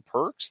better than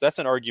Perks. That's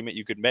an argument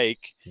you could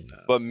make. No.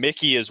 But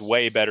Mickey is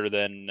way better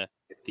than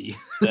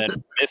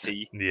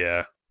Mythy.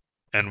 Yeah.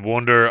 And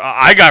Wonder,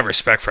 I got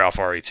respect for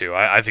Alfari too.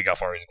 I think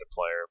Alfari's a good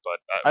player, but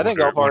I think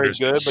Alfari's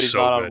good, but he's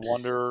not on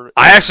Wonder.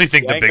 I actually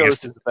think Yankos the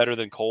biggest is better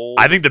than Cold.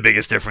 I think the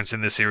biggest difference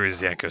in this series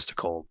is Yankos to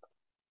Cold.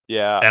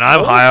 Yeah, and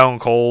I'm high on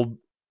Cold,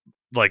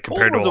 like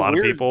compared to a lot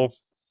of people.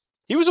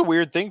 He was a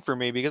weird thing for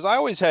me because I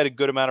always had a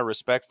good amount of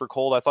respect for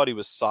Cold. I thought he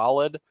was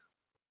solid,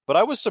 but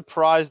I was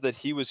surprised that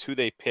he was who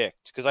they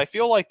picked because I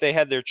feel like they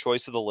had their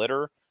choice of the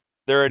litter.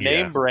 They're a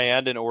name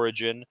brand in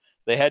Origin.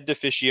 They had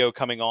Deficio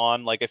coming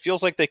on. Like, it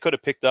feels like they could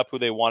have picked up who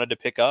they wanted to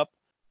pick up.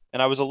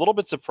 And I was a little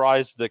bit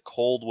surprised that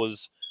Cold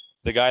was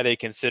the guy they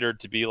considered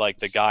to be, like,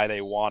 the guy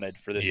they wanted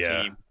for this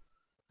team.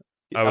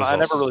 I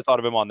never really thought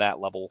of him on that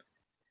level.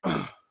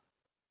 Yeah,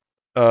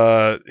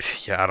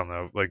 I don't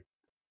know. Like,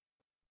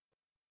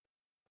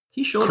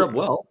 he showed up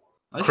well.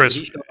 Chris,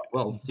 he showed up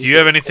well. Do you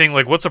have anything,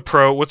 like, what's a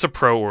pro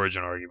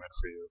Origin argument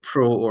for you?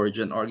 Pro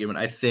Origin argument.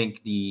 I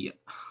think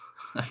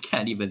I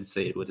can't even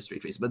say it with a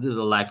straight face, but the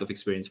lack of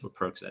experience for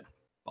Perks at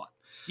bot.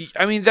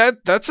 I mean,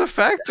 that's a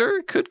factor.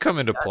 It could come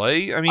into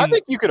play. I mean, I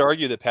think you could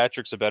argue that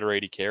Patrick's a better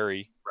AD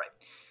carry. Right.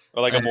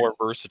 Or like a more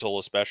versatile,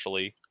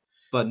 especially.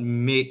 But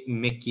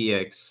Mickey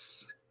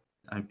X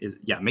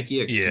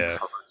Mickey X can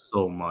cover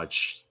so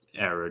much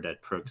error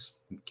that Perks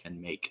can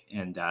make.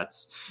 And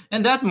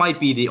that might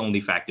be the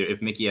only factor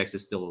if Mickey X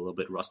is still a little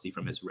bit rusty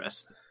from his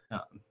rest.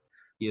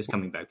 He is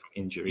coming back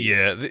from injury.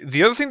 Yeah,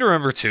 the other thing to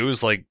remember too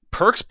is like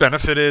Perks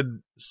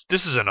benefited.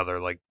 This is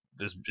another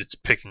it's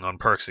picking on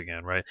Perks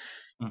again, right?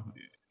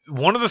 Mm-hmm.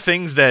 One of the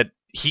things that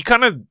he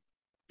kind of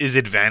is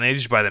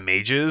advantaged by the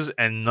mages,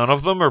 and none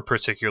of them are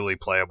particularly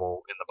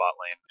playable in the bot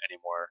lane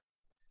anymore.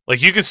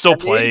 Like you can still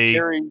play.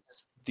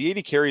 The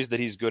AD carries that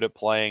he's good at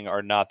playing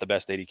are not the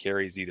best AD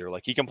carries either.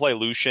 Like he can play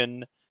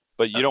Lucian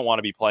but you don't want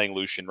to be playing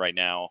Lucian right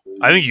now.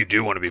 I think you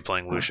do want to be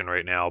playing Lucian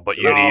right now, but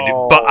you No.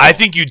 need. But I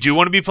think you do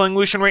want to be playing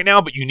Lucian right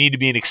now, but you need to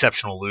be an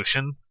exceptional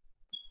Lucian.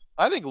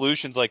 I think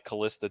Lucian's like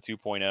Callista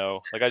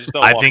 2.0. Like I just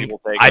don't I want think.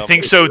 people taking I him.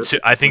 think so too.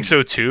 I think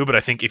so too. But I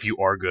think if you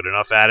are good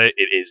enough at it,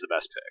 it is the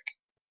best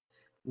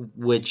pick.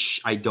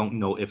 Which I don't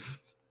know if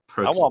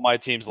perks. I want my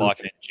teams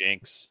locking in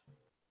Jinx.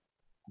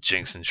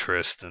 Jinx and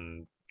Trist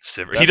and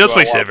Sivir. That's He does who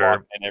I play want Sivir.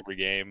 locked in every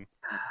game.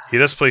 He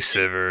does play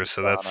Sivir,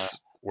 so that's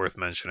worth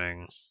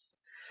mentioning.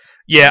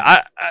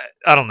 Yeah,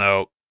 I don't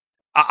know.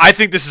 I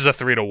think this is a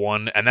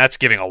 3-1, and that's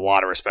giving a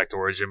lot of respect to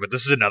Origin. But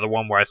this is another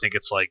one where I think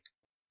it's like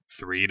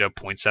 3 to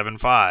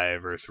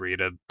 0.75 or 3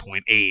 to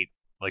 0.8,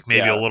 like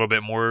maybe Yeah. a little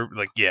bit more.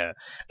 Like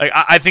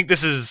I think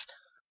this is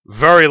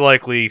very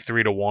likely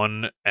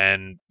 3-1,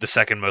 and the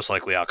second most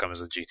likely outcome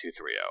is a G2 3-0.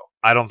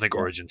 I don't think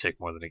Origin take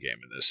more than a game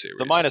in this series.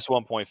 The minus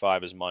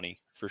 1.5 is money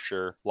for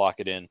sure. Lock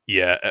it in.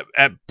 Yeah,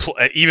 at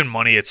even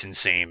money, it's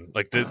insane.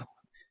 Like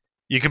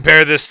you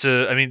compare this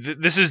to, I mean,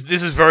 this is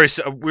very.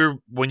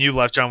 When you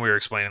left, John, we were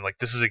explaining like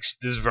this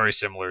is very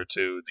similar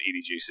to the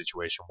EDG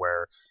situation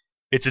where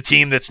it's a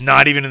team that's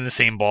not even in the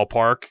same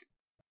ballpark,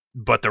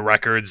 but the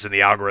records and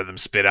the algorithm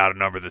spit out a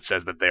number that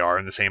says that they are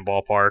in the same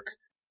ballpark.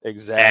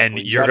 Exactly. And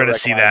you're gotta gonna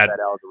see recognize that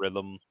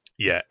algorithm.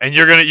 Yeah, and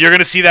you're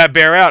gonna see that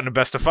bear out in a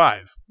best of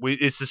 5.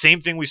 It's the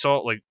same thing we saw.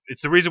 Like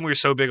it's the reason we were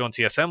so big on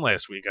TSM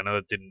last week. I know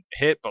it didn't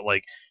hit, but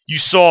like you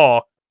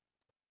saw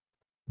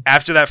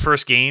after that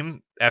first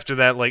game, after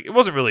that, like it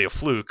wasn't really a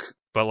fluke,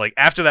 but like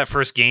after that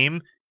first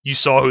game, you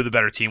saw who the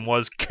better team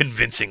was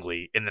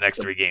convincingly in the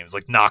next 3 games.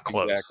 Like not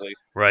close, Exactly.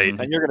 right?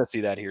 And you're going to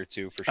see that here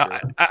too, for sure.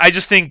 I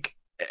just think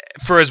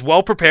for as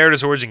well prepared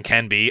as Origin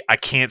can be, I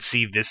can't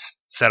see this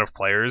set of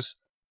players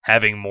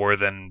having more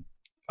than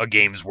a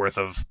game's worth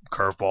of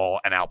curveball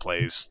and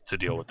outplays to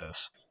deal with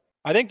this.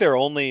 I think they're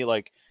only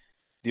like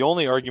the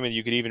only argument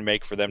you could even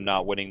make for them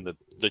not winning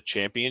the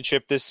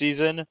championship this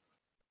season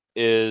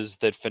is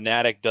that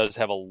Fnatic does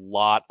have a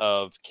lot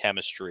of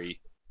chemistry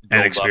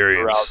And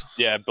experience.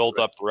 built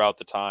up throughout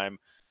the time.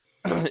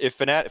 If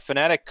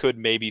Fnatic could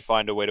maybe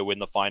find a way to win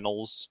the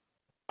finals,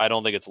 I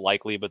don't think it's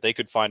likely, but they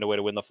could find a way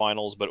to win the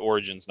finals. But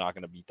Origin's not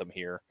going to beat them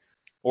here.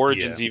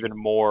 Origin's even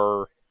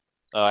more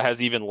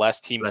has even less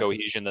team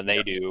cohesion than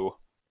they do.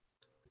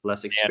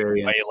 Less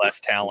experience, way less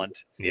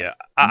talent. Yeah,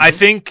 I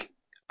think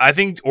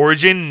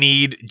Origin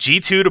need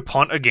G2 to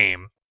punt a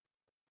game,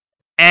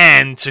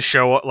 and to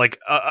show up like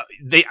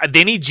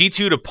they need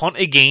G2 to punt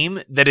a game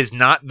that is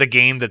not the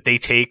game that they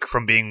take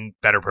from being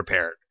better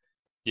prepared.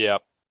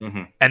 Yep.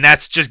 Mm-hmm. And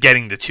that's just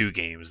getting the 2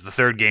 games. The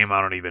third game,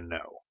 I don't even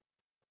know.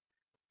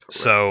 Correct.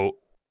 So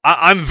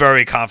I'm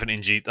very confident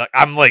in G.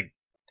 I'm like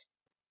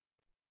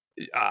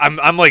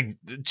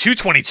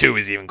 222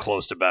 is even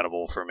close to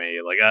bettable for me.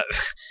 Like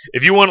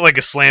if you want like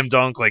a slam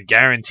dunk, like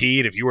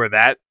guaranteed, if you were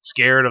that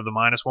scared of the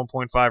minus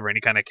 1.5 or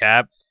any kind of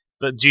cap,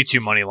 the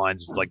G2 money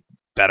line's like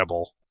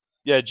bettable.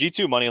 Yeah,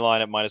 G2 money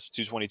line at minus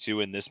 222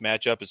 in this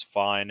matchup is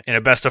fine. In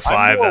a best of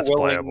 5, that's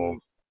playable.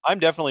 I'm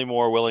definitely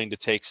more willing to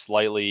take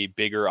slightly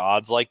bigger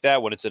odds like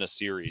that when it's in a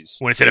series.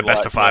 When it's in a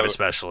best of 5,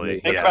 especially.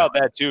 Think about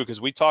that too,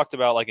 because we talked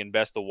about like in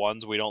best of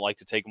 1s, we don't like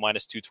to take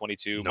minus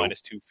 222,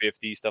 minus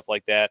 250, stuff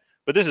like that.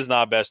 But this is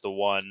not best of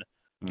 1.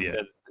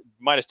 Yeah.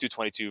 Minus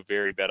 222,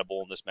 very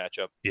bettable in this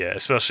matchup. Yeah,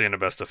 especially in a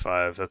best of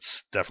 5.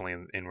 That's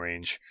definitely in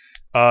range.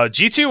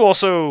 G2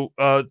 also,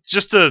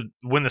 just to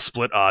win the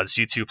split odds,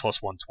 G2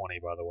 plus 120,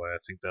 by the way. I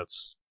think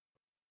that's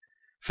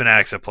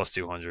Fnatic's at plus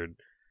 200.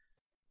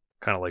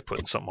 Kind of like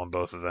putting something on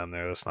both of them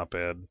there. That's not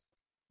bad.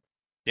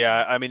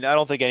 Yeah, I mean, I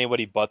don't think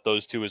anybody but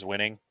those 2 is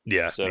winning.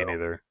 Yeah, so me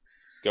neither.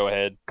 Go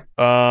ahead.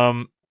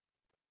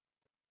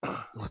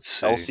 Let's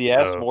see.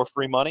 LCS, more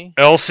free money?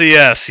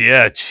 LCS,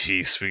 yeah,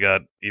 jeez, we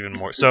got even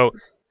more. So,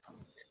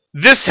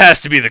 this has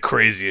to be the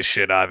craziest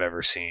shit I've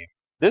ever seen.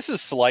 This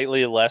is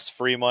slightly less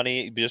free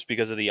money just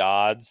because of the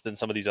odds than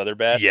some of these other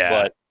bets,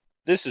 but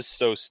this is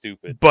so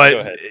stupid. But, go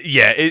ahead.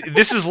 Yeah,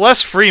 this is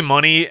less free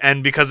money,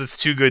 and because it's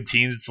 2 good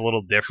teams, it's a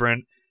little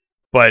different.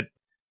 But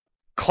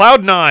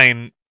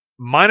Cloud9,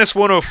 minus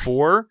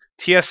 104,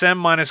 TSM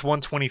minus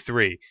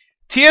 123.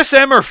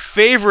 TSM are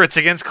favorites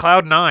against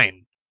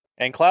Cloud9.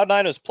 And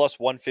Cloud9 is plus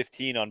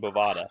 115 on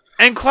Bovada.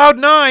 And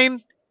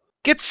Cloud9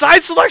 gets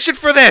side selection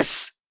for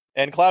this.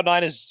 And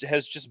Cloud9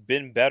 has just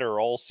been better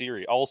all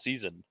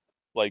season.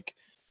 Like,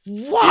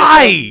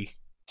 why?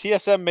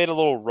 TSM made a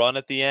little run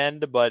at the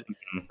end, but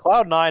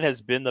Cloud9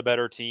 has been the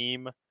better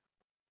team.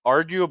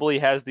 Arguably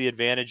has the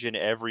advantage in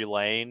every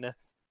lane.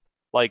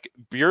 Like,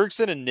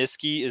 Bjergsen and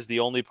Niski is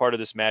the only part of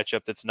this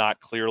matchup that's not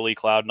clearly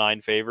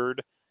Cloud9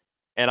 favored.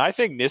 And I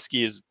think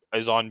Niski is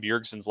on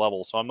Bjergsen's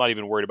level, so I'm not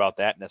even worried about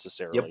that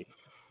necessarily.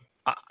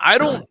 Yep. I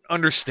don't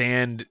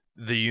understand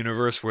the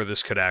universe where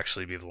this could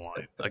actually be the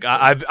line. Like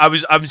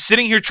I'm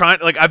sitting here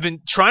I've been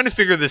trying to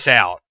figure this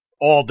out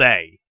all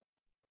day.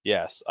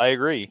 Yes, I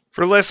agree.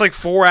 For the last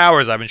 4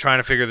 hours, I've been trying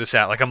to figure this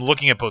out. Like I'm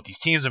looking at both these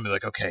teams and be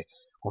like, okay,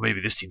 well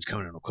maybe this team's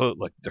coming in cold,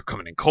 like they're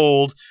coming in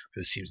cold. Or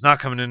this team's not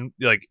coming in.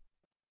 Like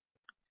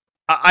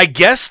I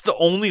guess the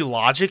only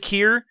logic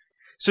here.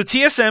 So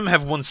TSM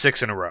have won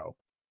 6 in a row.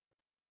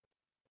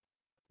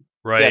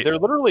 right? Yeah, they're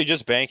literally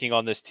just banking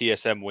on this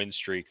TSM win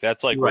streak.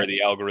 That's like where Right.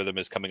 the algorithm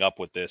is coming up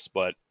with this.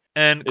 But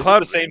And is it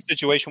the same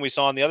situation we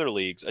saw in the other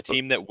leagues? A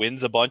team that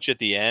wins a bunch at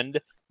the end,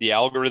 the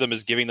algorithm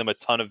is giving them a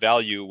ton of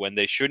value when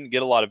they shouldn't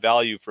get a lot of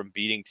value from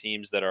beating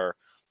teams that are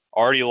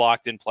already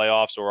locked in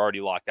playoffs or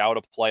already locked out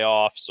of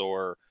playoffs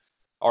or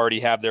already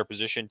have their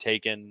position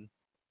taken.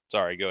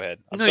 Sorry, go ahead.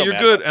 No, you're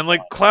good. And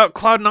like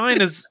Cloud9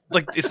 is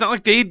like, it's not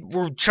like they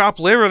were chopped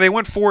liver. They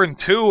went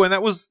 4-2, and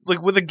that was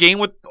like with a game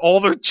with all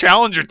their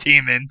challenger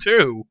team in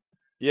too.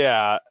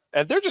 Yeah,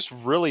 and they're just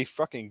really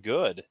fucking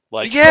good.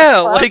 Like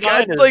Yeah,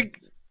 Cloud9 is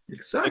like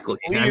Exactly.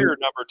 the clear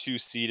number 2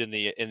 seed in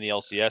the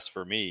LCS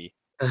for me.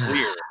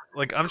 Clear.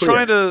 Like I'm Clear.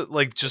 trying to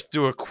like just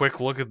do a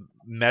quick look at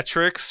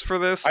metrics for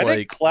this. I like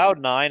think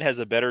Cloud9 has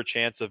a better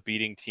chance of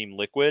beating Team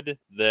Liquid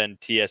than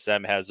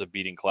TSM has of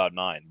beating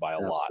Cloud9 by a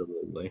lot.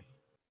 Absolutely.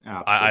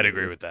 I'd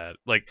agree with that.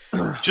 Like,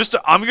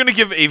 I'm gonna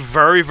give a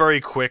very, very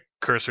quick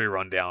cursory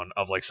rundown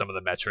of like some of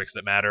the metrics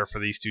that matter for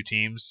these two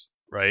teams.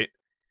 Right,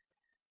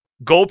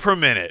 goal per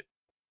minute.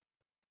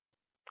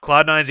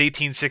 Cloud9's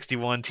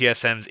 1861,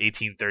 TSM's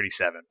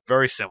 1837.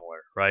 Very similar,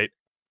 right?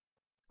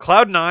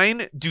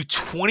 Cloud9 do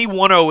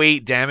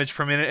 2108 damage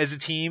per minute as a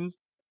team.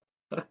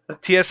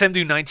 TSM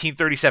do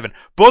 1937.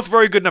 Both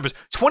very good numbers.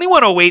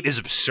 2108 is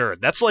absurd.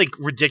 That's like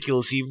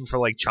ridiculous even for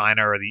like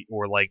China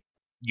or like,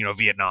 you know,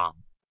 Vietnam.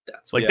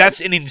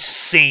 That's an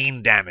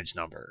insane damage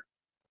number.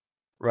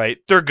 Right?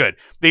 They're good.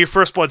 They get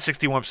first blood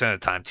 61% of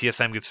the time.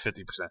 TSM gets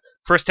 50%.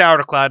 First tower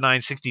to Cloud9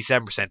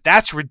 67%.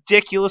 That's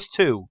ridiculous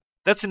too.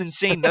 That's an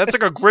insane. That's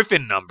like a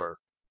Griffin number.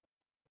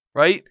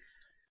 Right?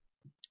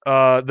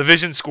 The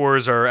vision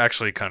scores are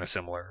actually kind of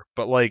similar,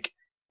 but like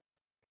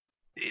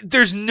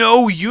there's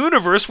no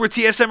universe where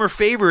TSM are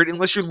favored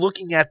unless you're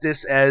looking at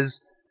this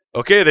as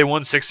okay, they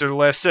won 6 of their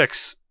last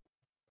 6.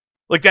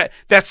 Like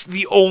that's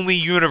the only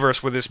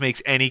universe where this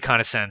makes any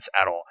kind of sense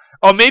at all.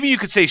 Oh, maybe you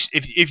could say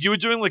if you were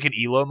doing like an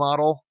ELO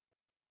model,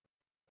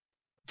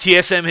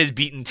 TSM has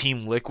beaten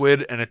Team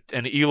Liquid, and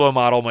an ELO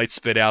model might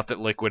spit out that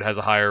Liquid has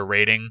a higher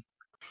rating.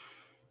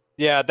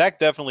 Yeah, that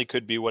definitely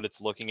could be what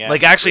it's looking at.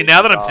 Like actually,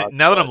 now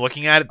that I'm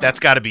looking at it, that's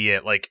got to be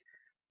it. Like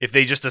if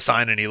they just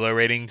assign an ELO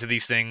rating to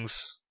these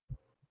things,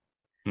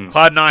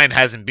 Cloud9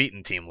 hasn't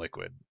beaten Team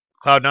Liquid.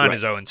 Cloud9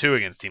 is 0-2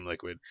 against Team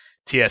Liquid.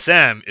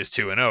 TSM is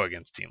 2-0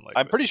 against Team Liquid.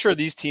 I'm pretty sure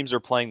these teams are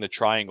playing the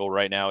triangle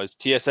right now. Is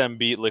TSM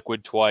beat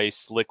Liquid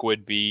twice,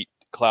 Liquid beat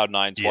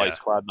Cloud9 twice,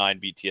 Cloud9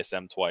 beat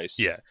TSM twice.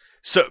 Yeah.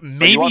 So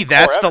maybe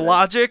that's the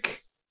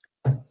logic.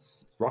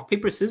 It's rock,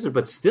 paper, scissors,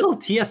 but still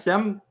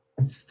TSM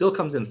still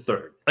comes in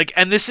third. Like,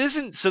 and this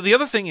isn't. So the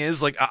other thing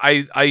is, like,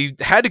 I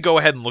had to go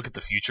ahead and look at the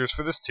futures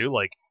for this too.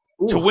 Like,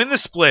 to win the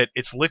split,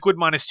 it's Liquid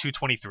minus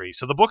 223.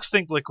 So the books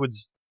think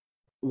Liquid's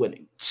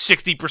winning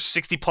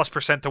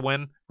 60+% to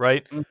win,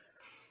 right?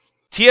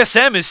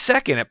 TSM is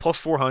second at plus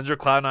 400,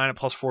 Cloud9 at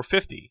plus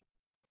 450.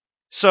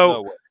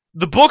 So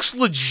the books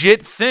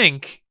legit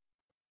think,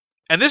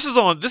 and this is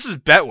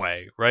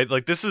Betway, right?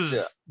 Like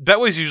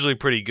Betway's usually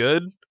pretty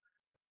good.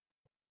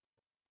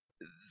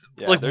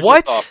 Yeah, like they're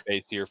what? Just off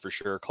base here for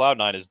sure.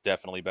 Cloud9 is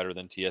definitely better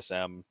than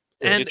TSM.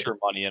 And get your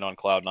money in on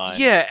Cloud9.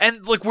 Yeah,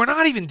 and like we're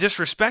not even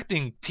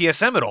disrespecting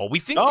TSM at all. We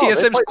think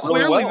TSM is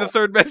clearly the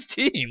third best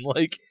team.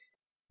 Like,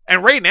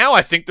 and right now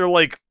I think they're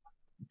like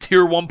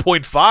tier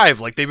 1.5.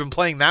 Like they've been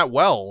playing that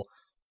well.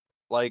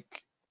 Like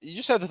you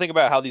just have to think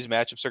about how these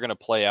matchups are going to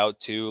play out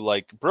too.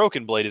 Like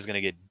Broken Blade is going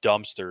to get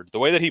dumpstered. The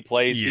way that he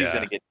plays, he's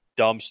going to get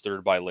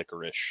dumpstered by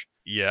Licorice.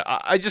 Yeah,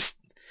 I just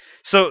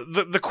so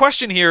the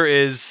question here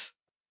is,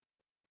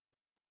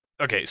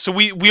 okay, so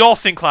we all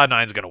think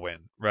Cloud9 is going to win,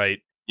 right?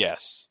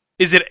 Yes.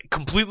 Is it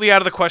completely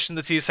out of the question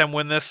that TSM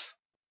win this?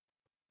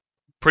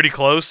 Pretty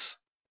close.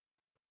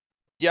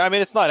 Yeah, I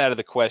mean it's not out of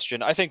the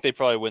question. I think they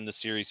probably win the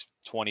series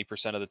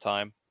 20% of the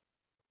time.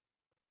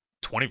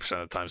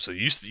 20% of the time.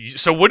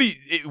 So what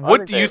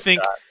do you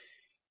think?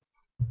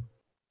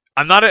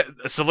 I'm not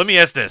so let me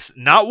ask this.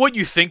 Not what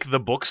you think the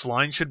book's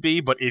line should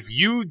be, but if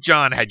you,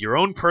 John, had your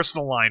own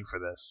personal line for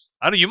this.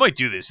 I don't know, you might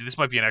do this. This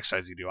might be an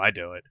exercise you do. I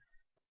do it.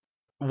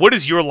 What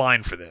is your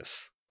line for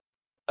this?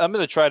 I'm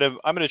gonna try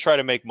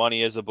to make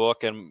money as a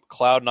book, and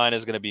Cloud9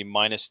 is gonna be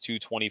minus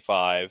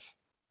 225.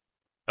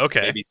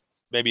 Okay.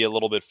 Maybe a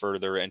little bit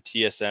further, and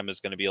TSM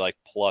is gonna be like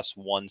plus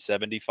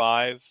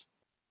 175,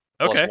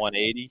 okay, plus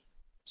 180,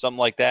 something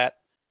like that.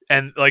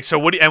 And like, so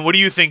what do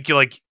you think? You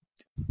like,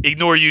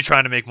 ignore you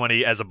trying to make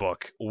money as a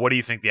book. What do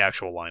you think the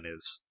actual line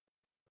is?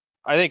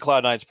 I think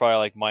Cloud9's probably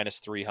like minus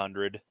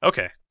 300.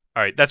 Okay,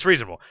 all right, that's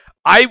reasonable.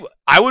 I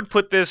would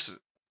put this.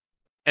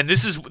 And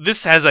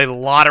this has a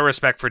lot of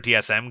respect for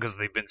TSM because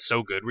they've been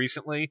so good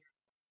recently.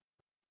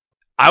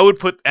 I would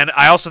put, and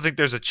I also think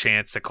there's a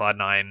chance that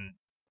Cloud9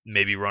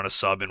 maybe run a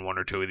sub in one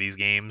or two of these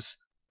games.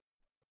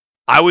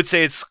 I would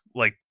say it's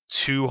like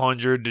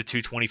 200 to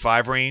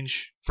 225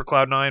 range for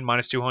Cloud9,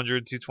 minus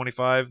 200,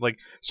 225. Like,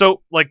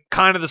 so like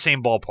kind of the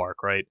same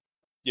ballpark, right?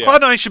 Yeah.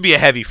 Cloud9 should be a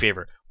heavy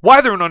favorite.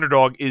 Why they're an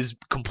underdog is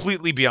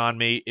completely beyond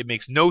me. It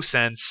makes no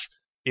sense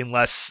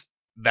unless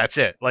that's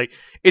it. Like,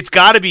 it's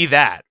got to be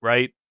that,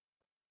 right?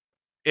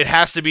 it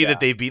has to be Yeah. that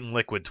they've beaten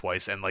Liquid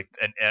twice, and like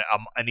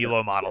an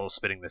Elo model is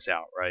spitting this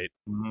out, right?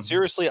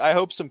 Seriously, I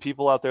hope some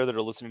people out there that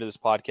are listening to this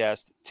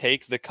podcast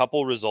take the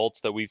couple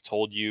results that we've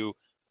told you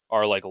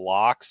are like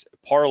locks,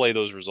 parlay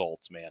those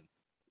results, man.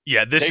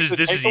 Yeah, this Take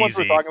is the ones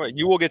we're easy. talking about.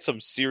 You will get some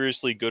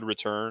seriously good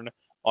return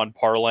on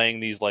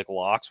parlaying these like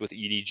locks with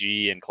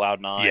EDG and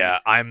Cloud9. Yeah,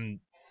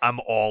 I'm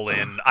all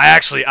in.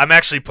 I'm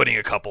actually putting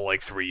a couple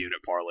like 3-unit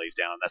parlays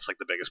down. That's like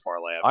the biggest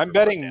parlay I'm ever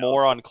betting put down.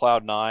 more on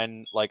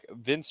Cloud9. Like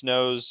Vince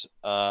knows,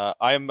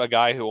 I'm a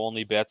guy who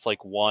only bets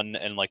like 1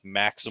 and like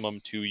maximum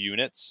 2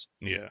 units.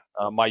 Yeah.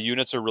 My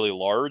units are really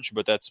large,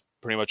 but that's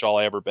pretty much all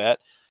I ever bet.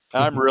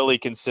 And I'm really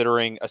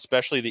considering,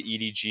 especially the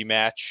EDG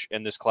match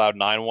and this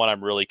Cloud9 one,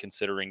 I'm really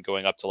considering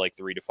going up to like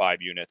 3 to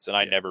 5 units. And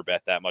I never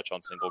bet that much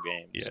on single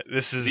games. Yeah,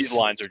 These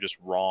lines are just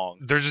wrong.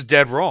 They're just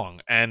dead wrong,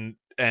 and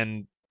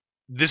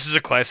this is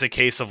a classic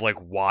case of like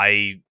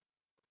why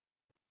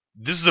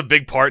this is a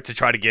big part to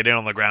try to get in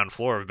on the ground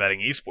floor of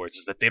betting esports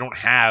is that they don't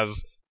have,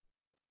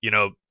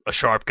 a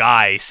sharp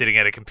guy sitting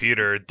at a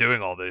computer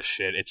doing all this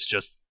shit. It's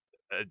just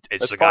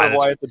That's a part guy of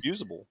why it's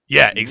abusable.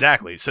 Yeah,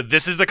 exactly. So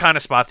this is the kind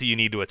of spot that you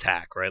need to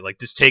attack, right? Like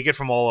just take it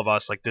from all of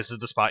us. Like this is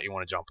the spot you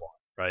want to jump on,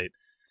 right?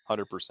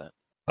 100%.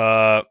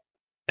 How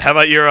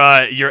about your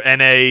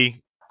NA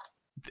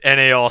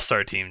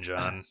All-Star team,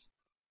 John?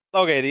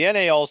 Okay, the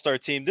NA All-Star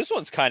team. This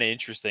one's kind of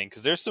interesting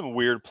because there's some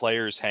weird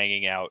players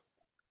hanging out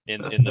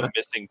in the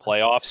missing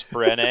playoffs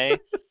for NA.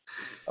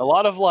 A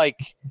lot of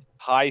like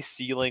high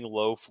ceiling,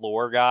 low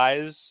floor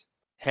guys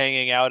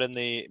hanging out in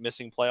the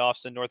missing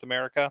playoffs in North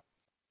America.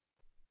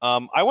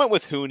 I went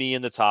with Hooney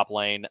in the top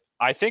lane.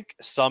 I think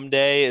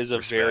Someday is a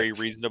very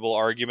reasonable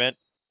argument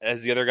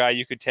as the other guy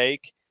you could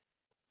take.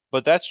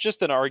 But that's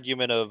just an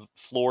argument of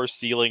floor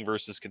ceiling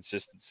versus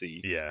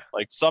consistency. Yeah.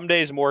 Like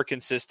Someday's more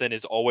consistent,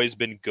 has always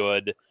been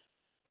good.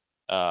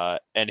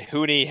 And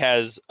Hooney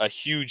has a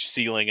huge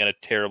ceiling and a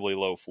terribly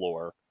low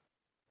floor.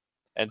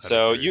 And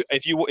so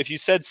if you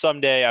said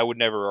Someday, I would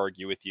never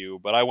argue with you,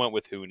 but I went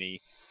with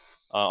Hooney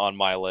on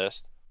my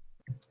list.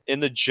 In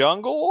the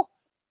jungle,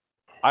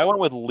 I went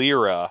with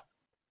Lyra.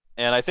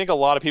 And I think a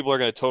lot of people are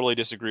going to totally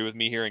disagree with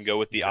me here and go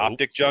with the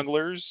Optic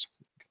junglers.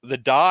 The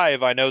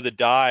Dive, I know the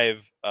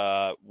Dive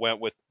went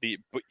with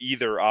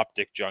either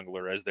Optic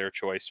jungler as their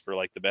choice for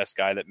like the best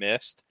guy that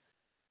missed.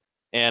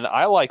 And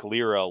I like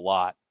Lyra a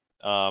lot.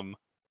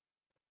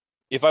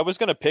 If I was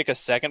going to pick a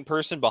second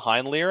person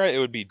behind Lyra, it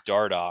would be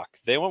Dardoch.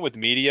 They went with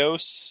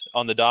Meteos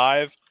on the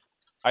Dive.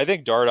 I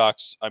think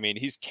Dardoch's,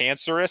 he's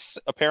cancerous,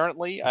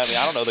 apparently. I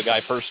don't know the guy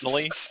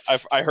personally.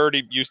 I heard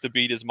he used to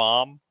beat his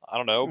mom. I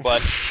don't know,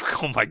 but...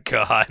 Oh my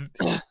god.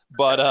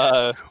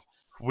 But,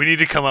 we need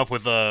to come up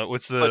with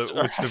what's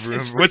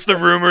the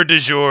rumor du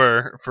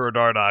jour for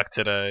Dardoch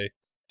today?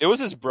 It was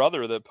his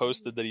brother that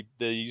posted that he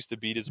used to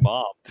beat his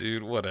mom.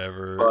 Dude,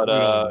 whatever. But, we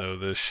don't know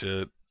this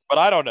shit. But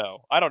I don't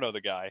know. I don't know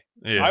the guy.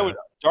 Yeah.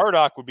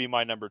 Dardoch would be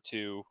my number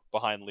 2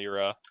 behind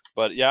Lyra.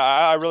 But yeah,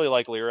 I really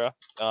like Lyra.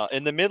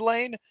 In the mid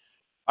lane,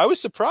 I was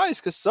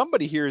surprised because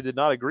somebody here did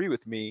not agree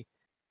with me,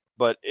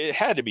 but it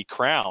had to be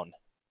Crown.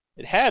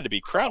 It had to be.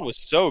 Crown was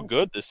so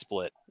good this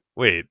split.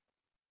 Wait.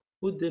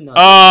 Who did not?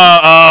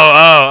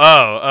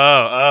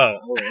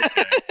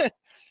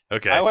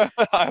 Okay.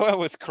 I went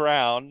with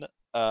Crown.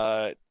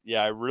 I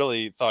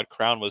really thought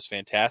Crown was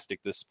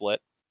fantastic this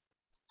split.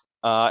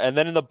 And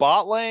then in the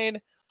bot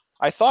lane,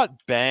 I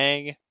thought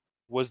Bang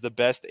was the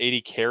best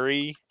AD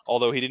carry,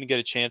 although he didn't get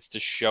a chance to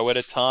show it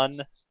a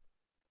ton.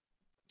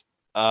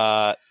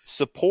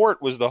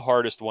 Support was the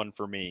hardest one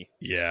for me.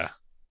 Yeah.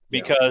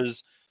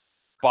 Because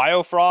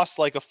Biofrost,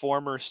 like a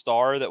former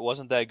star that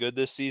wasn't that good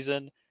this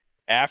season.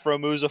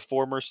 Afromoo's a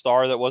former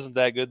star that wasn't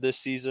that good this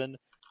season.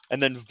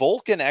 And then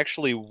Vulcan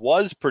actually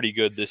was pretty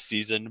good this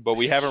season, but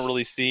we haven't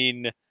really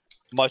seen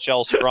much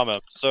else from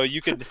him. So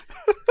you could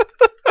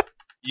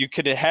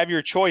have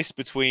your choice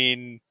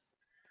between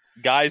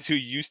guys who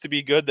used to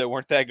be good that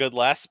weren't that good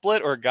last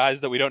split or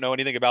guys that we don't know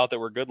anything about that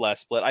were good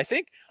last split. I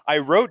think I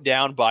wrote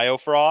down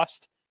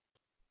Biofrost,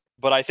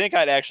 but I think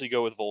I'd actually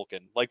go with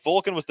Vulcan. Like,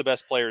 Vulcan was the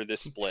best player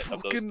this split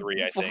of those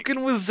three, I think.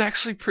 Vulcan was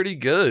actually pretty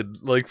good.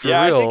 Like, for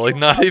Yeah, real. Like,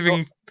 not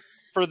even...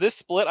 For this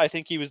split, I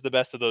think he was the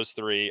best of those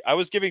three. I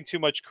was giving too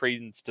much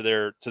credence to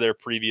their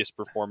previous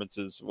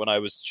performances when I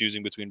was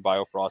choosing between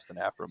Biofrost and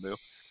Afromoo.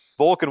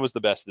 Vulcan was the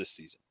best this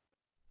season.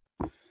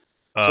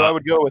 So I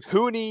would go with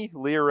Hooney,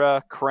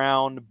 Lyra,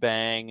 Crown,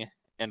 Bang,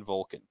 and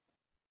Vulcan.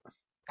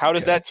 How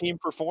does that team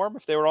perform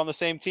if they were on the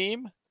same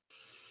team?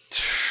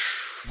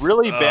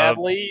 Really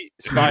badly.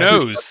 Who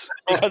knows?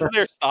 Because of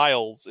their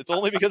styles. It's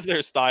only because of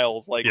their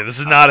styles. Like, yeah, this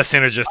is not a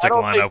synergistic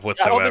lineup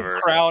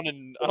whatsoever. I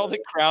don't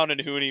think Crown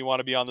and Hooney want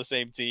to be on the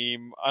same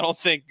team. I don't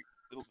think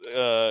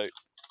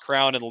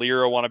Crown and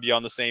Lyra want to be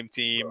on the same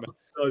team.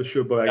 Oh,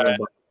 sure, but I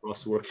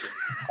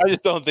I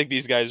just don't think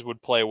these guys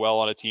would play well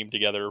on a team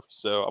together.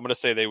 So I'm going to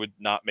say they would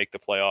not make the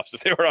playoffs if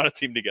they were on a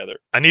team together.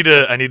 I need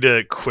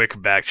to quick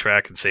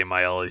backtrack and say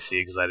my LEC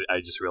because I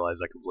just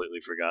realized I completely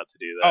forgot to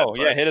do that. Oh,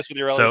 yeah, hit us with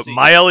your LEC. So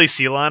my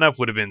LEC lineup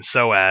would have been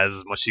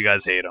as much as you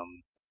guys hate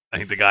them. I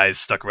think the guys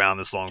stuck around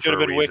this long for a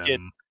reason.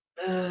 Wicked.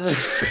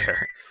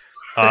 Fair.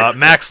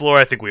 Max Lore,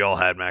 I think we all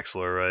had Max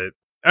Lore, right?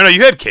 Oh no,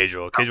 you had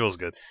Cajal. Cajal's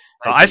good.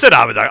 I said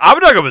Abadag.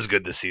 Abadag was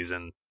good this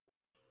season.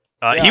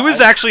 He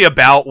was actually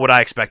about what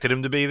I expected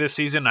him to be this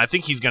season. I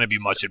think he's going to be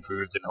much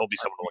improved, and he'll be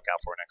someone to look out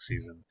for next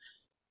season.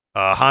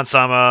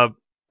 Hansama,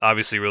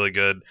 obviously really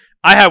good.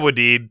 I had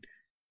Wadid.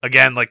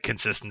 Again, like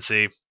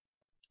consistency.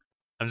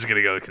 I'm just going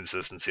to go with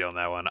consistency on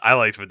that one. I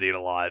liked Wadid a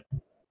lot.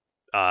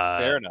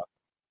 Fair enough.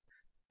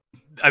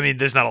 I mean,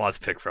 there's not a lot to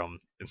pick from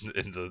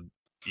in the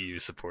EU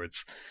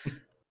supports.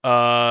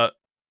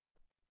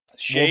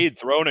 Shade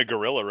throwing a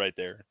gorilla right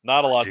there.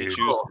 Not a lot to choose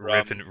from.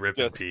 Rip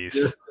in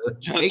peace.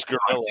 Just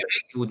gorilla.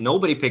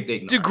 Nobody picked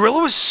Ignar. Dude,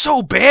 Gorilla was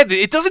so bad.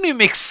 It doesn't even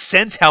make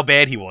sense how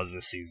bad he was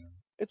this season.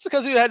 It's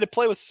because he had to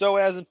play with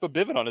Soaz and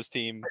Fabivin on his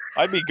team.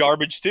 I'd be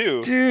garbage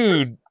too.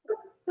 Dude.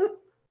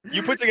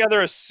 You put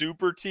together a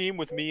super team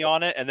with me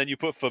on it, and then you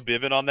put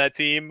Fabivin on that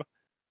team.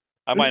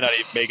 I might not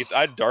even make it.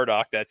 I'd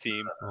Dardock that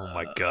team. Oh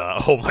my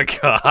god. Oh my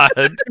god.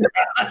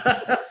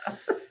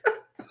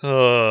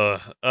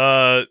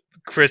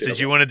 Chris, did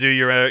you want to do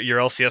your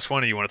LCS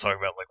one, or you want to talk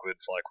about Liquid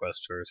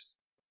FlyQuest first?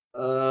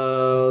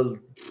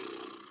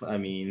 I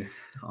mean,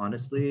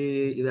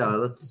 honestly,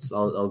 yeah.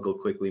 I'll go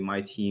quickly.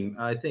 My team.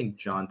 I think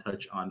John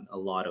touched on a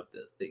lot of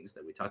the things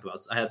that we talked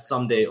about. So I had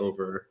Someday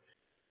over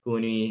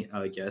Huni.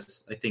 I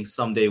guess I think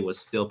Someday was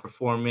still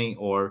performing,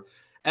 or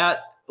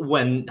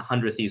when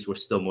 100 Thieves were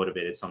still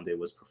motivated, Someday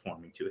was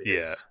performing to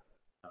his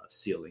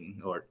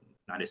ceiling, or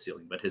not his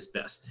ceiling, but his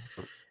best.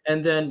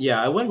 And then,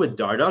 I went with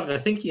Dardock. I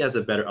think he has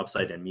a better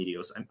upside than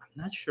Meteos. I'm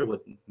not sure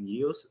what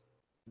Meteos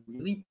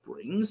really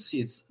brings.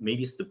 It's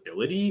maybe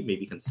stability,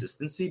 maybe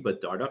consistency,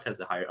 but Dardock has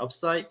the higher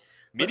upside.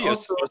 Meteos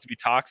is supposed to be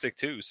toxic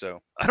too,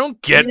 so I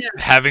don't get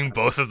having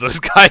both of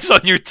those guys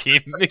on your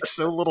team. It makes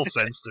so little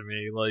sense to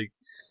me. Like,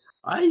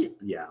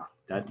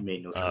 that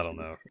made no sense. I don't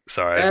know.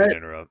 Sorry, I didn't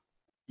interrupt.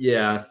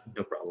 Yeah,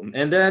 no problem.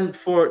 And then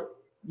for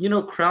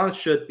Crown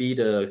should be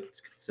the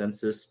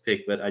consensus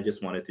pick, but I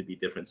just wanted to be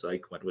different, so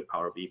I went with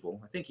Power of Evil.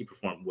 I think he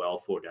performed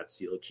well for that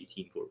CLG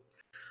team for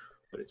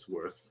what it's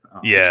worth.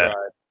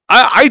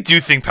 I do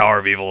think Power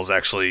of Evil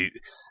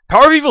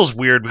is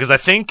weird because I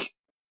think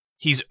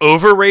he's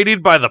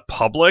overrated by the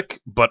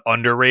public, but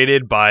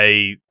underrated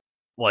by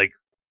like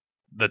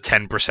the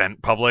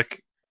 10%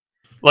 public.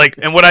 Like,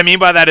 and what I mean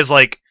by that is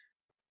like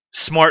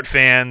smart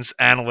fans,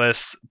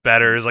 analysts,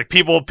 bettors, like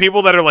people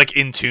that are like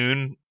in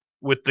tune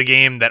with the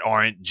game that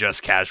aren't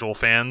just casual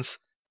fans.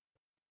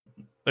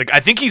 Like, I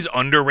think he's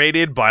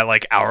underrated by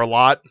like our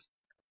lot,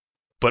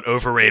 but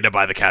overrated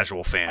by the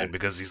casual fan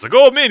because he's like,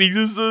 oh man, he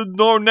used the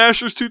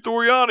Nashor's Tooth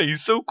Oriana.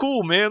 He's so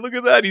cool, man. Look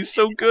at that. He's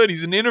so good.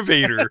 He's an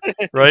innovator,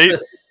 right?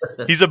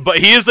 He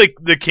is like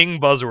the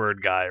king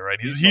buzzword guy, right?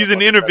 He's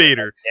an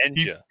innovator.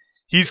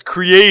 He's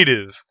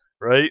creative,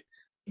 right?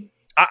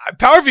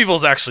 Power of Evil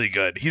is actually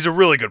good. He's a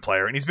really good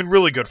player, and he's been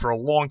really good for a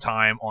long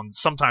time on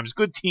sometimes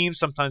good teams,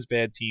 sometimes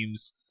bad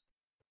teams.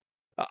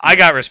 I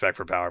got respect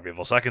for Power of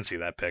Evil, so I can see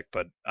that pick,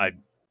 but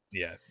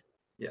yeah.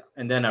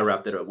 And then I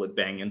wrapped it up with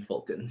Bang and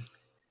Vulcan.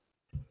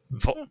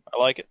 I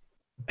like it.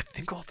 I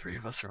think all three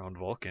of us are on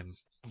Vulcan.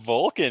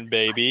 Vulcan,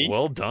 baby.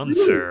 Well done,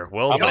 sir.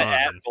 Well done. I'm gonna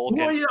add Vulcan.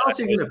 Who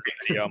else are you gonna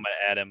pick? I'm gonna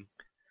add him.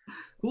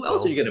 Who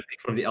else are you gonna pick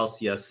from the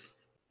LCS?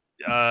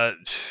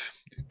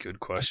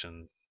 Good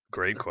question.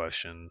 Great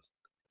question.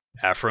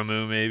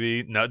 Afromoo,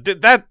 maybe? No,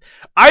 that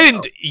I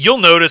didn't. You'll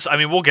notice. I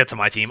mean, we'll get to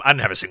my team. I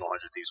didn't have a single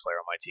 100 Thieves player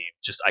on my team.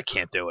 Just I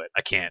can't do it.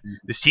 I can't.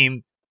 This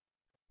team.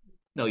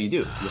 No, you do.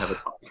 You have a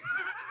top.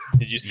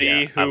 Did you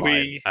see who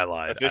he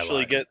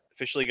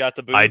officially got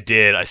the boot? I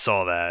did. I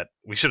saw that.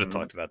 We should have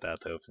talked about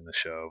that though in the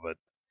show, but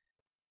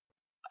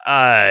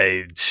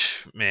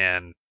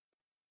man,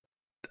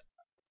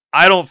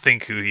 I don't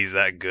think he's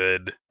that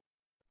good,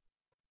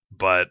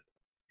 but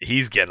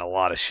he's getting a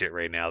lot of shit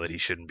right now that he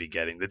shouldn't be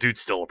getting. The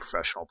dude's still a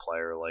professional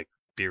player. Like,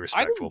 be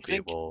respectful,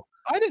 people.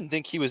 I didn't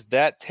think he was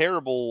that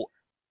terrible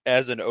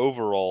as an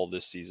overall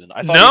this season.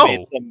 I thought he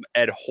made some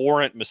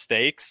abhorrent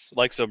mistakes,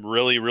 like some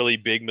really, really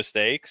big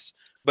mistakes.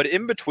 But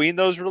in between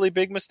those really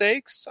big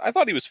mistakes, I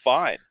thought he was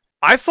fine.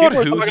 I thought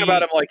people were talking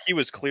about him like he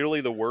was clearly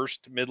the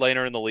worst mid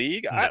laner in the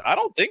league. No. I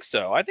don't think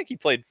so. I think he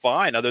played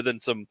fine, other than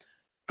some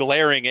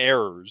glaring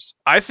errors.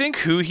 I think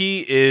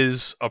he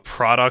is a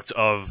product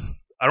of.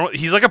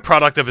 He's like a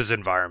product of his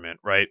environment,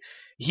 right?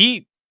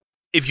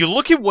 If you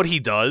look at what he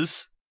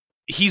does,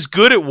 he's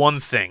good at one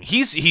thing.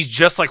 He's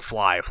just like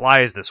Fly.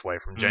 Fly is this way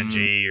from Gen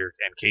G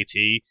and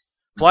KT.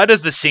 Fly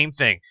does the same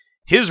thing.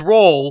 His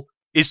role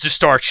is to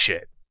start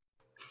shit.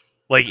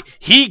 Like,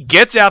 he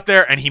gets out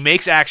there and he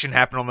makes action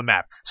happen on the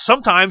map.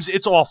 Sometimes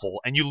it's awful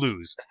and you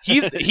lose. He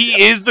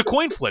is the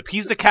coin flip.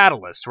 He's the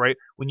catalyst, right?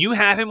 When you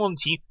have him on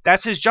the team,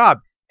 that's his job.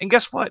 And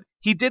guess what?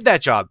 He did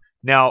that job.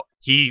 Now,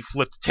 he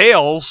flipped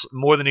tails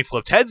more than he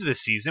flipped heads this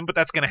season, but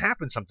that's going to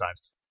happen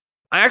sometimes.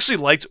 I actually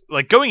liked,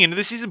 going into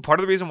this season, part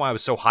of the reason why I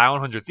was so high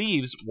on 100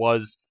 Thieves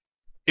was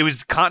it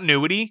was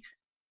continuity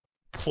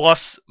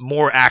plus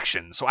more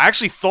action. So I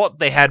actually thought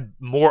they had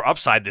more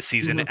upside this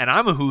season, and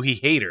I'm a Huhi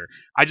hater.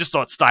 I just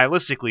thought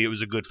stylistically it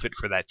was a good fit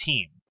for that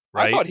team.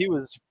 right? I thought he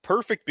was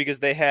perfect because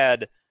they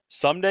had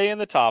Someday in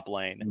the top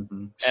lane. Mhm.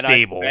 And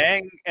Stable.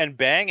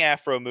 Bang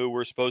Afro Moo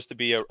were supposed to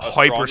be a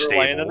Hyper stronger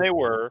lane than stable. they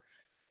were.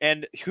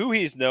 And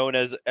he's known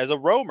as a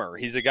roamer.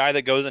 He's a guy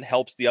that goes and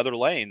helps the other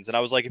lanes. And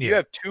I was like, if you Yeah.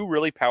 have two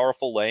really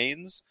powerful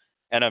lanes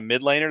and a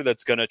mid laner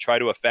that's going to try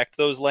to affect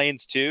those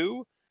lanes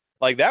too,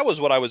 like that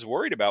was what I was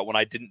worried about when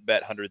I didn't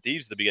bet 100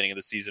 Thieves at the beginning of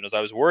the season. Was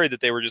I was worried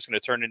that they were just going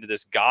to turn into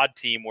this god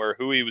team where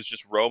Hui was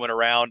just roaming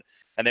around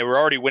and they were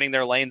already winning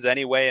their lanes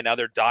anyway, and now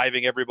they're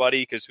diving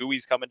everybody because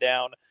Hui's coming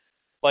down.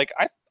 Like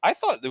I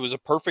thought it was a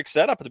perfect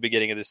setup at the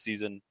beginning of this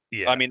season.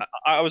 Yeah. I mean,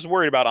 I was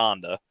worried about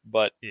Onda,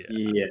 but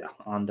Yeah,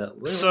 on the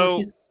So-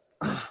 he's-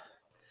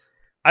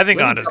 I think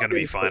Let me Onda's jump going to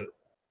be in fine. quick.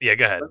 Yeah,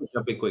 go ahead. Let me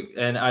jump in quick,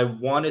 and I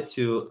wanted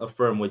to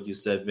affirm what you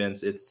said,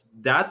 Vince.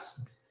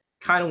 That's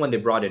kind of when they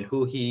brought in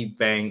Huhi,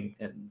 Bang,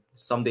 and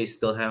Someday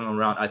still hanging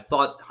around. I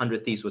thought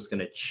 100 Thieves was going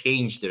to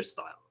change their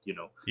style.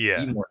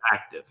 Yeah. Be more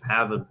active,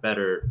 have a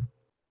better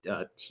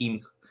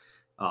team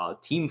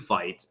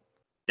fight.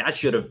 That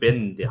should have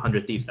been the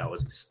 100 Thieves that I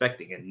was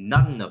expecting, and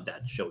none of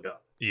that showed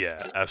up.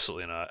 Yeah,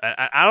 absolutely not.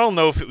 I don't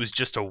know if it was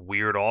just a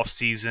weird off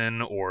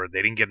season, or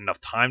they didn't get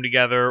enough time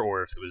together,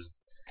 or if it was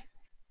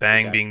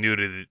Bang Okay. being new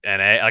to the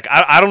NA. Like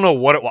I don't know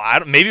what it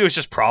was. Maybe it was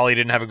just Probably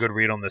didn't have a good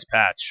read on this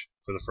patch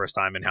for the first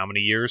time in how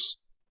many years.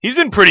 He's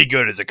been pretty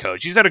good as a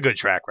coach. He's had a good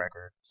track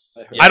record.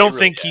 yeah, I don't he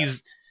think really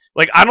he's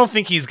I don't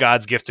think he's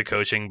God's gift to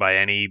coaching by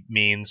any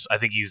means. I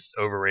think he's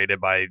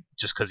overrated by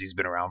just because he's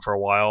been around for a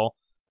while.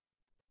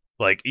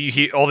 Like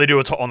he all they do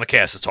on the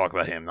cast is talk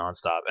about him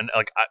nonstop, and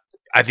like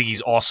I think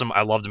he's awesome.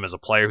 I loved him as a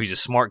player. He's a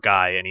smart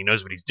guy and he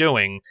knows what he's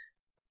doing.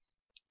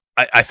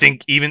 I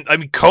think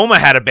Coma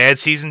had a bad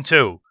season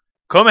too.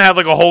 Coma had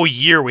like a whole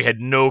year we had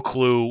no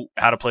clue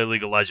how to play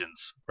League of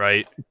Legends,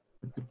 right?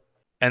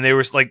 And they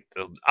were like,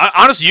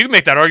 honestly, you can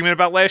make that argument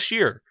about last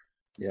year.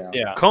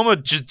 Yeah. Coma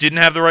just didn't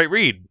have the right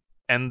read,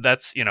 and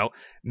that's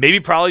maybe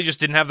Probably just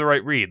didn't have the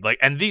right read. Like,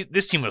 and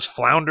this team was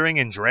floundering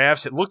in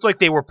drafts. It looked like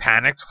they were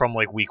panicked from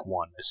like week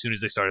one as soon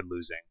as they started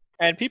losing.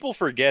 And people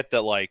forget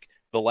that like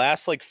the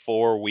last like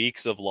 4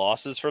 weeks of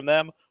losses from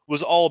them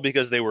was all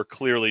because they were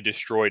clearly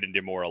destroyed and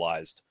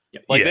demoralized.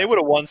 Yep. Like Yeah. they would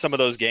have won some of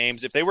those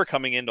games if they were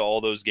coming into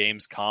all those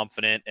games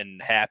confident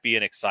and happy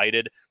and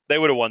excited. They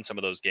would have won some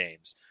of those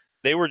games.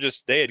 They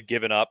had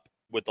given up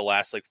with the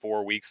last like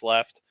 4 weeks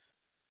left.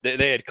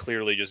 They had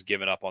clearly just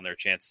given up on their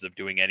chances of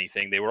doing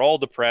anything. They were all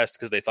depressed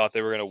because they thought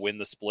they were going to win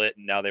the split,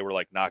 and now they were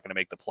like not going to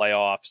make the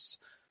playoffs.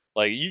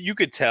 Like you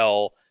could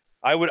tell.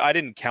 I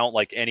didn't count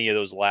like any of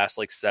those last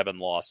like 7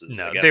 losses.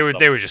 No, against they were them.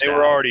 they were just They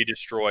were out. already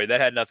destroyed. That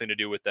had nothing to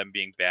do with them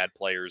being bad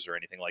players or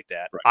anything like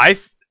that.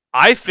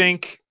 I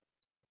think,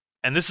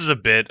 and this is I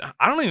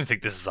don't even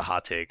think this is a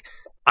hot take.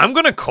 I'm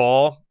gonna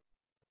call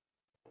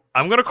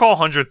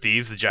 100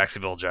 Thieves the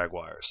Jacksonville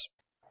Jaguars.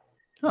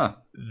 Huh.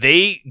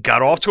 They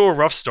got off to a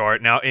rough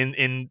start. Now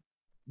in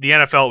the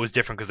NFL, it was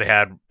different because they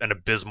had an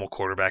abysmal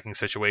quarterbacking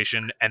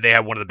situation, and they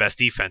had one of the best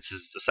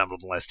defenses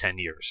assembled in the last 10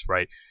 years.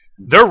 Right,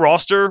 their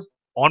roster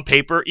on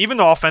paper, even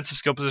the offensive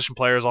skill position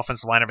players,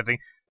 offensive line, everything.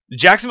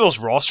 Jacksonville's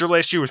roster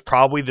last year was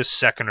probably the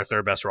second or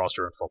third best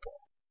roster in football,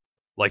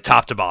 like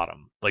top to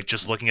bottom. Like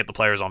just looking at the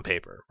players on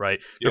paper, right?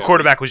 The Yeah.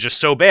 quarterback was just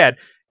so bad,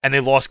 and they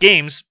lost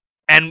games.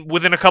 And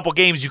within a couple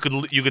games, you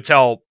could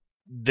tell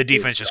the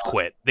defense just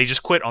quit. They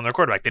just quit on their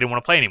quarterback. They didn't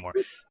want to play anymore.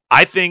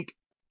 I think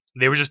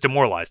they were just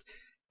demoralized.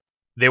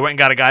 They went and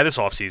got a guy this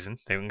offseason.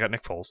 They went and got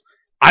Nick Foles.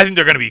 I think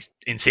they're going to be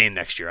insane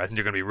next year. I think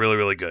they're going to be really,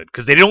 really good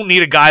because they don't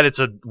need a guy that's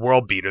a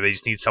world beater. They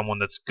just need someone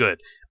that's good.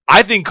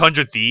 I think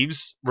 100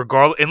 Thieves,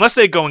 unless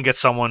they go and get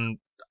someone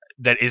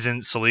that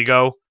isn't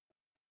Soligo,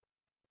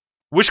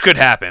 which could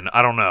happen.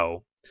 I don't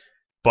know.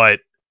 But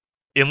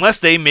unless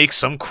they make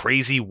some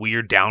crazy,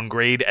 weird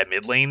downgrade at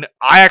mid lane,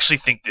 I actually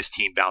think this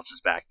team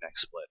bounces back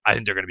next split. I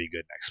think they're going to be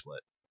good next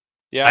split.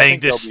 Yeah, I I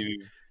think think this-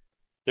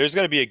 there's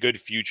going to be a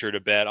good future to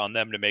bet on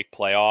them to make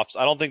playoffs.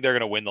 I don't think they're going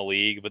to win the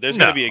league, but there's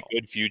going No. to be a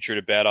good future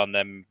to bet on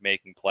them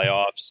making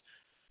playoffs.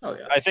 Oh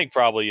yeah. I think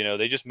probably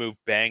they just move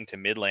Bang to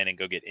mid lane and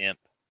go get Imp.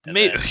 And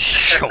Maybe. then-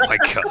 Oh my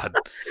god.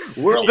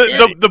 World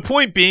The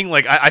point being,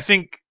 like, I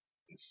think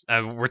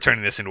we're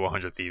turning this into a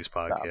 100 Thieves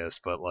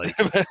podcast, but like,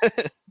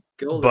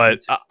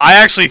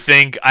 I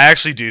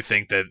actually do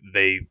think that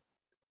they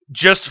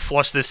just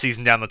flush this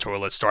season down the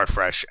toilet, start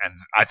fresh, and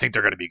I think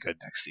they're going to be good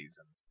next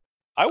season.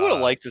 I would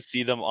have liked to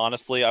see them,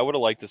 honestly. I would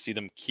have liked to see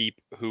them keep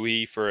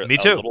Hui for Me a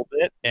too. little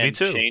bit and Me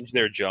too. change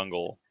their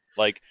jungle.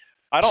 Like,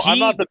 I'm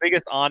not the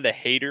biggest Onda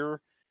hater,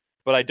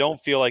 but I don't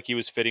feel like he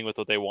was fitting with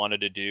what they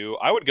wanted to do.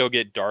 I would go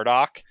get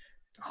Dardoch.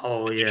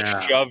 Oh Just yeah.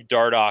 shove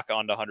Dardoch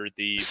onto 100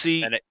 Thieves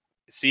See- and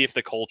see if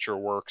the culture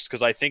works,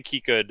 because I think he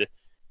could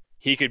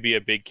be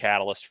a big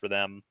catalyst for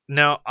them.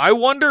 Now, I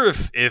wonder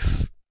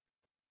if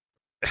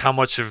how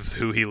much of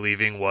who he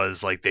leaving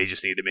was like they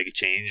just needed to make a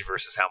change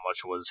versus how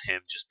much was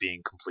him just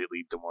being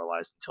completely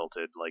demoralized and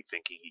tilted, like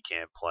thinking he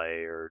can't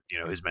play, or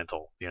his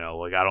mental.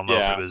 Like I don't know if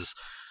Yeah. it was.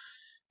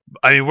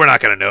 I mean, we're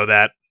not going to know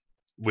that.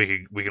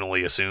 we can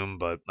only assume,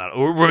 but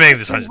we're making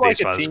this 100 like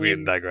days a spots. We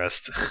team-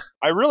 digressed.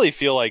 I really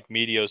feel like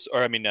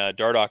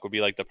Dardoch would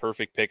be like the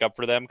perfect pickup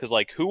for them because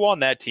like who on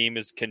that team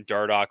can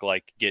Dardoch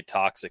like get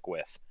toxic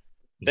with?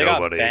 They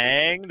Nobody. got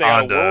Bang, they got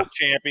Honda. a world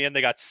champion,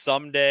 they got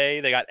Someday,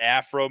 they got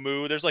Afro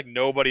Moo. There's like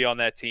nobody on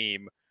that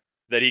team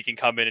that he can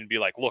come in and be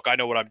like, look, I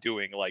know what I'm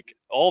doing. Like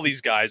all these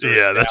guys are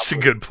Yeah, that's a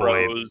established good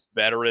point. pros,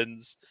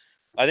 veterans.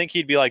 I think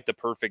he'd be like the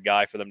perfect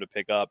guy for them to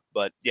pick up.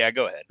 But yeah,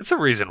 go ahead. It's a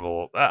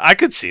reasonable. I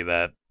could see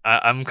that.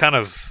 I'm kind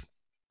of.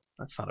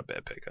 That's not a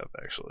bad pickup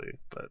actually,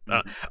 but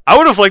I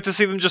would have liked to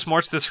see them just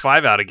march this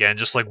 5 out again,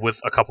 just like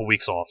with a couple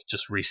weeks off,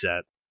 just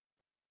reset.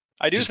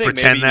 I do Just think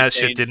pretend maybe that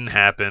shit didn't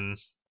happen.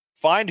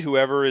 Find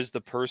whoever is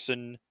the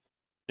person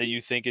that you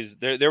think is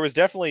there. There was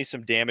definitely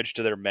some damage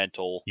to their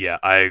mental. Yeah,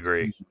 I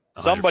agree.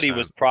 100%. Somebody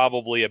was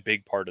probably a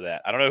big part of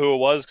that. I don't know who it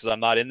was because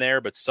I'm not in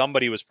there, but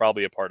somebody was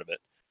probably a part of it.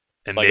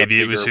 And Like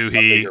maybe it was who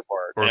he,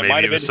 or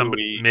maybe it was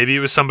somebody. Maybe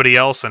it was somebody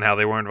else, and how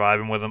they weren't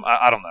vibing with him.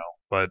 I don't know,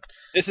 but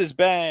This is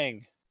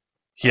Bang.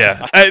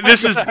 yeah,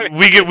 this is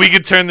we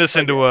could turn this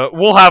into a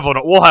we'll have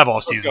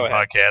off season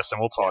podcast and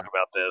we'll talk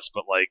about this,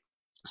 but like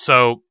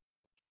so.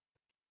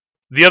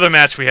 The other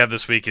match we have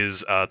this week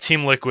is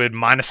Team Liquid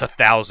minus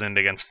 1,000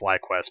 against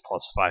FlyQuest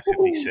plus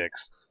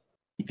 556.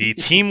 The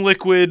Team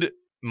Liquid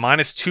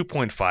minus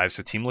 2.5,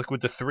 so Team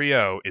Liquid to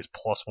 3-0 is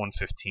plus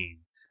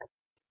 115.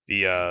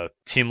 The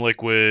Team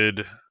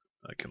Liquid,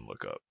 I can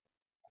look up.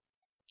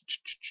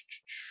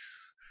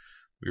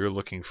 We were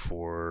looking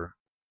for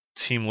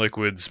Team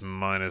Liquid's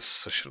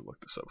minus. I should have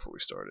looked this up before we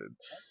started.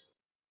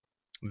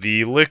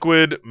 The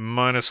Liquid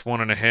minus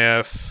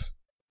 1.5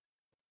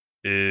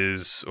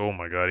 is, oh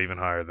my god, even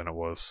higher than it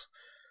was.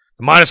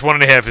 The minus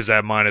 1.5 is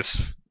at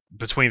minus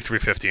between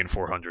 350 and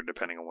 400,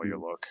 depending on where you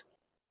look.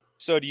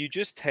 So do you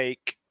just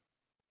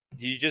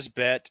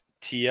bet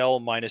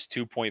TL minus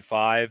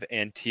 2.5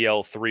 and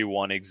TL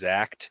 3-1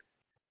 exact?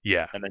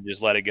 Yeah. And then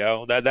just let it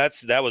go?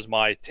 That was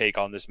my take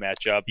on this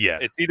matchup. Yeah.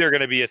 It's either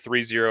going to be a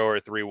 3-0 or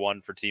a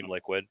 3-1 for Team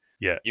Liquid.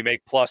 Yeah. You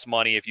make plus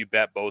money if you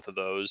bet both of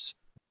those.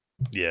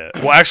 Yeah.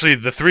 Well, actually,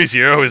 the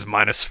 3-0 is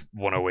minus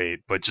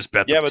 108, but just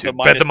bet the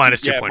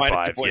minus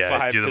 2.5.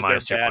 Yeah, do the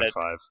minus 2.5.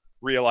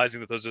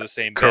 Realizing that those are the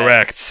same.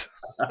 Correct.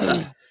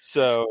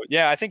 So,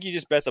 yeah, I think you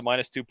just bet the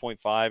minus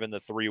 2.5 and the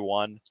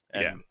 3-1.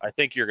 And Yeah. I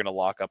think you're going to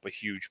lock up a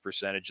huge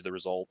percentage of the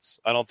results.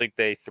 I don't think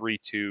they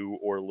 3-2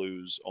 or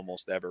lose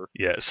almost ever.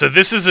 Yeah. So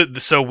this is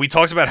so we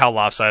talked about how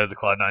lopsided the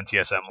Cloud9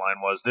 TSM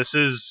line was.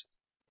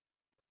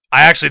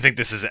 I actually think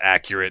this is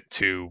accurate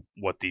to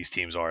what these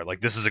teams are.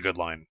 Like, this is a good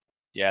line.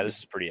 Yeah, this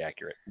is pretty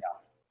accurate.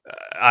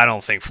 I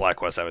don't think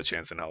FlyQuest have a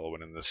chance in hell of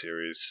winning this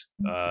series.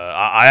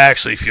 I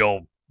actually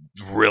feel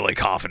really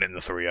confident in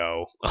the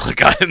 3-0.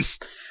 Like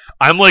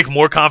I'm like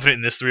more confident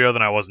in this 3-0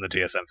 than I was in the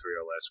TSM 3-0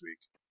 last week.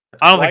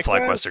 I don't think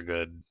FlyQuest are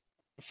good.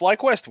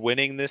 FlyQuest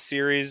winning this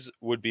series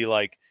would be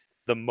like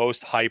the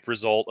most hype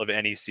result of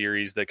any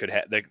series that could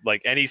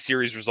like any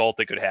series result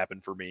that could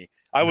happen for me.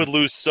 I would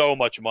lose so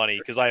much money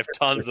because I have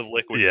tons of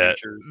Liquid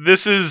features.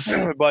 This is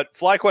but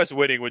FlyQuest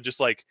winning would just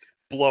like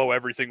blow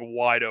everything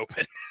wide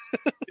open.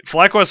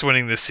 FlyQuest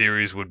winning this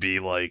series would be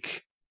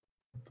like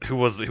who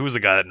was the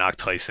guy that knocked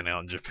Tyson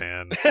out in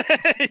Japan?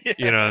 Yeah.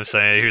 You know what I'm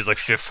saying? He was like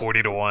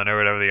 40 to 1 or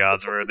whatever the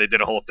odds were. They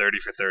did a whole 30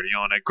 for 30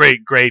 on it. Great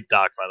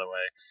doc, by the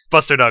way.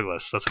 Buster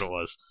Douglas, that's what it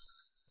was.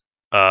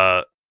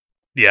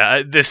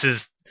 Yeah,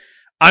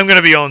 I'm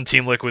gonna be on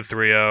Team Liquid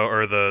 3-0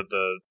 or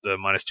the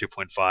minus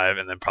 2.5,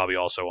 and then probably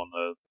also on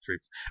the 3.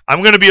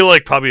 I'm gonna be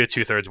like probably a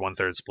 2/3,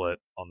 1/3 split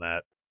on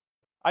that.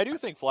 I do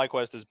think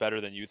FlyQuest is better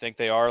than you think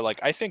they are.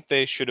 Like, I think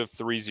they should have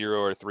 3-0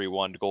 or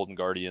 3-1 to Golden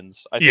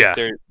Guardians. I think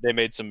they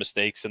made some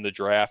mistakes in the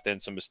draft and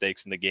some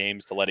mistakes in the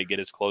games to let it get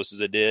as close as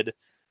it did.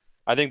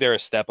 I think they're a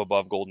step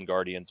above Golden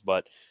Guardians,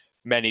 but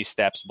many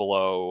steps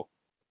below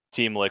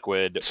Team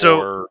Liquid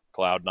or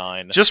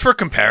Cloud9. Just for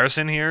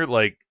comparison here,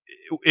 like,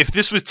 if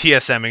this was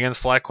TSM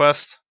against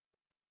FlyQuest,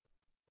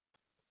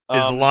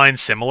 is the line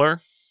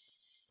similar?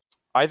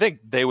 I think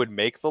they would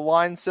make the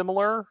line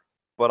similar,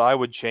 but I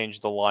would change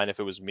the line if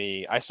it was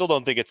me. I still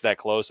don't think it's that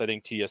close. I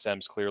think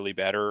TSM's clearly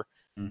better,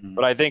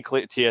 but I think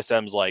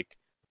TSM's like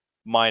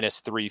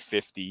minus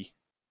 350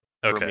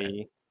 for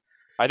me.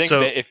 I think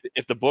that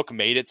if the book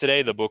made it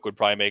today, the book would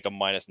probably make them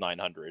minus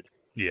 900.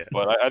 Yeah,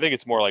 but I think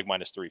it's more like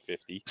minus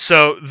 350.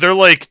 So they're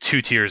like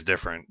 2 tiers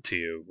different to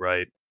you,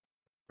 right?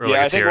 Or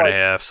like a tier and a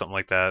half, something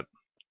like that.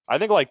 I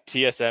think like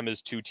TSM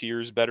is 2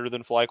 tiers better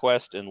than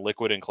FlyQuest, and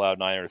Liquid and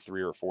Cloud9 are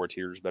 3 or 4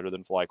 tiers better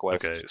than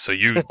FlyQuest. Okay, so so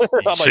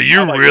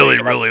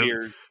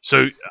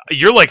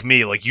you're like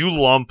me, like you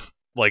lump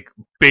like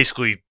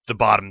basically the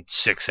bottom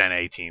 6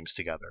 NA teams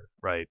together,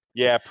 right?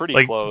 Yeah, pretty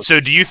like, close. So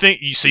you think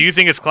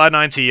it's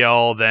Cloud9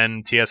 TL,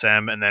 then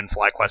TSM, and then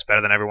FlyQuest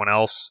better than everyone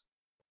else?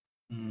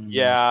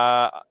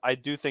 Yeah, I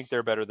do think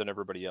they're better than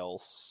everybody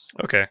else.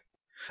 Okay,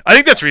 I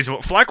think that's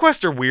reasonable.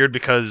 FlyQuest are weird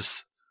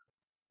because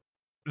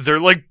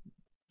they're like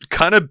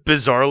kind of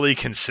bizarrely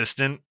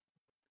consistent.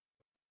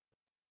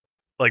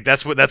 Like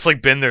that's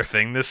like been their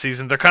thing this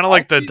season. They're kind of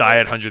like the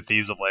Diet 100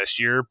 Thieves of last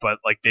year, but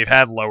like they've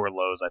had lower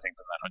lows, I think,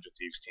 than that 100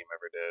 Thieves team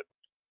ever did.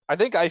 I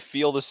think I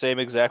feel the same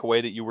exact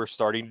way that you were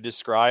starting to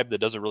describe that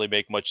doesn't really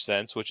make much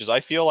sense, which is I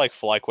feel like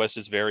FlyQuest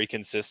is very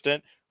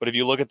consistent, but if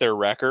you look at their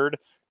record,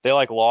 they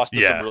like lost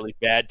to some Yeah. really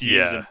bad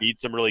teams and beat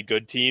some really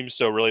good teams,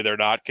 so really they're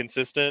not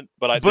consistent,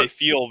 but they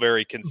feel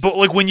very consistent. But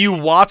like when you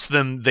watch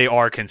them, they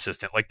are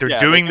consistent. Like they're Yeah,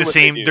 doing they do the what they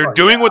same. do. They're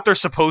doing what they're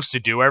supposed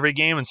to do every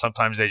game, and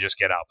sometimes they just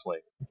get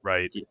outplayed.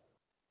 Right?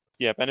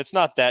 Yep, and it's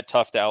not that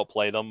tough to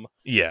outplay them.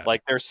 Yeah.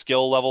 Like their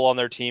skill level on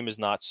their team is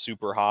not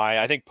super high.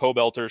 I think Poe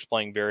Belter's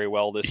playing very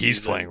well this season.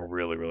 He's playing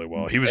really, really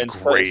well. He was and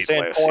great last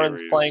Santorin's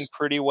series. playing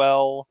pretty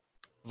well.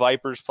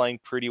 Viper's playing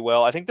pretty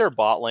well. I think their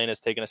bot lane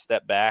has taken a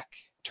step back.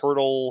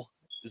 Turtle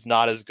is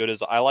not as good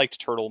as I liked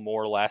Turtle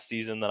more last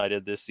season than I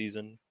did this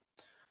season.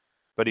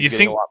 But he's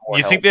getting a lot more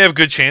You help. think they have a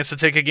good chance to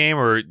take a game,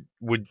 or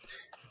would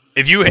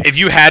if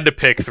you had to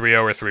pick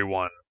 3-0 or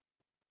 3-1?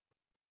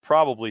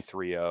 Probably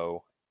 3-0.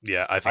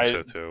 Yeah, I think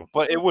so too.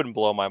 But it wouldn't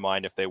blow my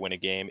mind if they win a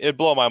game. It'd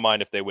blow my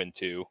mind if they win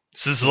 2.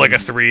 So this is like a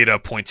 3 to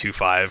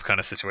 0.25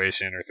 kind of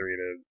situation, or 3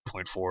 to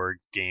 0.4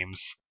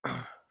 games.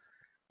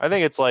 I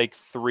think it's like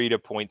 3 to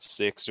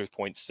 0.6 or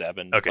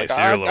 0.7. Okay, like,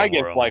 so you're a little I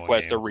give more on the one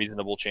FlyQuest a game.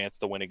 reasonable chance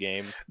to win a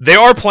game. They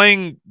are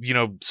playing,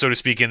 so to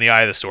speak, in the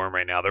eye of the storm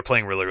right now. They're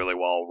playing really, really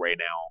well right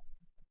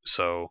now.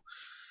 So,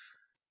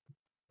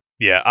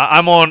 yeah,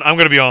 I'm going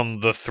to be on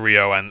the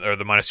 3-0 and or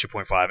the minus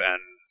 2.5 and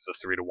the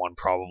 3-1,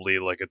 probably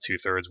like a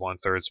 2/3,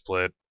 1/3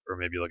 split, or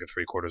maybe like a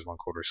 3/4,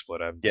 1/4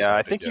 split.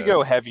 I think you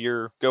go heavy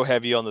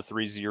on the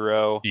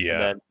 3-0, Yeah.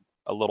 and then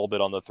a little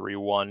bit on the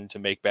 3-1 to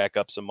make back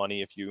up some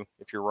money if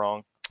you're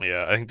wrong.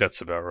 Yeah, I think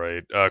that's about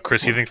right.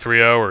 Chris, you think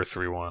 3-0 or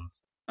 3-1?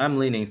 I'm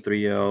leaning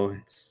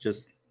 3-0. It's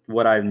just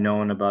what I've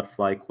known about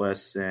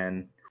FlyQuest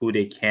and who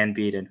they can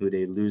beat and who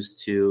they lose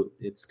to.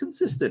 It's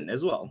consistent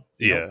as well.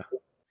 Yeah.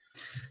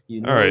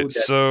 You All right. that-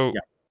 So,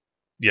 yeah.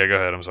 yeah, go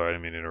ahead. I'm sorry, I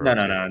didn't mean to interrupt.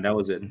 No, that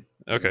was it.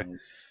 Okay.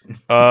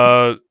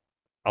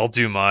 I'll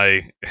do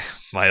my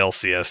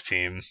LCS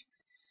team.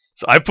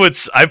 So I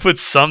put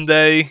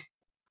Someday.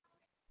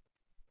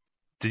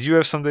 Did you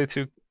have Someday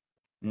too,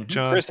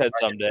 John? Chris had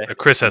someday.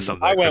 Chris has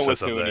Someday. I went Chris with has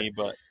Someday. Cooney,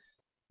 but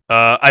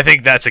I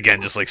think that's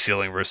again just like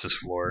ceiling versus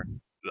floor.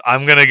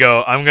 I'm gonna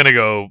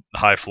go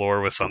high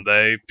floor with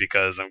Someday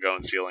because I'm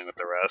going ceiling with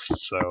the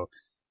rest. So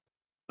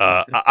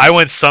I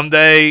went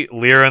Someday,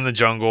 Lyra in the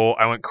jungle.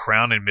 I went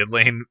Crown in mid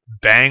lane,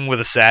 Bang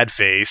with a sad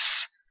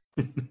face,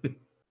 and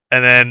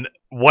then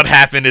what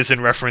happened is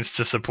in reference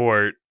to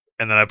support,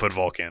 and then I put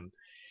Vulcan.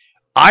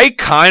 I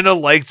kind of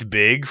liked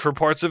Big for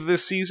parts of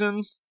this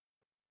season,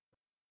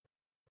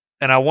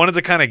 and I wanted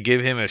to kind of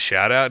give him a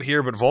shout out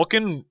here, but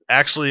Vulcan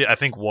actually I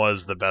think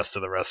was the best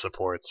of the rest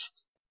supports,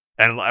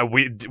 and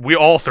we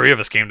all three of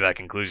us came to that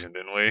conclusion,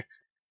 didn't we?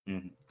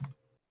 Mhm.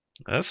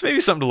 That's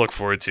maybe something to look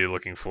forward to.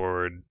 Looking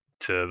forward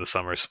to the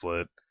summer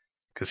split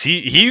because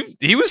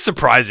he was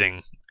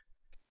surprising.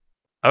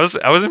 I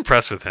was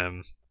impressed with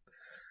him.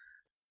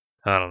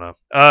 I don't know.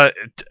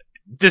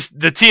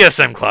 The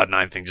TSM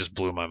Cloud9 thing just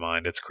blew my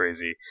mind. It's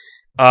crazy.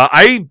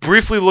 I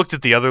briefly looked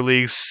at the other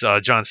leagues.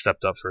 John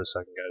stepped up for a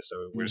second, guys.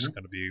 So we're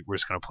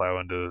just gonna plow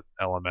into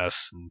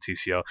LMS and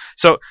TCL.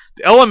 So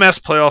the LMS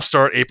playoffs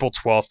start April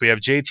 12th. We have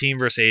J Team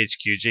versus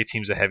AHQ. J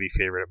Team's a heavy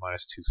favorite at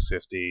minus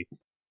 250.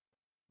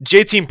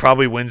 J Team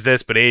probably wins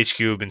this, but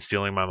AHQ have been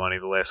stealing my money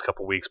the last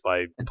couple weeks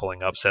by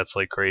pulling upsets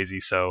like crazy.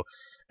 So,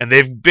 and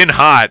they've been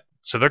hot.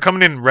 So they're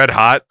coming in red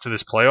hot to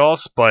this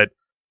playoffs, but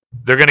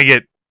they're gonna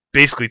get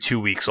basically 2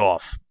 weeks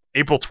off.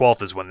 April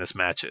 12th is when this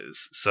match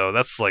is, so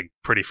that's like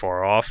pretty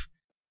far off.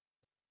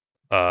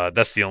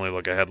 That's the only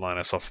headline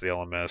I saw for the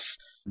LMS.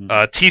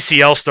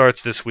 TCL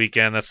starts this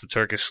weekend. That's the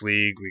Turkish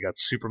league. We got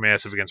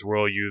Supermassive against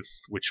Royal Youth,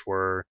 which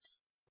were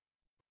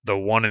the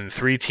 1 and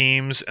 3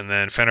 teams, and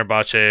then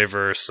Fenerbahce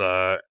versus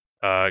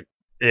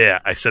yeah,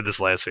 I said this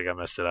last week. I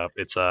messed it up.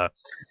 It's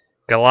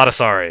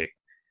Galatasaray.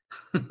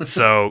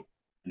 So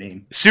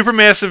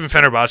Supermassive and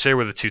Fenerbahce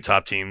were the 2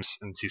 top teams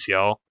in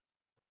TCL.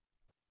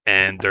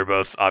 And they're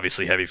both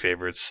obviously heavy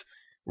favorites.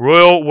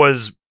 Royal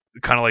was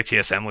kind of like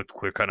TSM, like the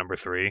clear-cut number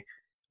 3.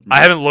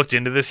 I haven't looked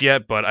into this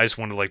yet, but I just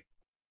wanted to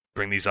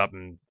bring these up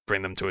and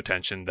bring them to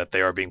attention that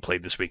they are being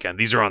played this weekend.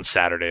 These are on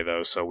Saturday,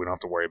 though, so we don't have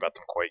to worry about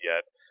them quite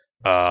yet.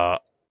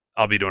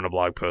 I'll be doing a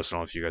blog post. I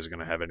don't know if you guys are going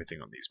to have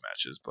anything on these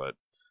matches, but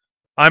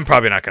I'm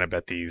probably not going to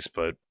bet these,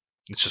 but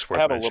it's just worth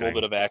I have mentioning. a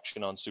little bit of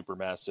action on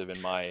Supermassive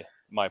in my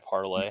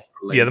parlay.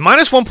 Yeah, the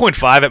minus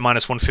 1.5 at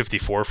minus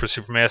 154 for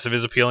Supermassive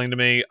is appealing to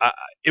me.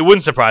 It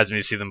wouldn't surprise me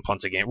to see them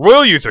punt a game.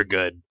 Royal Youth are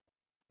good.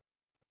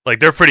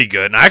 They're pretty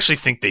good, and I actually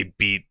think they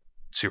beat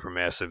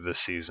Supermassive this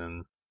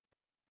season.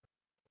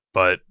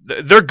 But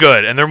they're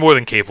good, and they're more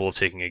than capable of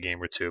taking a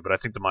game or two. But I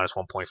think the minus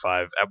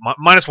 1.5 at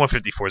minus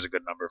 154 is a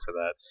good number for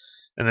that.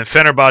 And then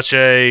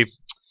Fenerbahce,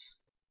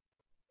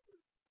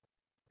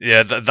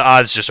 yeah, the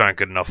odds just aren't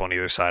good enough on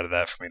either side of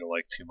that for me to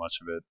like too much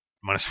of it.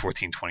 Minus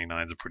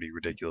 1429 is a pretty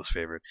ridiculous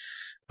favorite.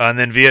 And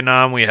then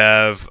Vietnam, we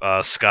have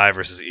Sky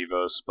versus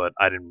Evos, but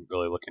I didn't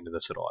really look into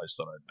this at all. I just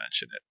thought I'd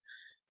mention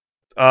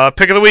it.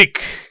 Pick of the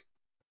week.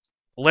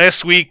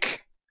 Last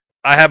week,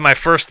 I had my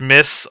first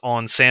miss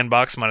on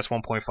Sandbox, minus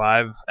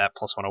 1.5 at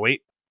plus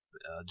 108.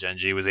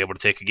 Genji was able to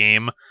take a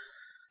game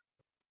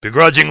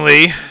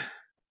begrudgingly.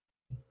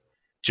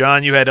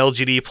 John, you had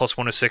LGD plus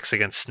 106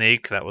 against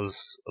Snake. That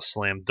was a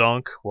slam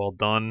dunk. Well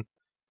done.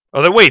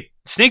 Oh, wait.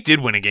 Snake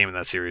did win a game in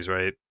that series,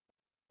 right?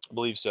 I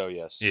believe so,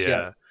 yes. Yeah.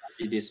 Yes,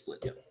 it is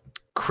split. Yeah.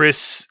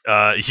 Chris,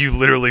 you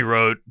literally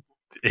wrote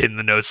in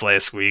the notes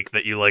last week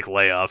that you like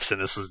layups, and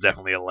this was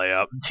definitely a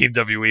layup. Team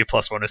WE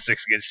plus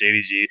 106 against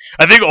JDG.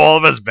 I think all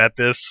of us bet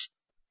this.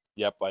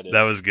 Yep, I did.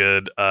 That was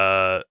good.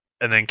 And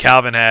then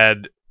Calvin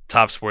had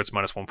Top Sports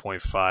minus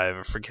 1.5.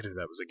 I forget who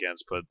that was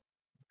against, but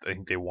I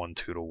think they won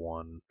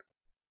 2-1.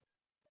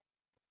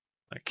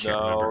 I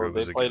can't remember who it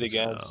was they played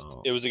against. against.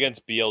 It was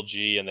against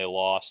BLG, and they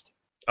lost.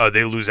 Oh,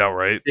 they lose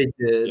outright? They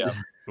did. Yeah.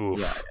 Oof.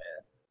 Yeah.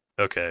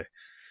 Okay.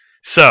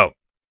 So,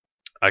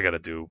 I gotta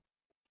do.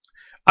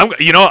 I'm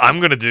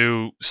gonna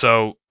do.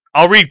 So,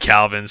 I'll read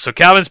Calvin. So,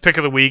 Calvin's pick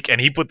of the week, and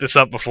he put this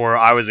up before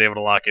I was able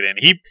to lock it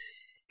in.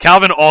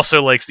 Calvin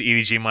also likes the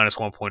EDG minus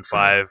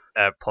 1.5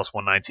 at plus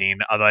 119.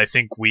 Although I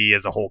think we,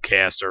 as a whole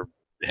cast, are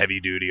heavy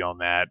duty on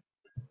that.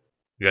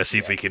 We gotta see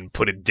if we can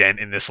put a dent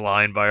in this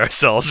line by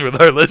ourselves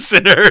with our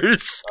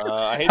listeners.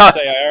 I hate to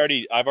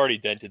say, I've already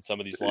dented some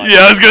of these lines. Yeah,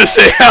 I was gonna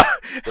say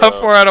how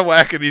far out of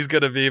whack are these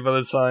gonna be by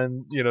the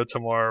time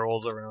tomorrow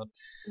rolls around.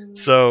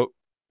 So,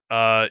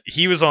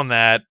 he was on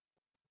that.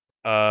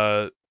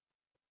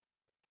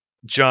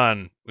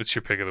 John, what's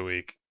your pick of the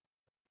week?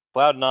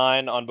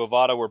 Cloud9 on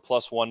Bovada were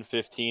plus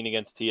 115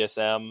 against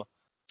TSM.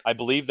 I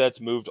believe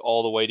that's moved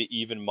all the way to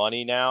even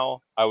money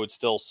now. I would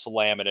still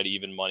slam it at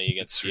even money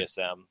against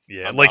TSM.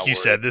 Yeah, I'm like you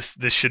said, this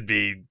should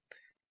be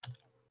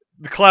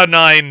the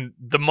Cloud9.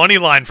 The money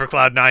line for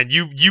Cloud9,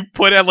 you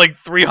put at like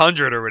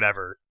 300 or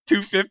whatever,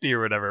 250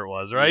 or whatever it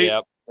was, right?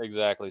 Yep,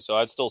 exactly. So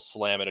I'd still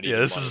slam it at even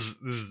money. This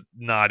is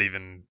not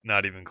even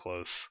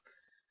close.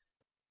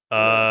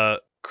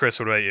 Chris,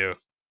 what about you?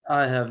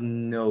 I have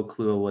no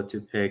clue what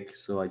to pick,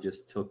 so I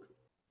just took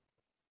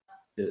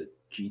the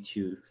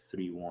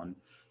G2-3-1.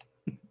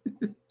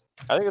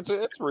 I think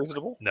it's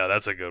reasonable. No,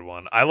 that's a good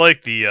one. I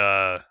like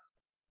the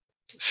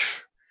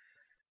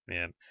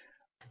man.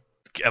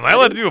 Am I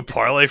allowed to do a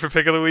parlay for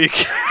pick of the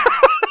week?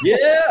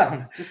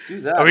 Yeah, just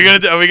do that. Are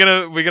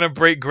we gonna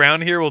break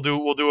ground here? We'll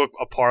do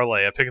a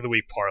parlay, a pick of the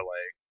week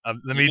parlay.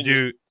 Let me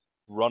do.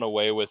 Run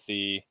away with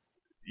the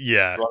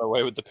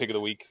pick of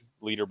the week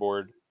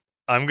leaderboard.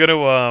 I'm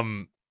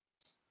gonna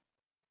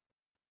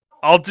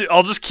I'll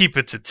just keep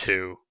it to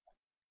 2.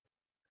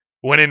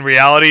 When in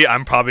reality,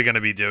 I'm probably going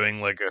to be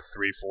doing like a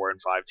 3, 4, and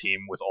 5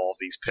 team with all of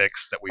these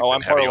picks that we've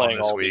been heavy on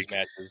this week. These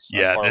matches.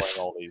 Yeah,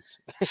 all these.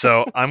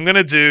 So I'm going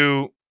to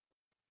do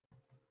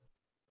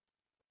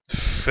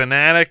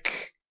Fnatic.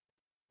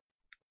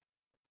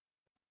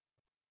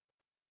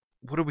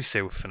 What did we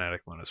say with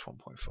Fnatic minus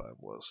 1.5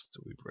 was?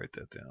 Did we write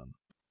that down?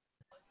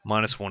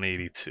 Minus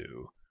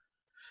 182.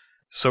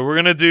 So we're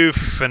going to do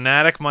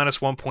Fnatic minus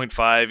 1.5,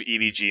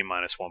 EDG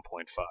minus 1.5.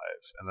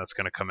 And that's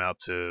going to come out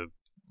to,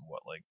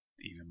 what, like,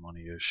 even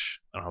money-ish.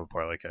 I don't have a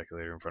parlay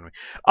calculator in front of me.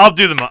 I'll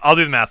do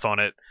the math on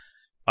it.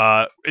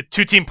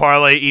 2-team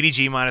parlay,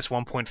 EDG minus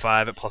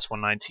 1.5 at plus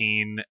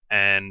 119,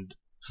 and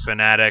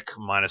Fnatic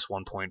minus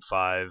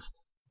 1.5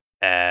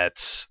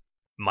 at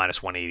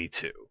minus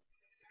 182.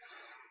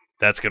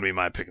 That's going to be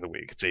my pick of the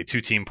week. It's a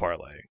 2-team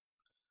parlay.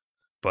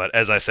 But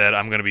as I said,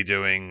 I'm going to be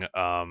doing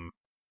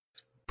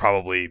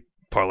probably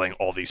parlaying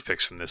all these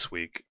picks from this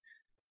week.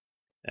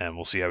 And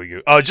we'll see how we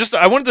go.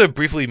 I wanted to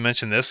briefly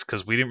mention this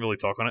because we didn't really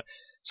talk on it.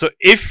 So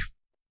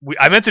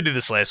I meant to do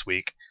this last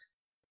week.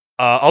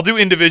 I'll do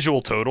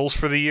individual totals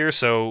for the year.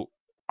 So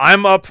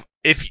I'm up.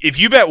 If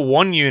you bet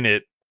 1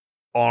 unit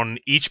on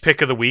each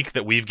pick of the week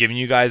that we've given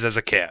you guys as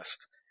a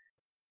cast,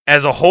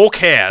 as a whole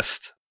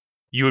cast,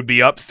 you would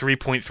be up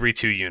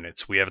 3.32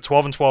 units. We have a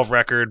 12-12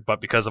 record, but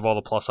because of all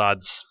the plus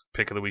odds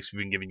pick of the weeks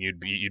we've been giving you,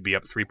 you'd be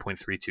up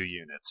 3.32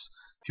 units.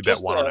 If you bet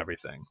 1 on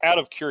everything. Out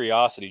of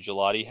curiosity,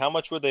 Gelati, how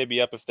much would they be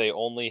up if they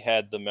only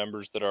had the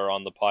members that are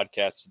on the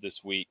podcast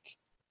this week?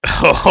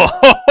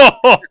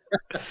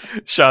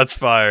 Shots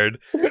fired.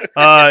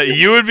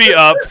 You would be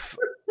up.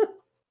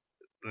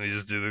 Let me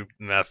just do the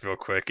math real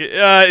quick.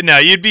 No,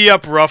 you'd be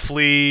up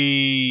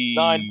roughly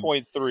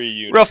 9.3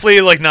 units. Roughly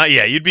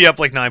you'd be up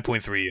like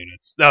 9.3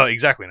 units. No,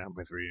 exactly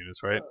 9.3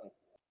 units, right?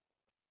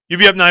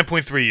 You'd be up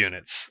 9.3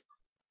 units.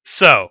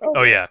 So,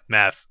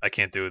 math. I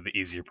can't do the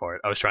easier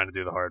part. I was trying to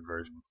do the hard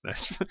version.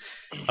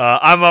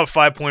 I'm up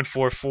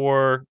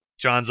 5.44.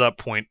 John's up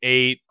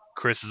 0.8.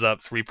 Chris is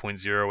up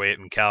 3.08,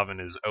 and Calvin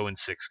is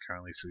 0-6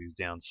 currently, so he's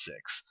down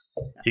 6.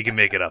 He can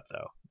make it up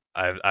though.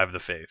 I have the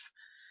faith.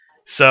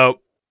 So,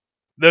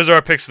 those are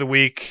our picks of the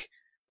week.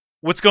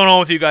 What's going on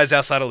with you guys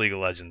outside of League of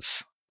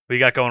Legends? What do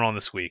you got going on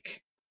this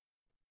week?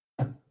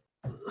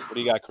 What do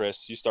you got,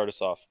 Chris? You start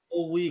us off.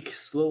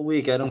 Slow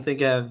week. I don't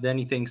think I have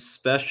anything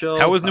special.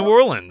 How was New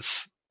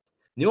Orleans?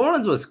 New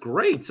Orleans was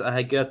great.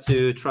 I got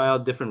to try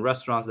out different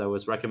restaurants that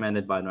was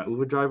recommended by my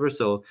Uber driver.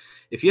 So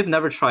if you have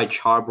never tried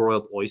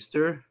charbroiled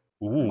oyster,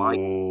 ooh,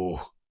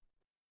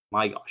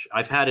 my gosh,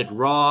 I've had it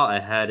raw. I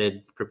had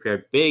it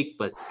prepared baked,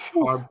 but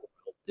charbroiled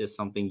is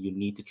something you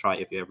need to try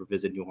if you ever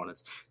visit New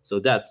Orleans. So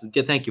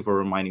thank you for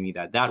reminding me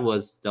that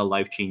was the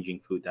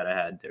life-changing food that I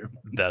had there.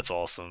 That's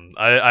awesome.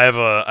 I have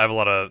a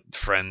lot of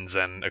friends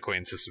and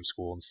acquaintances from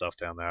school and stuff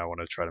down there. I want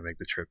to try to make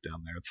the trip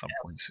down there at some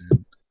point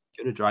soon.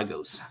 Go to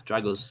Drago's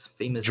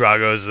famous.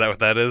 Dragos, is that what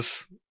that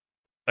is?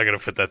 I gotta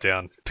put that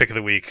down. Pick of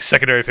the week,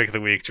 secondary pick of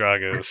the week,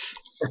 Dragos.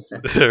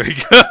 There we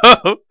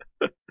go.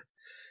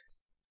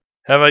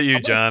 How about you,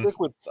 John?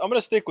 I'm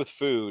gonna stick with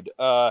food.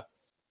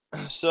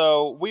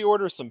 So we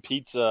order some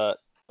pizza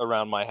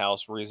around my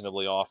house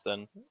reasonably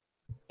often,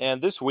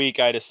 and this week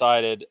I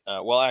decided. I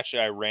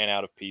ran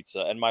out of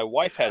pizza, and my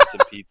wife had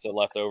some pizza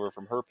left over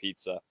from her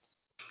pizza,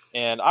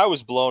 and I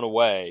was blown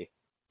away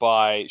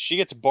by she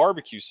gets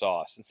barbecue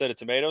sauce instead of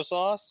tomato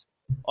sauce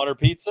on her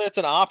pizza. It's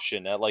an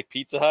option at like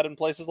Pizza Hut and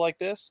places like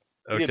this.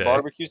 You get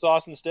barbecue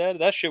sauce instead.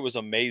 That shit was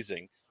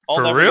amazing. I'll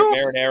For never real?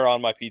 get marinara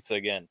on my pizza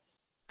again.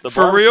 The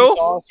For barbecue real?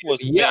 sauce was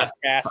Yes,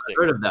 fantastic.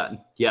 I heard of that.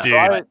 Yes.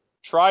 Dude.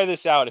 Try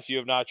this out if you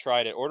have not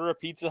tried it. Order a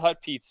Pizza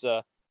Hut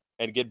pizza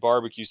and get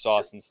barbecue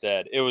sauce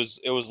instead. It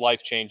was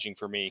life changing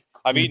for me.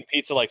 I've eaten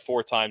pizza like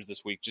 4 times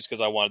this week just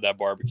because I wanted that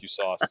barbecue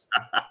sauce.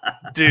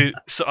 Dude,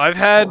 so I've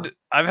had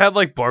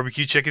like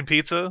barbecue chicken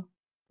pizza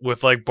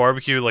with like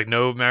barbecue, like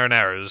no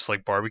marinara, just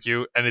like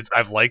barbecue, and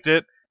I've liked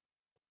it.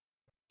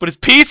 But it's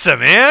pizza,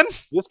 man.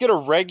 Just get a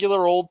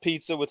regular old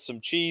pizza with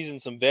some cheese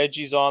and some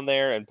veggies on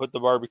there and put the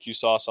barbecue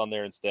sauce on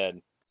there instead.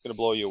 It's gonna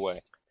blow you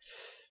away.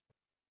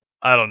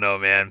 I don't know,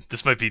 man.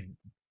 This might be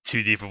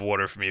too deep of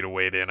water for me to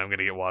wade in. I'm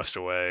gonna get washed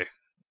away.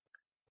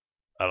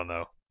 I don't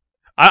know.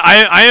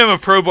 I am a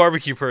pro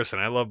barbecue person.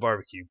 I love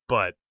barbecue,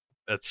 but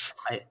that's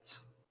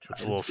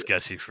a little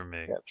sketchy for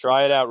me. Yeah,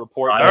 try it out.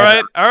 Report. All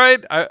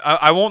right.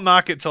 I won't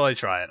knock it till I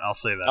try it. I'll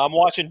say that. I'm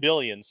watching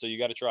Billions, so you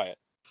got to try it.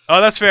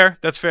 Oh, that's fair.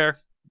 That's fair.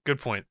 Good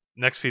point.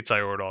 Next pizza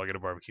I order, I'll get a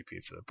barbecue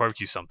pizza.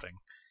 Barbecue something.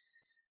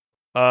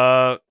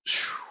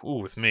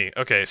 With me.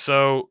 Okay,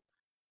 so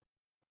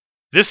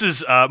this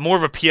is more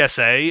of a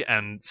PSA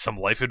and some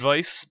life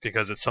advice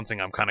because it's something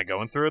I'm kind of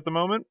going through at the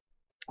moment.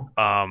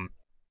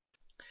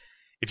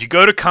 If you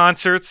go to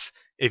concerts,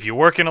 if you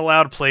work in a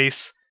loud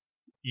place,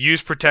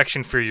 use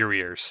protection for your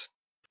ears.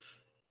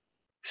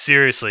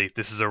 Seriously,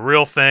 this is a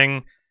real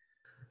thing.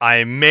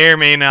 I may or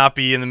may not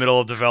be in the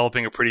middle of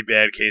developing a pretty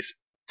bad case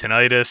of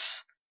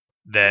tinnitus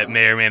that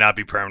may or may not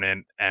be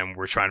permanent, and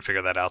we're trying to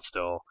figure that out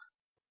still.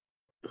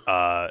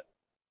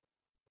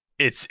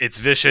 It's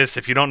vicious.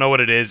 If you don't know what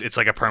it is, it's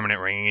like a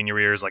permanent ringing in your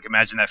ears. Like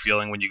imagine that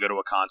feeling when you go to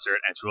a concert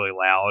and it's really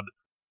loud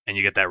and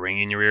you get that ring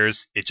in your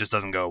ears. It just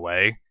doesn't go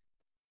away.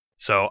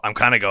 So I'm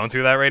kind of going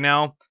through that right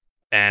now,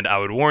 and I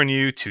would warn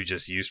you to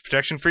just use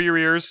protection for your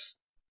ears.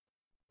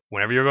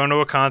 Whenever you're going to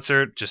a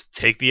concert, just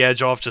take the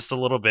edge off just a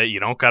little bit. You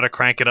don't got to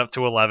crank it up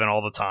to 11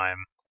 all the time.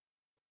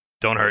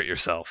 Don't hurt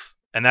yourself.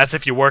 And that's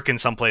if you work in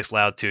someplace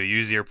loud too.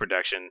 Use ear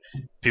protection.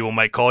 People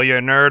might call you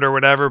a nerd or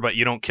whatever, but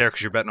you don't care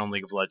because you're betting on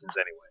League of Legends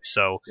anyway.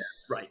 So,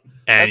 right.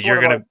 And that's you're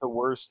one of gonna like, the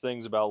worst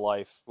things about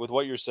life. With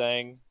what you're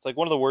saying, it's like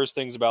one of the worst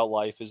things about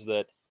life is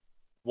that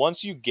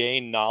once you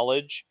gain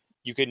knowledge,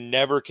 you can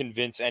never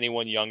convince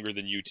anyone younger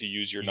than you to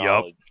use your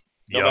knowledge,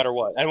 no matter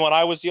what. And when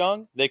I was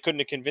young, they couldn't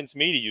have convinced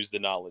me to use the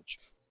knowledge.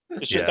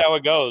 It's just how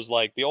it goes.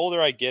 Like the older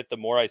I get, the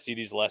more I see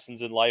these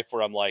lessons in life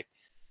where I'm like,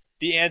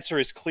 the answer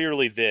is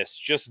clearly this.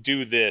 Just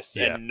do this,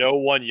 and no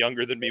one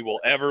younger than me will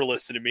ever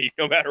listen to me,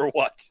 no matter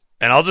what.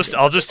 And I'll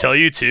just tell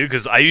you too,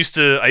 because I used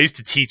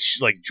to teach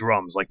like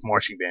drums, like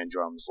marching band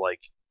drums,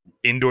 like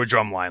indoor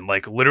drum line,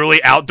 like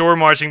literally outdoor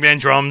marching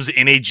band drums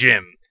in a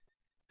gym,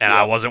 and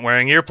I wasn't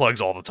wearing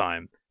earplugs all the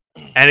time,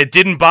 and it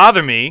didn't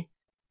bother me.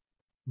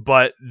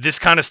 But this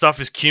kind of stuff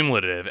is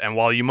cumulative, and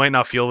while you might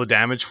not feel the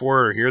damage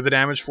for it or hear the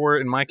damage for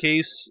it, in my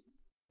case,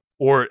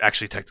 or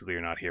actually technically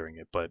you're not hearing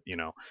it, but you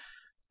know,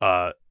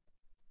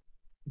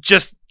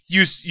 just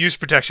use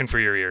protection for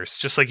your ears,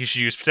 just like you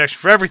should use protection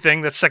for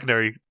everything. That's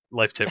secondary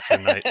life tip for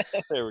the night.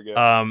 There we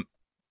go.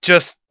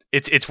 Just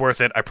it's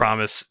worth it. I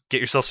promise.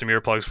 Get yourself some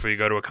earplugs before you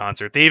go to a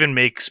concert. They even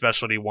make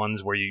specialty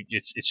ones where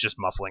it's just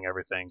muffling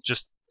everything.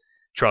 Just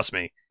trust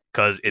me,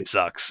 because it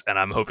sucks, and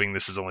I'm hoping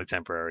this is only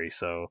temporary.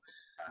 So.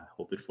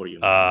 Hope it for you.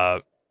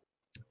 I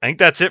think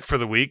that's it for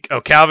the week.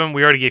 Oh, Calvin,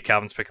 we already gave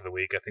Calvin's pick of the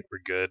week. I think we're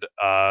good.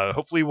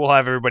 Hopefully we'll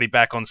have everybody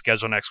back on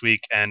schedule next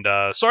week. And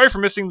sorry for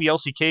missing the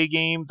LCK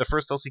game, the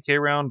first LCK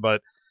round,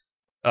 but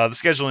the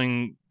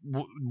scheduling,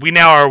 we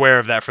now are aware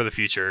of that for the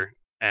future,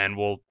 and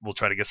we'll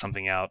try to get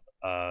something out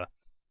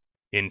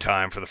in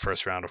time for the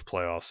first round of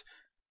playoffs.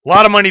 A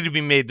lot of money to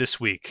be made this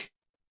week.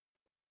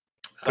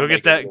 Go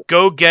get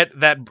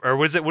that, or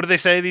what is it? What do they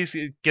say?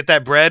 Get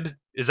that bread.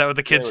 Is that what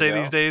the kids say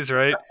these days,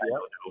 right?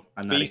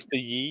 Feast the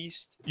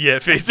yeast. Yeah,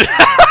 feast.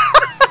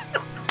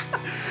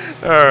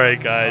 All right,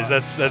 guys,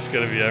 that's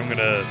gonna be.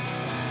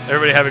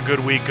 Everybody have a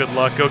good week. Good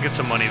luck. Go get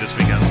some money this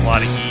weekend. A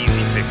lot of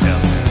easy picks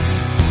out there.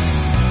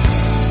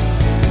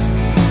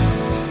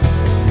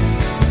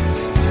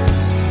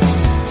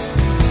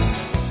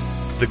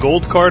 The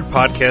Gold Card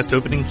podcast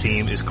opening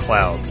theme is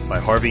Clouds by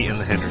Harvey and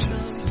the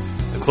Hendersons.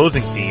 The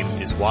closing theme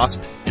is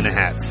Wasp in a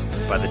Hat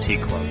by the Tea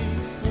Club.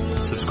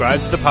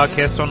 Subscribe to the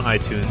podcast on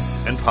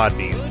iTunes and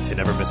Podbean to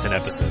never miss an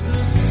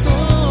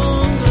episode.